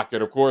to clock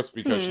it, of course,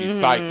 because she's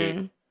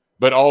psychic,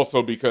 but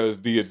also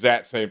because the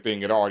exact same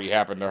thing had already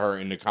happened to her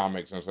in the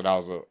comics, and so that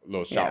was a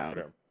little shout for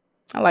them.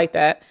 I like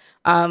that.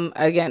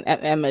 Again,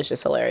 Emma's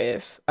just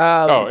hilarious.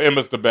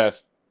 Emma's the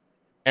best.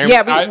 And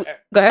go ahead.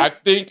 I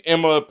think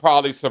Emma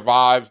probably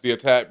survives the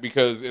attack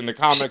because in the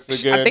comics,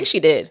 again... I think she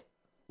did.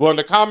 Well, in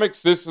the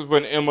comics, this is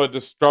when Emma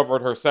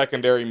discovered her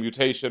secondary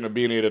mutation of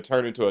being able to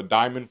turn into a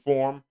diamond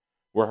form,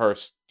 where her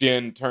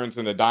skin turns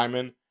into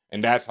diamond,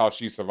 and that's how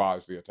she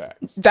survives the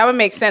attacks. That would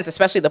make sense,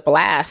 especially the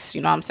blast.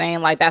 You know what I'm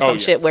saying? That's some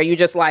shit where you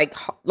just like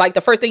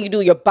the first thing you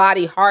do, your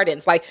body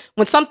hardens. Like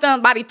when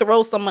somebody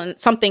throws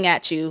something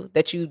at you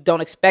that you don't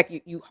expect,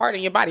 you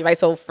harden your body, right?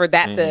 So for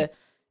that to...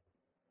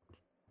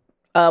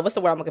 what's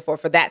the word I'm looking for?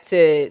 For that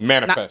to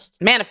manifest.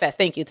 Manifest.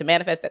 Thank you. To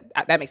manifest.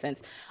 That makes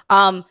sense.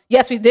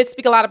 Yes, we did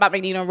speak a lot about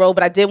Magneto and Rogue,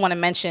 but I did want to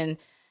mention,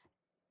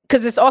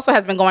 because this also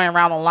has been going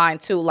around online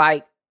too,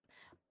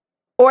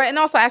 and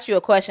also ask you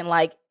a question,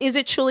 is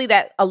it truly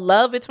that a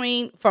love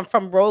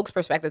from Rogue's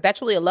perspective, is that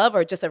truly a love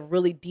or just a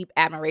really deep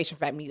admiration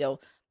for Magneto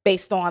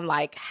based on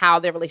how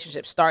their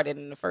relationship started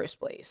in the first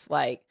place?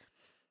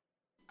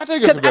 I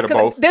think it's a bit of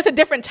both. There's a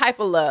different type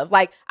of love.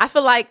 I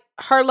feel like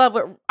her love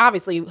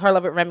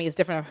with Remy is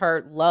different from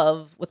her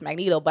love with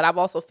Magneto, but I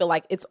also feel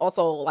like it's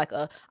also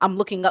I'm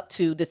looking up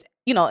to this,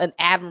 an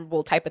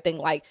admirable type of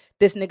thing.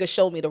 This nigga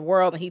showed me the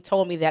world and he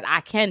told me that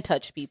I can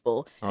touch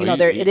people.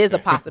 It is a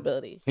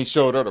possibility. He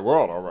showed her the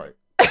world, all right.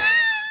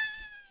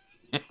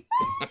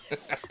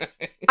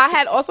 I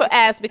had also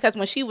asked because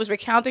when she was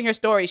recounting her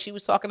story, she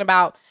was talking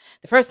about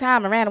the first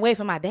time I ran away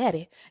from my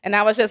daddy. And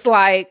I was just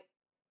like,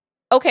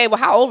 okay, well,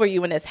 how old were you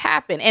when this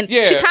happened? And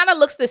she kind of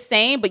looks the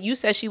same, but you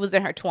said she was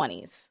in her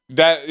 20s.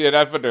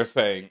 That's what they're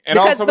saying. And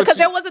because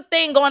there was a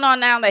thing going on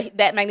now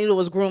that Magneto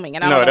was grooming.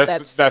 And I don't know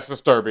if that's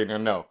disturbing.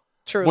 And no.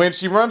 True. When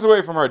she runs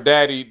away from her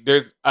daddy,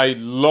 there's a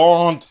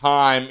long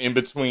time in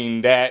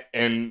between that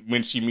and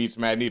when she meets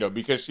Magneto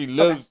because she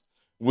lives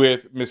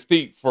with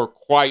Mystique for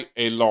quite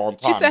a long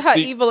time. She said her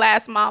evil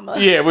ass mama.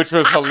 Yeah, which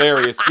was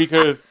hilarious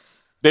because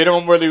they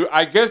don't really,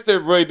 I guess they're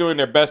really doing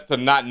their best to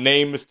not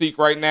name Mystique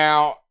right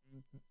now.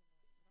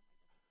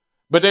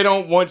 But they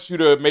don't want you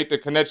to make the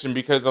connection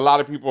because a lot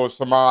of people have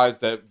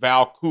surmised that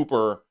Val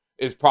Cooper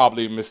is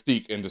probably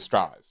Mystique in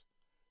disguise,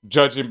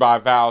 judging by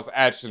Val's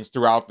actions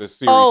throughout this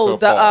series so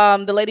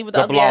far. The lady with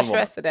the ugly ass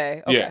dress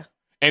today. Okay. Yeah.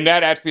 And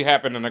that actually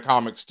happened in the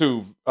comics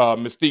too.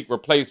 Mystique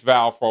replaced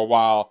Val for a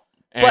while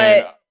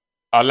and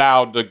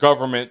allowed the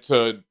government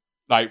to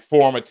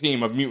form a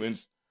team of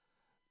mutants.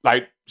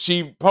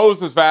 She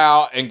posed as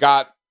Val and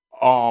got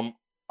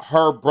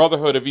her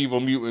Brotherhood of Evil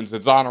Mutants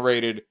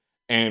exonerated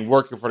and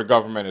working for the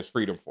government as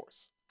Freedom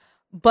Force.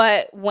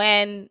 But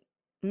when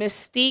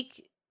Mystique,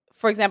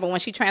 for example,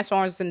 when she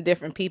transforms into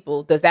different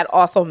people, does that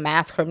also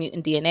mask her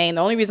mutant DNA? And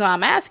the only reason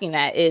I'm asking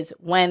that is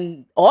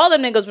when all the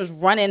niggas was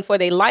running for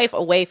their life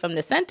away from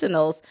the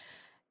Sentinels,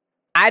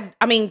 I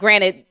mean,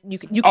 granted,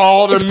 you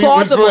all the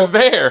mutants was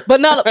there. But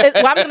no,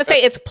 I'm going to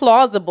say it's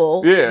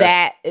plausible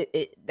that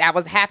that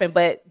was happened.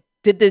 But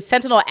did the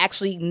Sentinel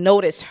actually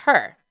notice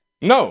her?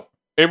 No.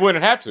 It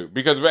wouldn't have to,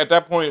 because at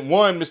that point,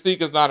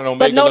 Mystique is not an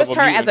Omega But notice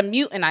level her mutant. as a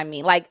mutant, I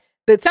mean.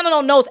 The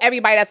Sentinel knows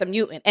everybody that's a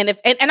mutant. And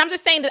I'm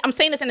just saying that I'm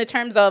saying this in the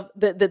terms of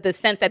the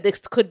sense that this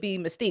could be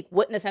Mystique.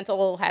 Wouldn't the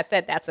Sentinel have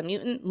said that's a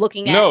mutant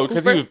looking at No,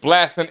 because he was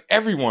blasting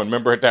everyone,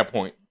 remember, at that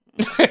point.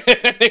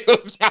 It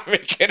was not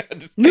making a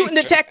distinction.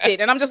 Mutant detected.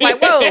 And I'm just like,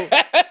 whoa.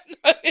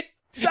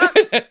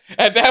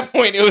 At that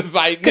point, it was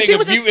like, nigga, she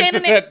was just mutants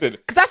detected.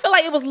 Because I feel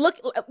like it was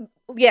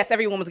yes,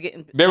 everyone was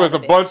getting. There was a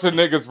bunch of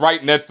niggas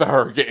right next to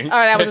her getting. Oh,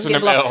 that was just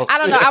getting blown. I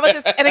don't know. I was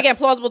just, and again,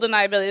 plausible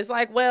deniability. It's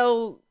like,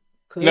 well,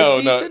 could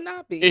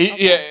not be.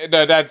 Yeah,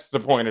 no, that's the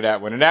point of that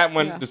one. And that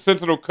one, the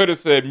Sentinel could have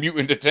said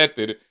mutant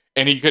detected,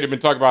 and he could have been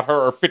talking about her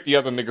or 50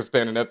 other niggas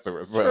standing next to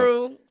her.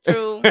 So.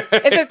 True.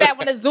 It's just that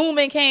when the zoom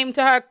in came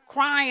to her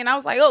crying, I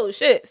was like, oh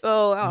shit.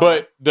 So,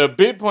 but the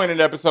big point in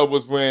the episode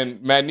was when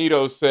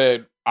Magneto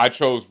said, I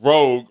chose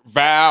Rogue.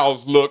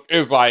 Val's look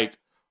is like,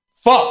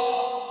 fuck.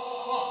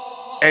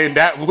 And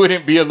that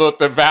wouldn't be a look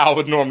that Val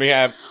would normally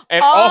have.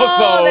 And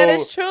also, that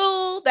is true.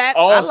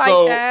 I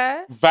like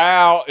that.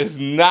 Val is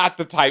not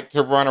the type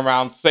to run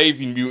around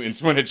saving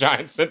mutants when a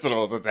giant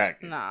Sentinel is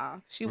attacking. Nah,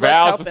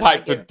 Val's the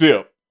type to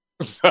dip.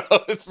 So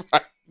it's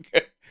like,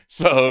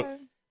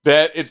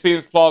 that it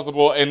seems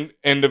plausible, and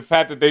the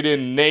fact that they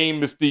didn't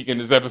name Mystique in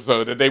this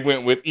episode, that they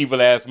went with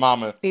Evil Ass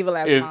Mama,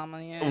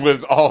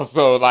 was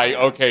also like,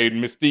 okay,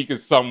 Mystique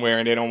is somewhere,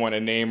 and they don't want to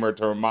name her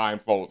to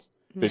remind folks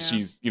that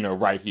she's,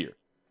 right here.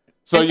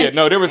 So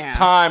there was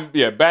time.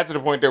 Yeah, back to the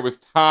point. There was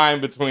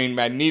time between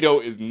Magneto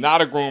is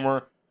not a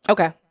groomer.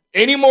 Okay.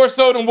 Any more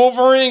so than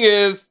Wolverine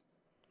is.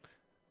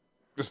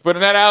 Just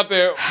putting that out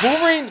there.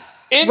 Wolverine.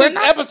 In this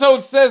episode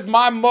says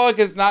my mug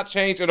has not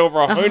changed in over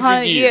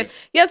 100 years.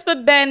 Yes,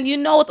 but Ben,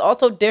 it's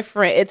also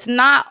different. It's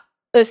not.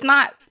 This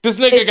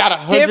nigga got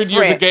 100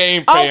 years of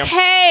game, fam.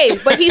 Okay,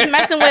 but he's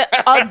messing with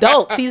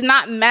adults. He's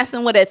not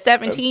messing with a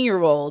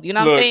 17-year-old. You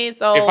know what I'm saying?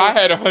 So if I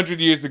had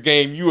 100 years of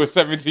game, you a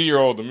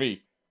 17-year-old to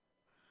me.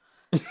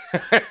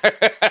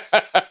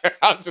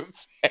 I'm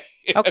just saying.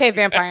 Okay,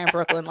 Vampire in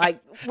Brooklyn. Like,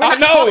 we're not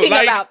talking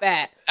about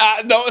that.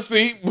 No,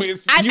 see,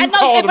 I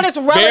know, but it's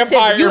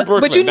relative.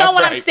 But you know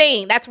what I'm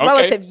saying. That's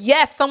relative.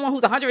 Yes, someone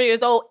who's 100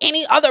 years old,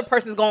 any other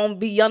person's going to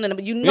be younger than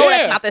them. But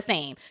that's not the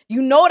same.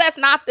 That's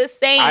not the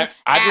same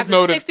I as a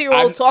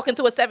 60-year-old talking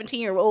to a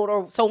 17-year-old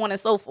or so on and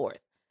so forth.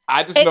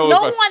 I just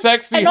know if a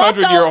sexy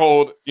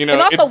 100-year-old, And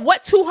also,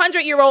 what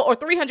 200-year-old or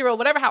 300-year-old,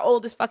 whatever how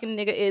old this fucking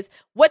nigga is,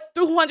 what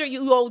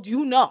 200-year-old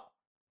you know?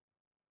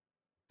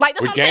 Like,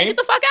 that's what I'm saying. Get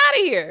the fuck out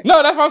of here.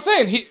 No, that's what I'm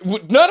saying.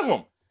 None of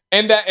them.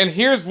 And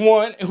here's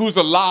one who's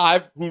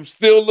alive, who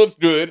still looks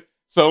good.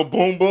 So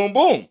boom, boom,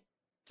 boom.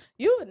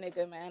 You a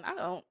nigga, man.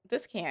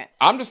 This can't.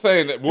 I'm just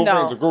saying that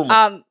Wolverine's a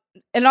groomer.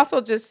 And also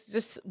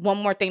just one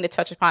more thing to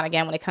touch upon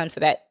again when it comes to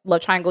that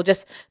love triangle,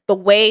 just the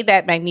way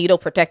that Magneto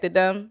protected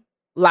them.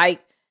 Like,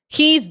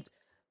 he's,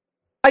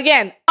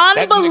 again,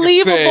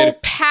 unbelievable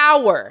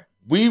power.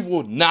 We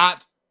will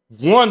not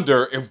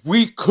wonder if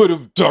we could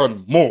have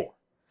done more.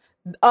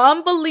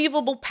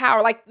 Unbelievable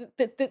power, like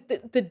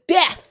the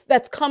death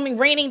that's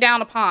raining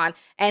down upon,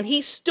 and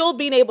he's still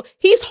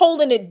he's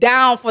holding it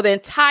down for the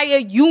entire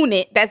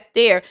unit that's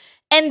there,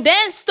 and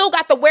then still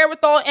got the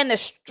wherewithal and the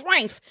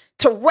strength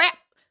to wrap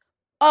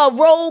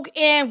Rogue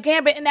and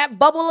Gambit in that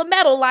bubble of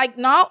metal. Like,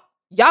 no,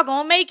 y'all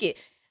gonna make it.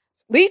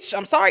 Leech,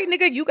 I'm sorry,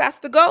 nigga, you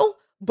got to go,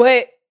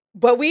 but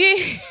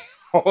we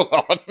hold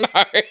on.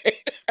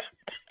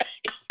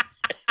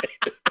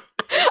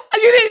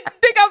 You didn't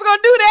think I was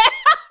gonna do that?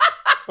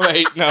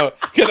 Wait, no,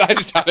 because I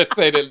just try to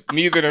say that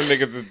neither of them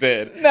niggas is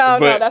dead. No,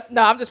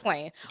 I'm just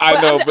playing.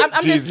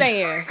 I'm just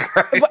saying.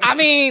 But, I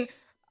mean,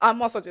 I'm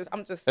just.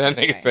 And that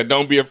nigga said,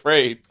 "Don't be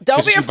afraid.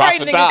 Don't be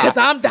afraid, nigga, because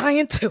I'm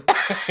dying too.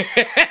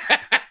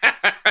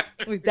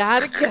 We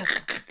die together.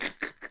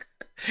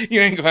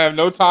 You ain't gonna have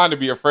no time to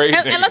be afraid.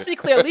 And let's be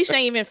clear, Leash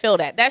ain't even feel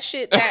that. That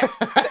shit,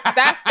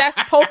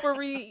 that's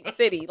potpourri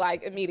city,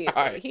 like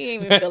immediately. Right. He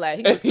ain't even feel that.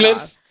 He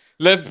was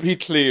let's be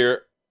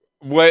clear.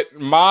 What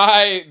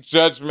my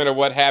judgment of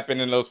what happened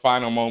in those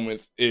final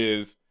moments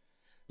is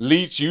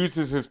Leech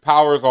uses his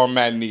powers on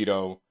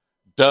Magneto,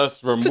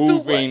 thus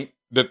removing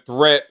the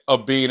threat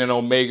of being an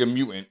Omega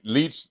mutant.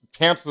 Leech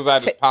cancels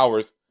out his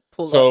powers,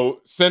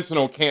 so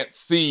Sentinel can't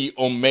see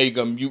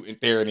Omega mutant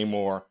there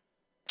anymore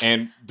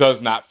and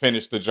does not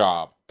finish the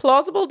job.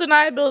 Plausible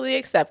deniability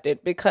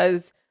accepted,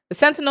 because the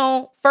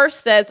Sentinel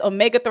first says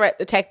Omega threat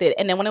detected,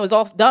 and then when it was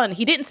all done,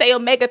 he didn't say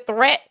Omega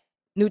threat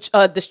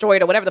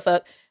destroyed or whatever the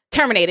fuck.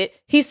 Terminated.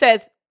 He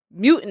says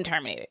mutant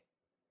terminated.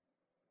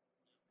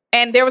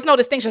 And there was no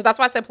distinction. That's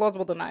why I said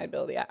plausible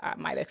deniability. I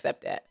might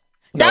accept that.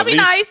 That'd be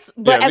nice,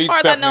 but as far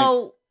as I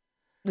know,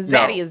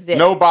 Zaddy is it.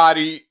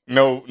 Nobody,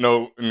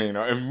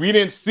 if we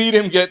didn't see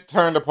them get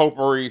turned to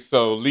potpourri,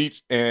 so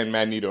Leech and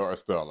Magneto are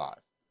still alive.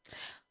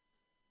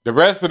 The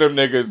rest of them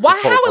niggas.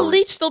 How would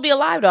Leech still be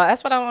alive though?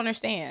 That's what I don't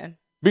understand.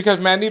 Because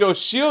Magneto's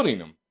shielding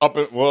him.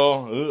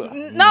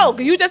 No,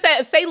 you just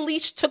said, say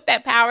Leech took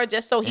that power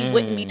just so he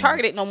wouldn't be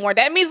targeted no more.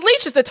 That means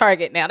Leech is the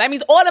target now. That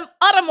means all them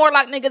other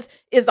Morlock niggas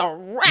is a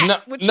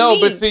rat. But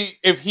see,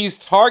 if he's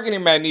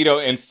targeting Magneto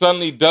and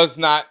suddenly does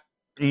not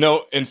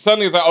know, and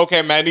suddenly it's like,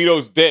 okay,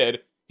 Magneto's dead,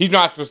 he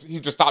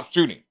just stopped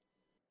shooting.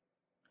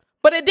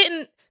 But it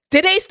didn't.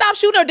 Did they stop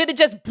shooting or did it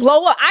just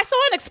blow up? I saw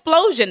an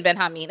explosion,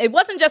 Benjamin. It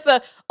wasn't just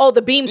the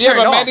beam turned off.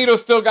 Yeah, but Magneto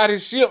still got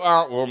his shield.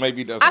 Well, maybe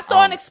he doesn't. I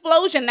saw an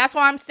explosion. That's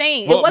what I'm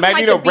saying. Well, it wasn't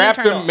Magneto like the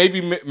wrapped him.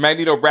 Maybe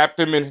Magneto wrapped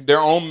them in their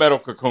own metal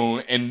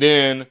cocoon, and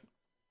then,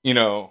 You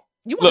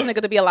want a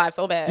nigga to be alive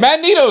so bad.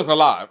 Magneto's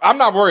alive. I'm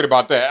not worried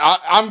about that.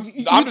 I'm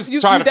just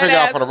trying to figure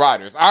out for the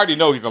writers. I already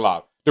know he's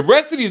alive. The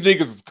rest of these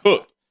niggas is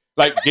cooked.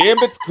 Like,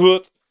 Gambit's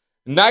cooked.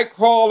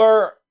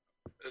 Nightcrawler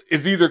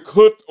is either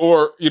cooked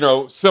or,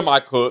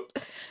 semi-cooked.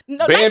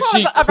 No,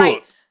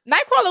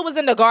 Nightcrawler was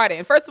in the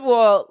garden. First of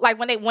all, like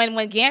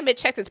when Gambit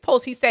checked his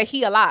pulse, he said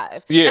he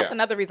alive. Yeah. That's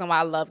another reason why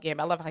I love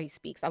Gambit. I love how he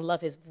speaks. I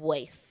love his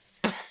voice.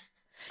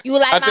 You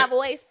like my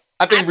voice?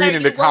 I think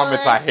reading the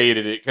comments, I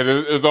hated it because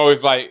it was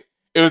always like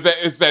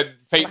it's that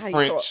fake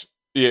French.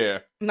 Yeah.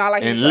 Not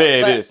like and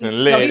let this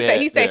and let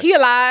that. He said he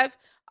alive.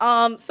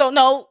 So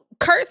no,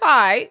 Kurt's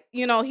alright.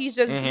 He's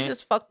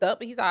just fucked up,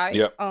 but he's alright.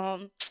 Yep.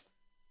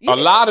 A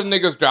lot of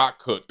niggas got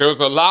cooked. There was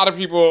a lot of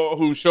people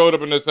who showed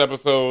up in this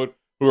episode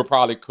who were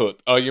probably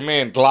cooked. Your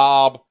man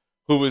Glob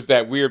who is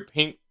that weird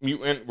pink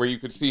mutant where you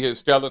could see his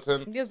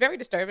skeleton. He was very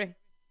disturbing.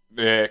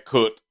 Yeah,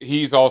 Cooked.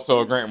 He's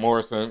also a Grant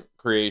Morrison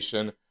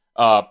creation.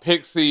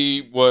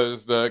 Pixie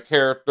was the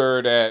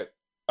character that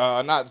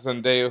not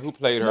Zendaya, who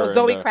played her? No,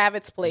 Zoe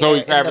Kravitz played her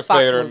in the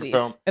Fox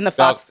movies. In the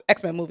Fox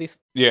X-Men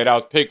movies. Yeah, that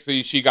was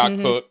Pixie. She got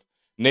cooked.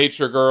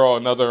 Nature Girl,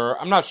 another.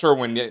 I'm not sure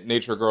when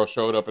Nature Girl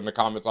showed up in the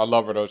comics. I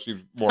love her though. She's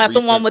more. That's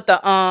recent. The one with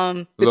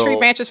the tree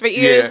branches for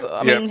ears.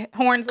 I mean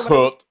horns.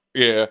 Cooked.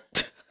 Yeah,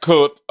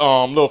 cooked.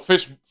 Little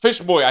fish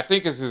boy. I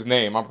think is his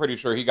name. I'm pretty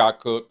sure he got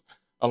cooked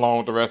along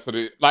with the rest of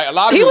the. Like a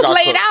lot of. He people was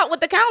got laid out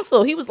with the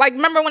council. He was like,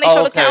 remember when they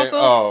showed the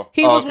council?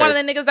 He was one of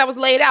the niggas that was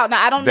laid out.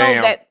 Now I don't know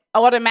that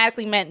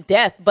automatically meant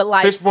death, but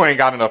like Fish boy ain't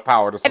got enough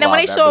power to survive. And then when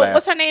they showed, blast.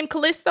 what's her name,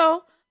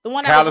 Callisto, the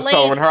one that was laid,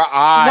 Callisto, when her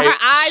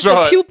eyes,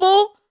 the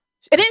pupil.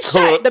 It didn't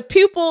shut. The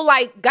pupil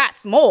like got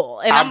small,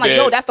 and I'm like, dead.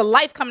 yo, that's the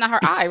life coming out her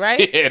eye,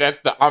 right? Yeah, that's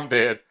the I'm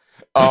dead.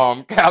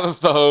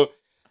 Callisto.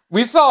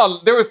 We saw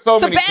there was so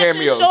many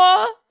cameos.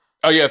 Shaw?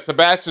 Oh yeah,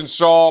 Sebastian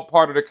Shaw,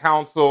 part of the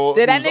council.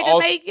 Did that nigga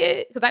make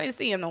it? Because I didn't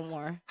see him no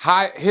more.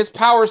 His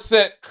power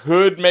set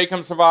could make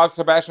him survive.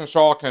 Sebastian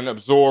Shaw can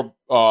absorb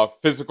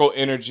physical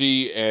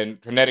energy and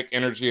kinetic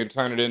energy and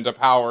turn it into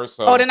power.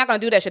 So they're not gonna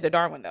do that shit to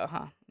Darwin though,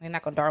 huh? They're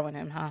not gonna Darwin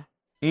him, huh?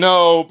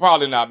 No,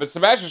 probably not. But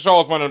Sebastian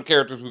Shaw is one of them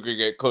characters who could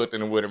get cooked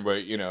and it wouldn't,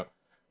 but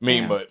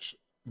mean much.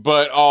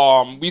 But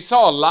we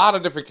saw a lot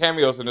of different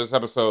cameos in this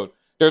episode.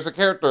 There's a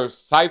character,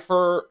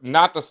 Cypher,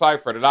 not the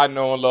Cypher that I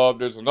know and love.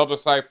 There's another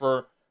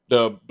Cypher,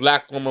 the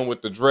black woman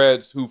with the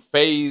dreads, who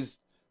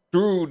phased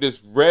through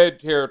this red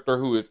character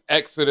who is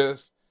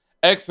Exodus.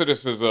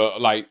 Exodus is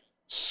a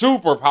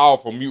super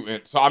powerful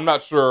mutant, so I'm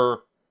not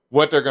sure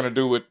what they're gonna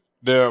do with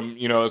them,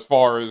 as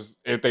far as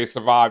if they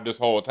survived this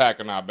whole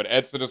attack or not. But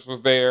Exodus was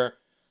there.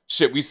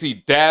 Shit, we see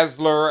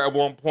Dazzler at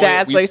one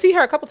point. You see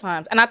her a couple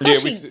times, and I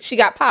thought she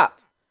got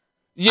popped.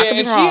 Yeah,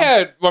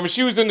 and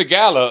she was in the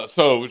gala,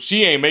 so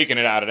she ain't making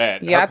it out of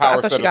that. Yeah, her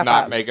power set is not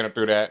popped. making it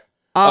through that.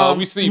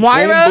 We see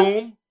Moira? Boom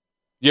Boom.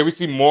 Yeah, we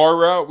see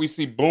Moira. We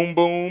see Boom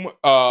Boom,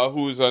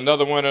 who's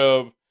another one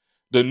of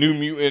the New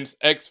Mutants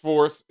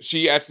X-Force.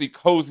 She actually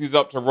cozies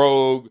up to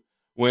Rogue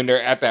when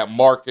they're at that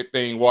market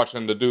thing,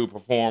 watching the dude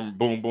perform.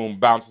 Boom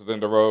Boom bounces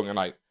into Rogue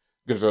and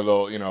gives her a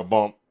little,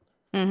 bump.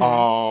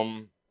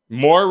 Mm-hmm.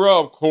 Moira,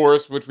 of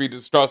course, which we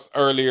discussed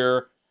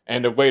earlier,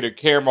 and the way the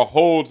camera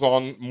holds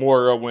on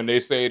Moira when they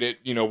say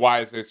that,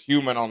 why is this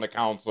human on the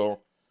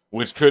council,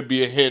 which could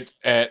be a hint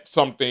at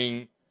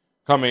something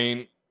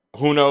coming.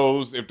 Who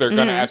knows if they're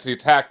going to actually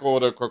tackle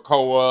the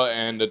Krakoa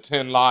and the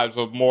 10 Lives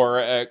of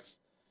Moira X.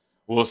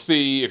 We'll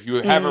see. If you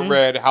haven't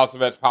read House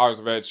of X, Powers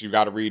of X, you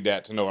got to read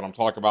that to know what I'm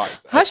talking about.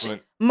 It's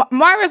excellent.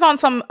 Moira's on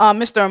some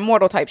Mr.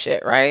 Immortal type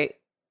shit, right?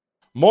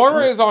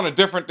 Moira is on a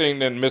different thing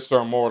than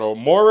Mr. Immortal.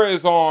 Moira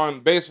is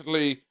on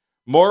basically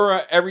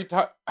every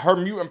time her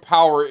mutant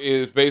power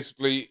is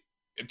basically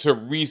to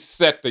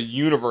reset the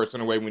universe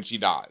in a way when she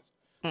dies.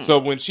 So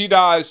when she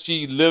dies,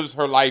 she lives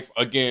her life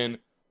again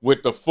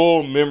with the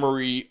full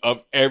memory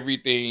of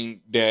everything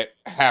that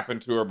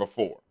happened to her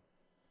before.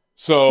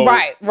 So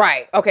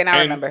right. Okay, now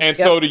I remember. And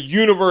so the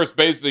universe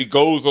basically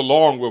goes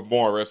along with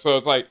Moira. So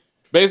it's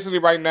basically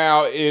right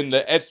now in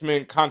the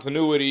X-Men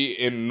continuity,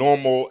 in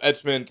normal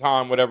X-Men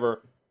time,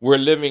 whatever, we're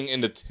living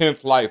in the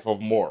 10th life of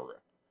Moira.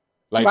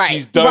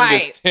 She's done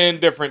this 10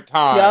 different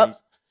times.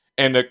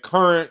 And the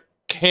current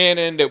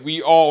canon that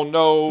we all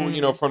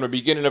know, from the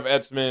beginning of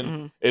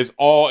X-Men is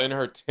all in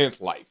her 10th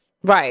life.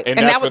 Right. And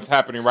that's what's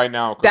happening right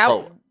now in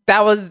Krakoa.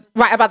 That was,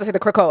 right, I'm about to say the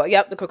Krakoa.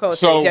 Yep, the Krakoa.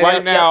 So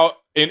now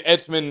in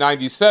X-Men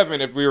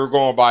 97, if we were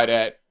going by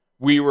that,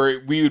 we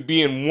would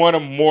be in one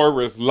of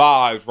Moira's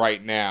lives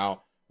right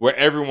now, where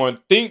everyone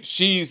thinks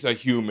she's a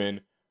human,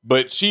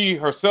 but she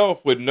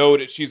herself would know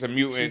that she's a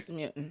mutant,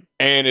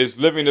 and is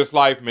living this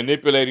life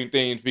manipulating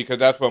things, because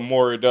that's what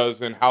Moira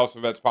does in House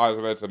of X, Powers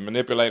of X, and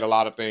manipulate a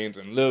lot of things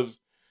and lives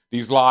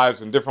these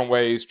lives in different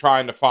ways,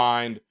 trying to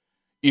find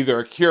either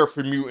a cure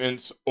for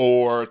mutants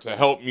or to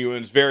help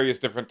mutants, various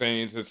different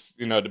things. It's,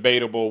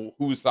 debatable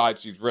whose side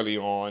she's really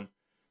on.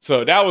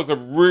 So that was a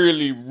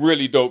really,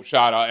 really dope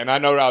shout out. And I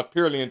know that was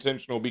purely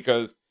intentional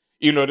because,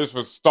 this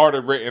was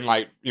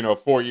written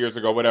 4 years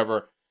ago,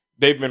 whatever.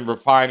 They've been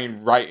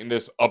refining writing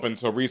this up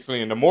until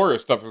recently. And the Moira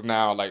stuff is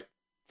now 4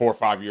 or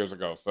 5 years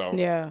ago. So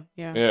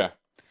yeah.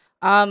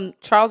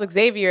 Charles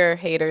Xavier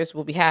haters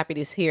will be happy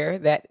to hear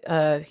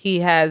that he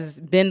has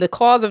been the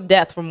cause of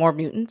death for more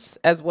mutants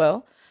as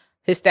well.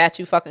 His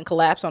statue fucking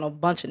collapsed on a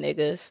bunch of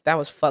niggas. That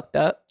was fucked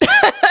up.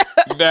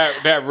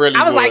 that really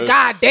I was like,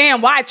 God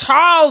damn, why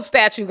Charles'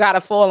 statue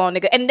gotta fall on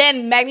nigga? And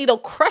then Magneto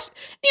crushed,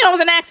 it was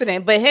an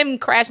accident, but him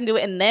crashing into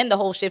it and then the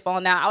whole shit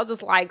falling down. I was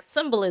just like,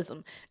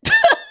 symbolism.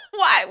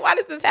 Why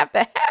does this have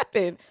to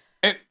happen?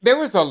 And there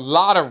was a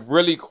lot of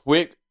really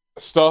quick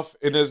stuff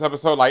in this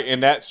episode. Like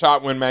in that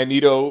shot when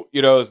Magneto,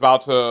 is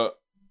about to,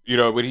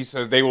 when he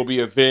says they will be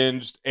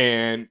avenged,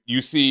 and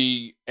you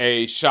see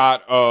a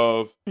shot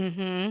of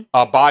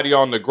a body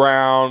on the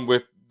ground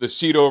with the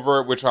sheet over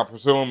it, which I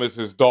presume is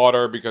his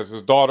daughter, because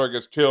his daughter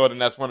gets killed,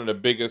 and that's one of the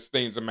biggest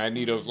things in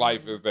Magneto's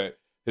life, is that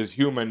his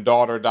human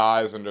daughter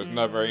dies and there's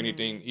never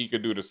anything he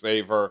could do to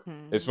save her.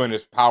 It's when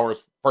his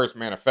powers first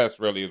manifest,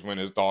 really, is when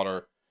his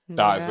daughter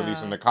dies, at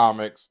least in the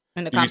comics.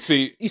 You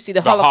see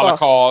the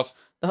Holocaust.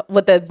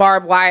 With the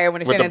barbed wire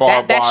when it's saying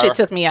that shit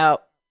took me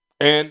out.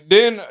 And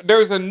then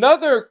there's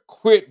another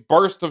quick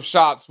burst of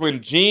shots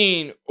when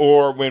Jean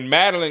or when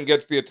Madeline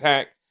gets the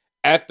attack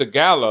at the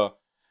gala,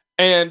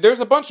 and there's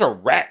a bunch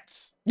of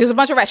rats. There's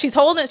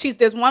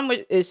there's one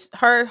which is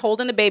her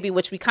holding the baby,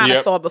 which we kind of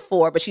saw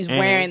before, but she's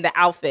wearing the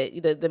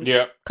outfit,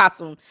 the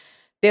costume.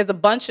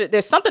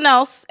 There's something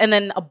else, and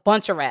then a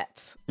bunch of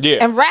rats. Yeah.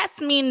 And rats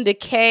mean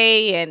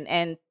decay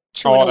and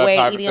chewing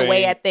away, eating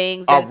away at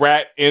things. A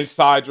rat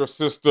inside your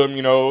system,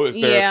 is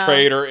there a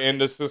traitor in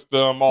the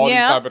system? All these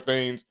type of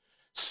things.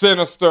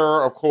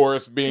 Sinister, of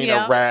course, being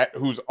a rat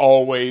who's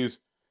always,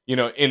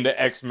 in the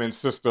X-Men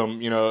system.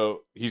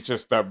 He's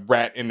just a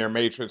rat in their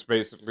matrix,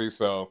 basically.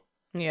 So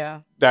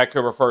that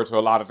could refer to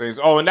a lot of things.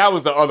 Oh, and that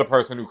was the other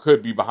person who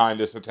could be behind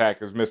this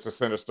attack is Mr.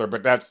 Sinister,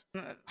 but that's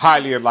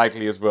highly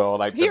unlikely as well.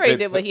 Like he already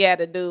did what he had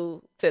to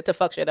do to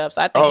fuck shit up,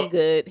 so I think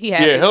he's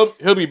good.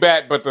 He'll be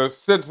back, but the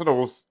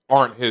Sentinels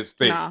aren't his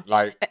thing.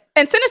 No.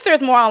 And Sinister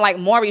is more on like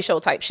Maury show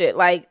type shit.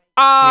 Like,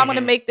 I'm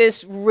gonna make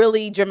this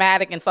really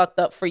dramatic and fucked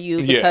up for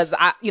you because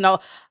I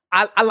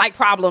like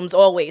problems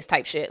always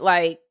type shit.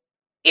 Like,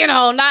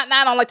 not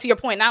on, like, to your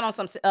point, not on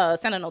some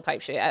Sentinel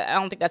type shit. I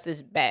don't think that's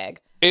his bag.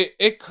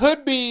 It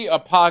could be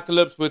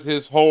Apocalypse with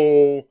his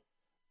whole,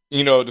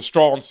 the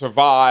strong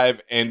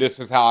survive, and this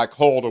is how I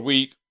call the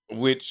weak,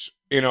 which,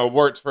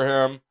 works for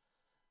him.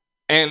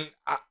 And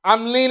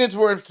I'm leaning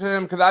towards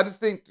him because I just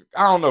think,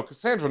 I don't know,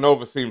 Cassandra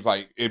Nova seems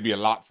like it'd be a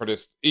lot for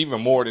this,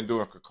 even more than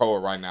doing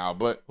Krakoa right now.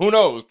 But who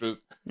knows? Because,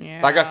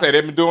 like I said,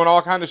 they've been doing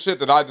all kind of shit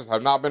that I just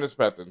have not been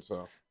expecting.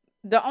 So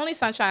the only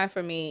sunshine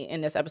for me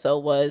in this episode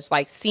was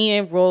like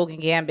seeing Rogue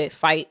and Gambit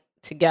fight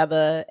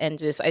together, and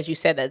just, as you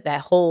said,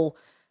 that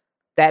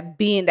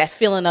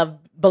feeling of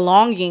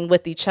belonging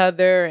with each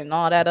other and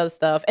all that other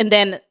stuff. And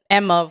then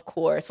Emma, of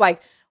course,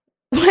 like,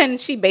 when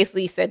she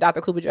basically said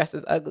Dr. Cooper dress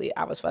is ugly,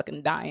 I was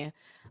fucking dying.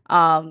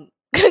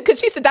 Because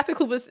she said,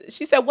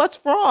 she said, what's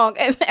wrong?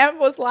 And Emma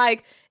was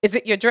like, is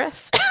it your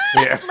dress?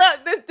 Yeah.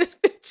 Look, this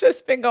bitch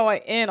just been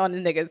going in on the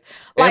niggas.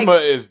 Like, Emma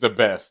is the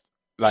best.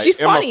 Like, she's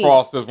Emma funny.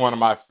 Frost is one of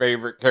my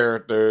favorite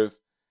characters.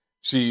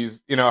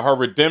 She's, her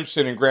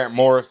redemption in Grant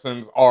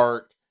Morrison's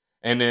arc,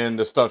 and then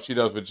the stuff she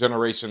does with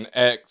Generation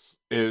X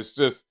is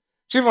just,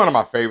 she's one of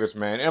my favorites,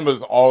 man.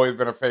 Emma's always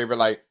been a favorite.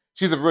 Like,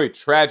 she's a really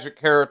tragic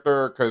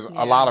character because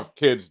a lot of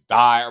kids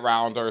die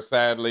around her,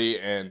 sadly,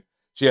 and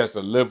she has to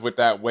live with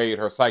that weight.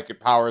 Her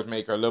psychic powers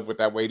make her live with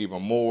that weight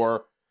even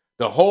more.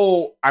 The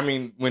whole,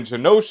 when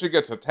Genosha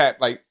gets attacked,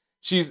 like,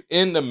 she's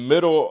in the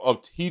middle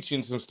of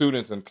teaching some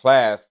students in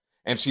class,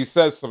 and she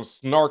says some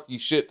snarky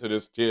shit to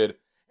this kid,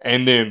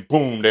 and then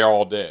boom, they're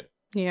all dead.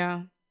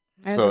 Yeah.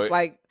 And so it's just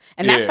like,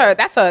 and that's her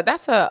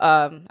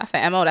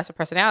MO, that's her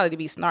personality, to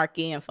be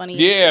snarky and funny.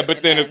 Yeah, and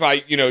but then it's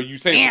like, you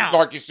say some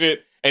snarky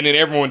shit, and then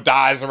everyone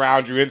dies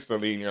around you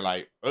instantly, and you're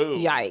like, oh.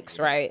 Yikes,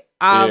 right?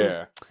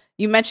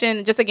 You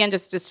mentioned,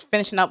 just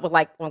finishing up with,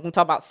 like, when we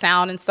talk about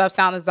sound and stuff,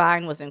 sound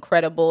design was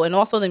incredible. And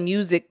also the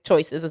music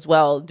choices as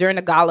well. During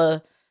the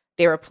gala,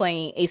 they were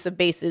playing Ace of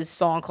Base's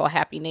song called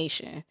Happy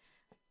Nation,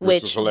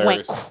 which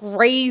went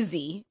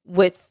crazy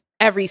with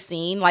every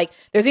scene. Like,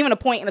 there's even a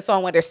point in the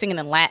song where they're singing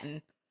in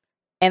Latin.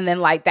 And then,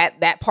 like,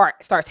 that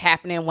part starts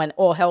happening when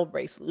all hell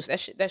breaks loose. That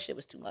shit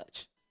was too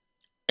much.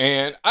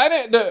 And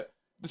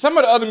some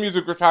of the other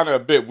music was kind of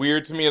a bit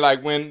weird to me,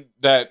 like when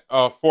that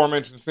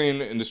aforementioned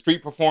scene in the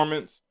street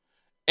performance.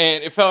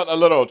 And it felt a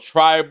little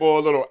tribal, a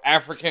little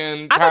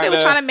African. I thought they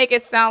were trying to make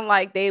it sound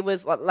like they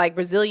was like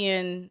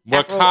Brazilian,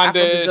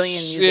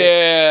 Afro-Brazilian music.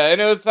 Yeah,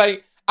 and it was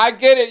like, I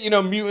get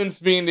it, mutants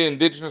being the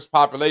indigenous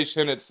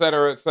population, et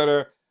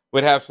cetera,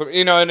 would have some,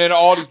 and then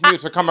all these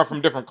mutants are coming from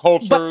different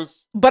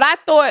cultures. But I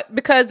thought,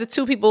 because the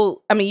two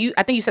people, I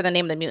think you said the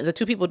name of the mutants, the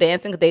two people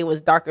dancing, because they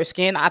was darker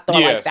skin, I thought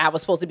like that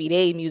was supposed to be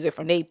their music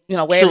from where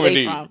True they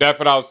indeed. From. That's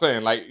what I was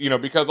saying. Like,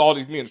 because all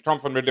these mutants come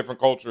from their different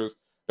cultures,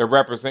 they're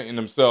representing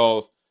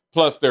themselves.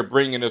 Plus, they're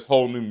bringing this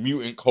whole new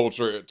mutant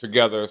culture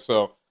together.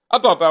 So I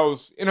thought that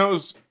was, it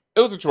was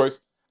a choice.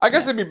 I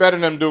guess it'd be better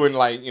than them doing,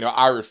 like,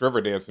 Irish river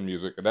dancing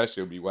music. That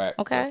shit would be whack.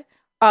 Okay.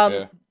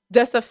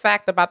 Just a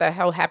fact about that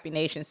whole Happy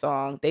Nation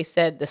song. They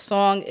said the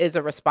song is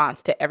a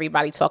response to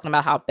everybody talking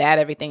about how bad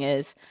everything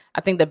is.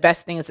 I think the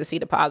best thing is to see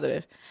the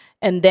positive.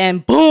 And then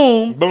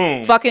boom,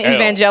 fucking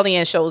L's.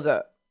 Evangelion shows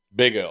up.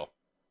 Big L.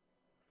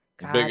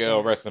 Big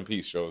L, rest in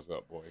peace, shows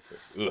up, boy.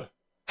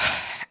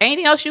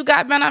 Anything else you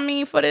got,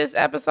 Ben, for this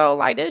episode?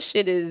 Like, this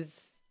shit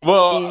is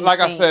insane. Like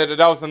I said,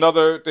 that was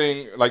another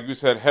thing, like you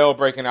said, hell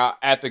breaking out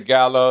at the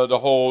gala, the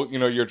whole,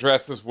 your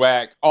dress is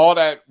whack. All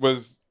that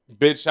was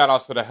big shout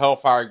outs to the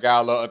Hellfire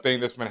Gala, a thing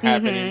that's been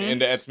happening in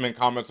the X-Men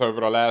comics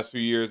over the last few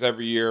years.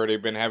 Every year,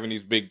 they've been having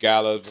these big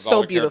galas with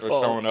all the characters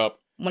showing up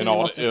in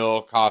all the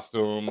ill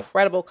costumes.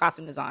 Incredible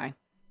costume design.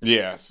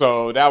 Yeah,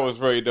 so that was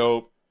really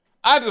dope.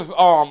 I just,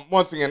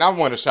 once again, I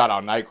want to shout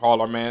out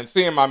Nightcrawler, man.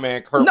 Seeing my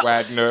man Kurt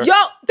Wagner. Yo,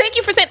 thank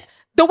you for saying.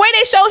 the way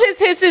they showed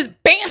his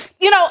bamf,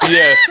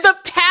 Yes. the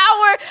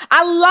power.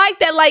 I like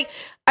that. Like,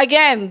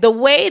 again, the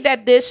way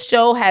that this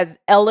show has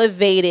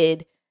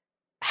elevated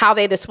how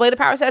they display the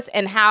power sets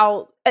and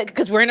how,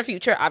 because we're in the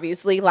future,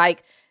 obviously,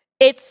 like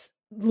it's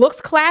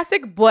looks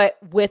classic, but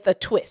with a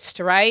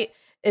twist, right?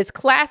 It's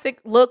classic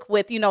look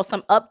with,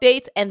 some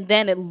updates, and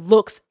then it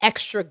looks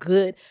extra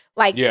good.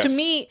 Like, to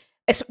me,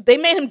 they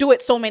made him do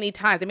it so many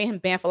times. They made him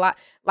bamf a lot.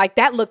 Like,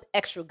 that looked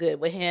extra good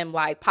with him,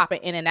 like,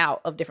 popping in and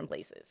out of different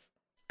places.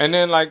 And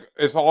then, like,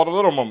 it's all the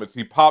little moments.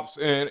 He pops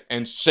in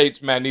and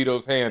shakes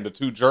Magneto's hand. The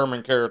two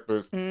German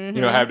characters,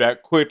 have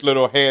that quick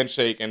little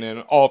handshake, and then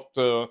off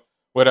to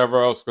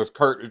whatever else, because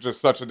Kurt is just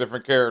such a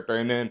different character.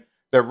 And then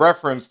the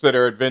reference to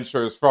their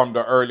adventures from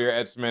the earlier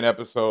X-Men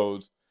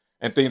episodes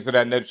and things of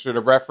that nature.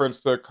 The reference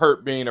to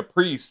Kurt being a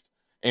priest,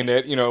 and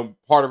that,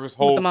 part of his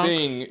whole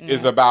thing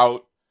is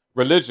about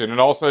religion.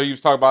 And also he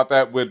was talking about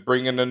that with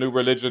bringing the new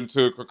religion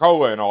to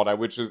Krakoa and all that,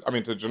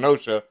 to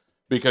Genosha,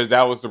 because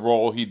that was the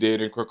role he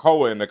did in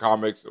Krakoa in the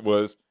comics,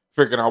 was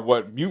figuring out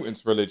what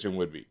mutants' religion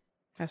would be.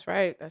 That's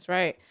right.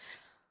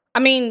 I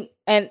mean,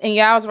 and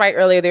yeah, I was right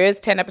earlier. There is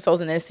 10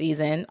 episodes in this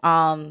season.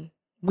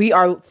 We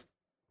are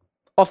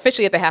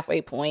officially at the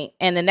halfway point,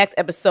 and the next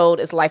episode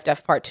is Life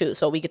Death Part 2.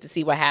 So we get to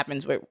see what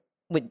happens with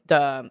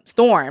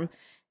Storm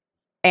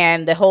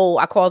and the whole,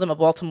 I called him a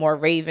Baltimore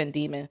Raven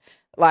demon.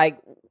 Like,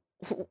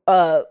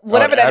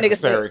 whatever that nigga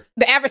said.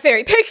 The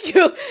adversary. Thank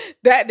you.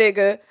 That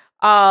nigga.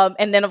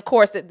 And then, of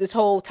course, this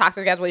whole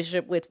toxic ass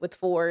relationship with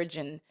Forge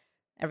and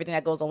everything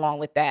that goes along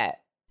with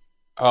that.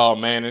 Oh,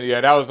 man.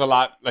 Yeah, that was a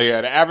lot.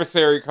 Yeah, the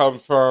adversary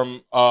comes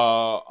from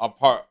a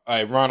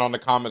run on the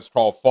comics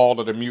called Fall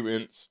of the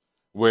Mutants,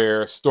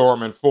 where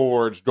Storm and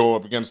Forge go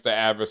up against the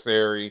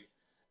adversary.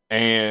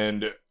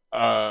 And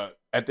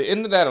at the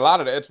end of that, a lot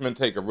of the X-Men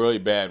take a really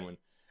bad one.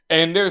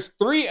 And there's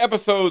 3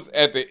 episodes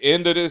at the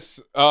end of this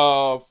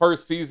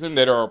first season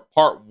that are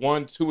part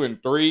 1, 2,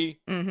 and 3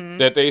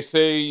 that they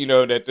say,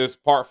 that this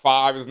part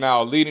 5 is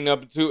now leading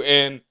up to.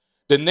 And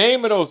the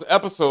name of those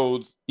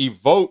episodes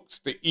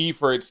evokes the E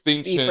for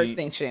Extinction. E for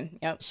Extinction,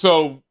 yep.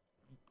 So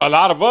a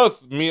lot of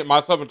us, me,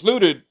 myself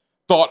included,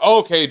 thought,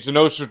 okay,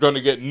 Genosha's going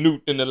to get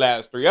nuked in the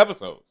last 3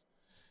 episodes.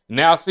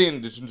 Now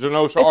seeing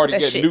Genosha already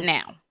get nuked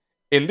now.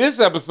 In this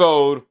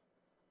episode,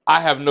 I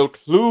have no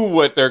clue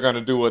what they're going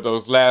to do with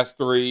those last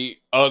 3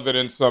 other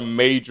than some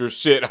major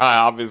shit. I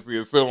obviously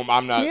assume.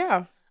 I'm not.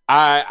 Yeah.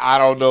 I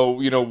don't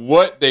know,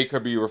 what they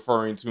could be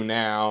referring to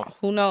now.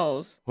 Who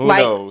knows? Who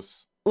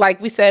knows?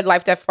 Like we said,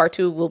 Life Death Part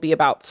 2 will be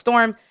about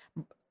Storm.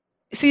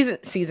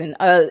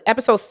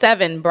 Episode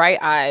 7, Bright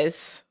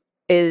Eyes,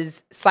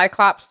 is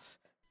Cyclops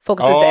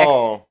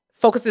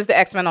focuses the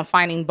X-Men on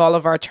finding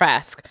Bolivar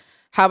Trask.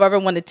 However,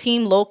 when the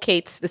team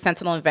locates the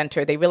Sentinel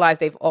inventor, they realize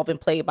they've all been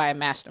played by a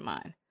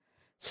mastermind.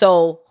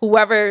 So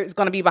whoever is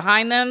going to be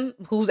behind them,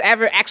 who's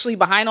ever actually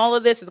behind all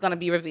of this, is going to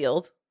be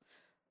revealed.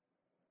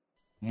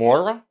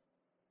 Moira?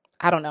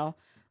 I don't know.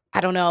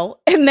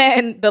 And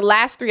then the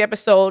last 3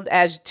 episodes,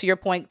 as to your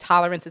point,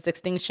 Tolerance is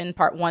Extinction,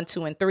 part 1,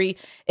 2, and 3.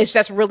 It's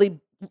just really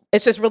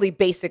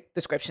basic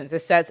descriptions.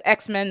 It says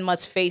X-Men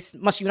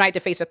must unite to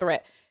face a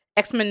threat.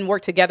 X-Men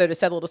work together to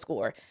settle the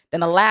score. Then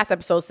the last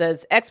episode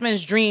says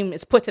X-Men's dream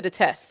is put to the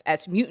test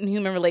as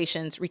mutant-human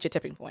relations reach a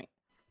tipping point.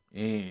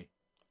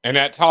 And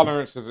that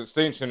Tolerance is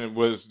Extinction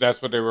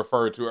that's what they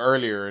referred to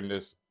earlier in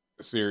this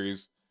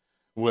series.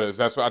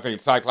 That's what I think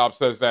Cyclops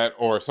says that,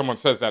 or someone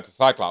says that to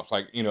Cyclops.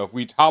 Like, if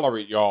we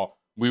tolerate y'all,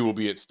 we will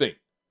be extinct.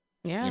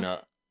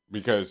 Yeah.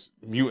 Because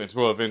mutants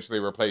will eventually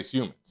replace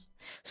humans.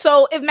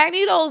 So if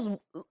Magneto's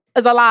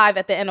is alive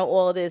at the end of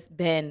all of this,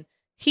 Ben,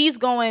 he's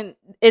going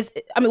to go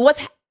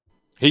ham.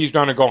 He's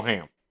going to go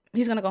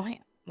ham.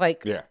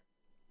 Like,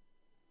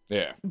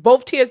 yeah.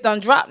 Both tiers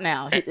done drop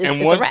now.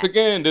 And once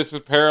again, this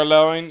is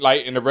paralleling,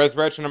 like in the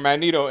resurrection of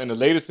Magneto in the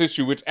latest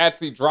issue, which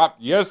actually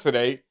dropped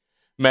yesterday.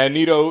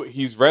 Magneto,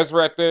 he's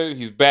resurrected,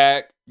 he's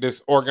back.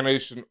 This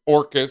organization,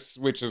 Orcus,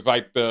 which is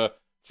like the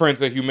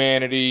Friends of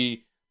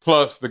Humanity,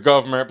 plus the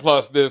government,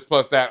 plus this,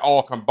 plus that,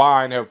 all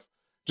combined, have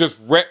just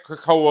wrecked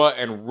Krakoa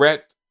and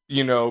wrecked,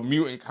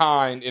 mutant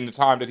kind in the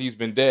time that he's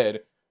been dead.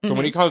 So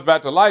when he comes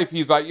back to life,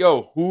 he's like,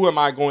 yo, who am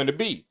I going to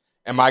be?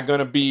 Am I going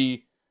to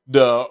be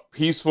the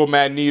peaceful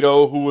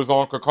Magneto who was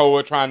on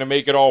Krakoa trying to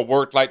make it all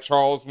work like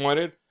Charles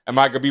wanted? Am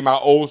I going to be my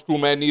old school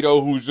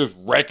Magneto who's just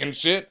wrecking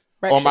shit?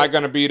 Or am I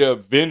going to be the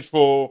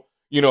vengeful,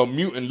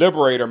 mutant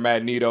liberator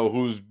Magneto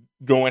who's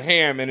going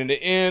ham? And in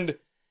the end,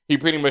 he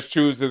pretty much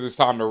chooses it's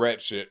time to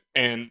wreck shit.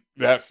 And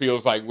that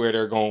feels like where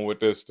they're going with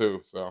this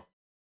too. So,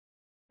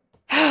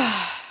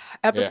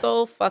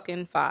 episode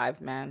fucking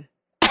 5, man.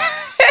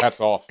 Hats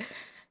off.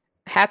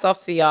 Hats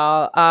off to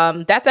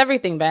y'all. That's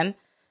everything, Ben.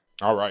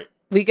 All right.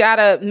 We got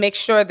to make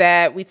sure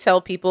that we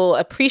tell people,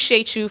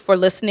 appreciate you for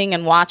listening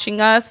and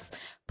watching us.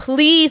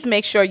 Please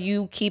make sure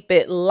you keep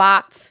it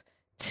locked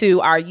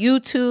to our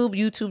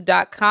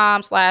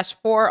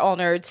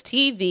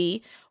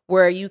youtube.com/forallnerdstv,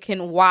 where you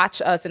can watch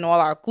us in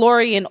all our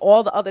glory and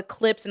all the other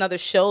clips and other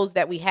shows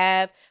that we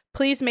have.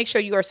 Please make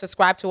sure you are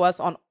subscribed to us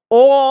on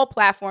all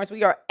platforms.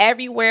 We are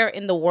everywhere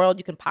in the world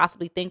you can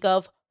possibly think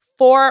of.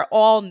 For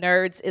All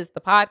Nerds is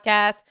the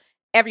podcast.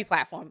 Every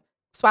platform,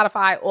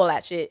 Spotify, all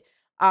that shit.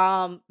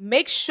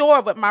 Make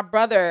sure with my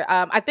brother,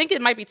 I think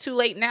it might be too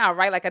late now,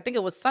 right? Like I think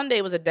it was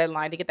Sunday was a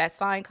deadline to get that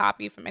signed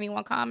copy from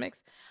Anyone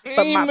Comics.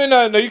 But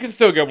no, you can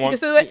still get one.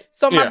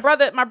 So my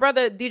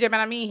brother DJ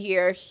Ben-Amin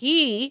here,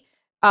 he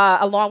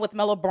along with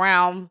Mello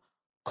Brown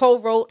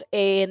co-wrote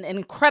an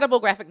incredible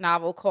graphic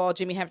novel called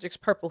Jimi Hendrix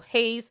Purple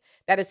Haze.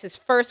 That is his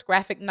first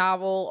graphic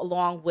novel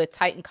along with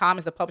Titan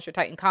Comics, the publisher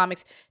Titan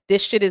Comics.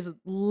 This shit is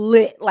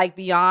lit like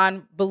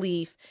beyond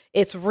belief.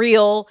 It's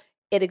real.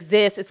 It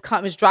exists. It's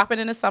dropping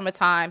in the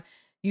summertime.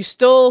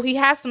 He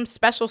has some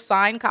special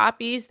signed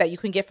copies that you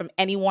can get from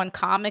Anyone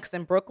Comics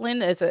in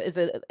Brooklyn. Is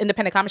an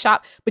independent comic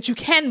shop, but you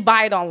can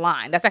buy it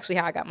online. That's actually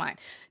how I got mine.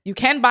 You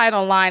can buy it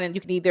online and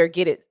you can either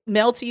get it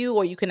mailed to you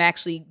or you can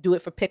actually do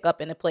it for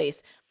pickup in a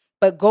place.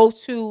 But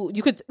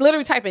you could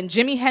literally type in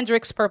Jimi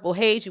Hendrix Purple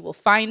Haze. You will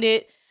find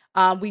it.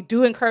 We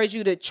do encourage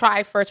you to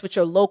try first with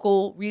your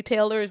local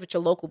retailers, with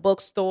your local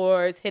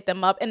bookstores, hit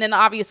them up. And then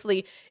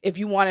obviously, if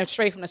you want it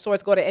straight from the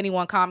source, go to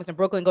Anyone Comics in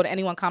Brooklyn, go to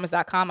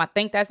anyonecomics.com. I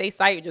think that's a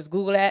site. You just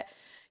Google that.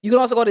 You can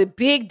also go to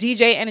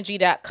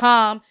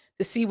bigdjenergy.com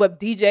to see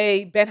what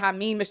DJ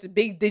Ben-Amin, Mr.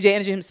 Big DJ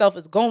Energy himself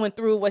is going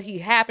through, what he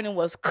happening,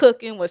 what's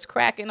cooking, what's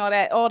cracking,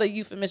 all the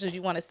euphemisms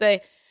you want to say.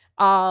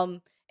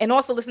 And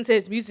also listen to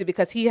his music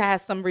because he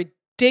has some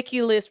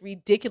ridiculous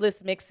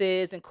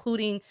mixes,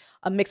 including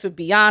a mix with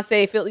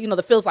Beyonce.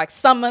 The Feels Like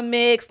Summer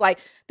mix. Like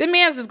the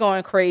man's just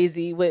going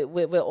crazy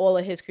with all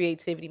of his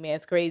creativity. Man,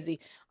 it's crazy.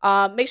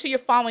 Make sure you're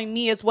following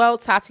me as well,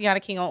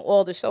 Tatiana King, on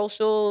all the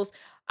socials.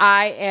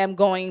 I am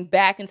going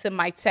back into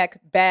my tech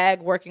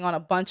bag, working on a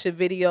bunch of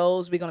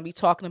videos. We're going to be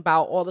talking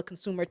about all the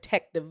consumer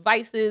tech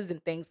devices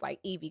and things like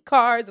EV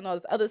cars and all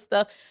this other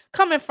stuff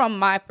coming from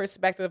my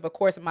perspective, of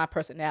course, and my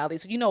personality.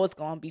 So it's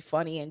going to be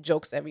funny and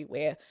jokes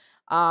everywhere.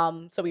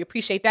 So we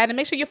appreciate that. And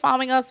make sure you're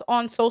following us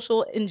on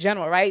social in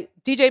general, right?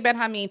 DJ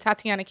Ben-Amin,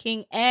 Tatiana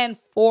King, and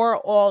For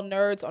All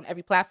Nerds on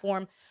every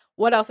platform.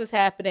 What else is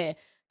happening?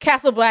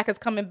 Castle Black is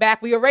coming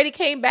back. We already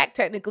came back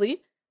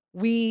technically.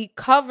 We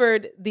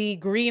covered the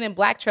green and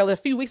black trailer a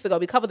few weeks ago.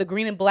 We covered the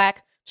green and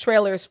black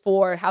trailers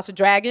for House of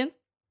Dragon.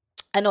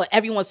 I know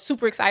everyone's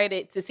super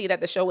excited to see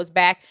that the show is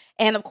back.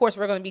 And of course,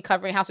 we're going to be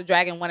covering House of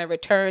Dragon when it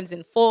returns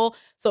in full.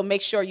 So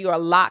make sure you are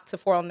locked to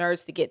For All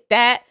Nerds to get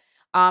that.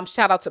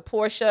 Shout out to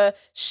Portia.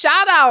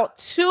 Shout out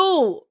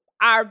to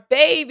our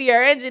baby,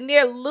 our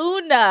engineer,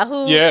 Luna,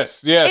 who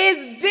is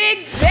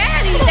Big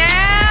Daddy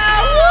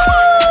now. Woo!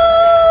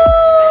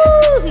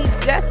 He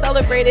just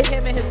celebrated,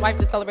 him and his wife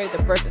just celebrated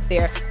the birth of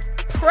their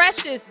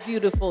precious,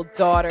 beautiful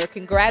daughter.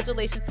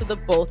 Congratulations to the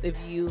both of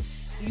you.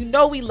 You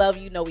know we love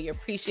you, we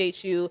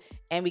appreciate you,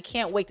 and we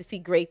can't wait to see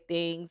great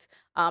things.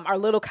 Our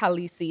little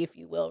Khaleesi, if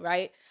you will,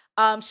 right?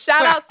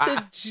 Shout out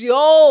to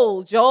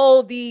Joel.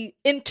 Joel, the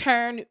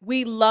intern.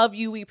 We love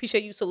you. We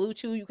appreciate you.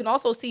 Salute you. You can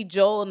also see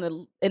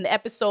Joel in the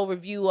episode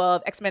review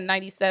of X-Men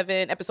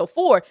 97, episode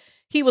 4.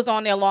 He was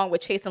on there along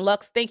with Chase and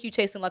Lux. Thank you,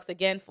 Chase and Lux,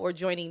 again for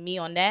joining me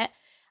on that.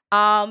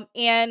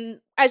 And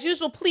as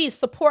usual, please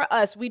support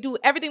us. We do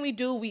everything we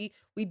do. We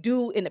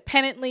do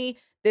independently.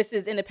 This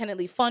is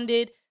independently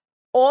funded.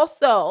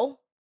 Also,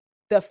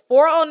 the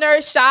For All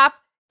Nerds shop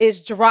is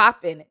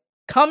dropping.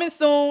 Coming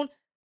soon.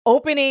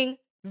 Opening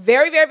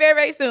very, very, very,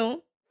 very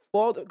soon.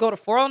 Go to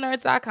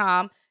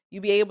forallnerds.com.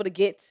 You'll be able to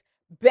get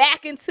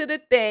back into the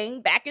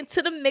thing, back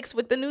into the mix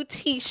with the new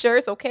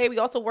t-shirts, okay?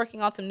 We're also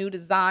working on some new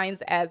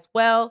designs as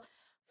well.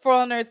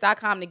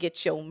 forallnerds.com to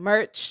get your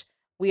merch.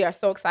 We are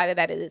so excited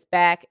that it is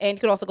back. And you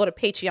can also go to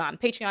Patreon,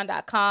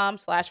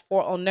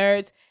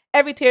 patreon.com/forallnerds.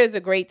 Every tier is a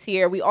great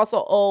tier. We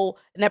also owe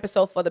an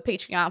episode for the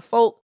Patreon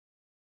folk.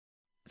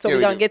 So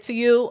we're going to get to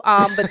you.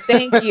 But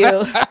thank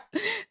you.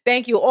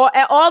 Thank you.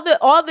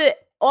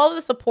 All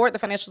the support, the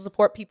financial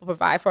support people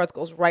provide for us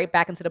goes right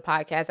back into the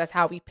podcast. That's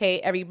how we pay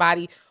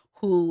everybody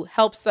who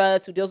helps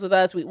us, who deals with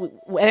us. We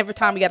every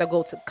time we got to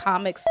go to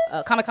Comic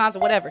Cons or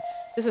whatever,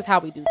 this is how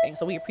we do things.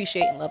 So we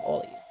appreciate and love all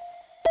of you.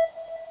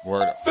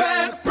 Word up.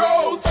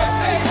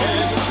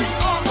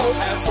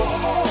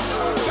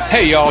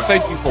 Hey y'all,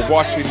 thank you for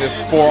watching this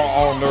For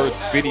All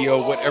Nerds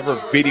video, whatever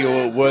video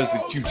it was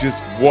that you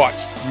just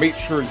watched. Make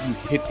sure you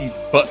hit these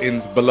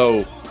buttons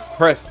below.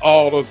 Press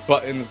all those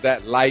buttons,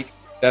 that like,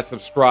 that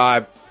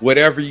subscribe,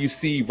 whatever you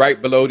see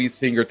right below these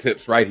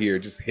fingertips right here.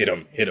 Just hit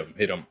them, hit them,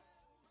 hit them.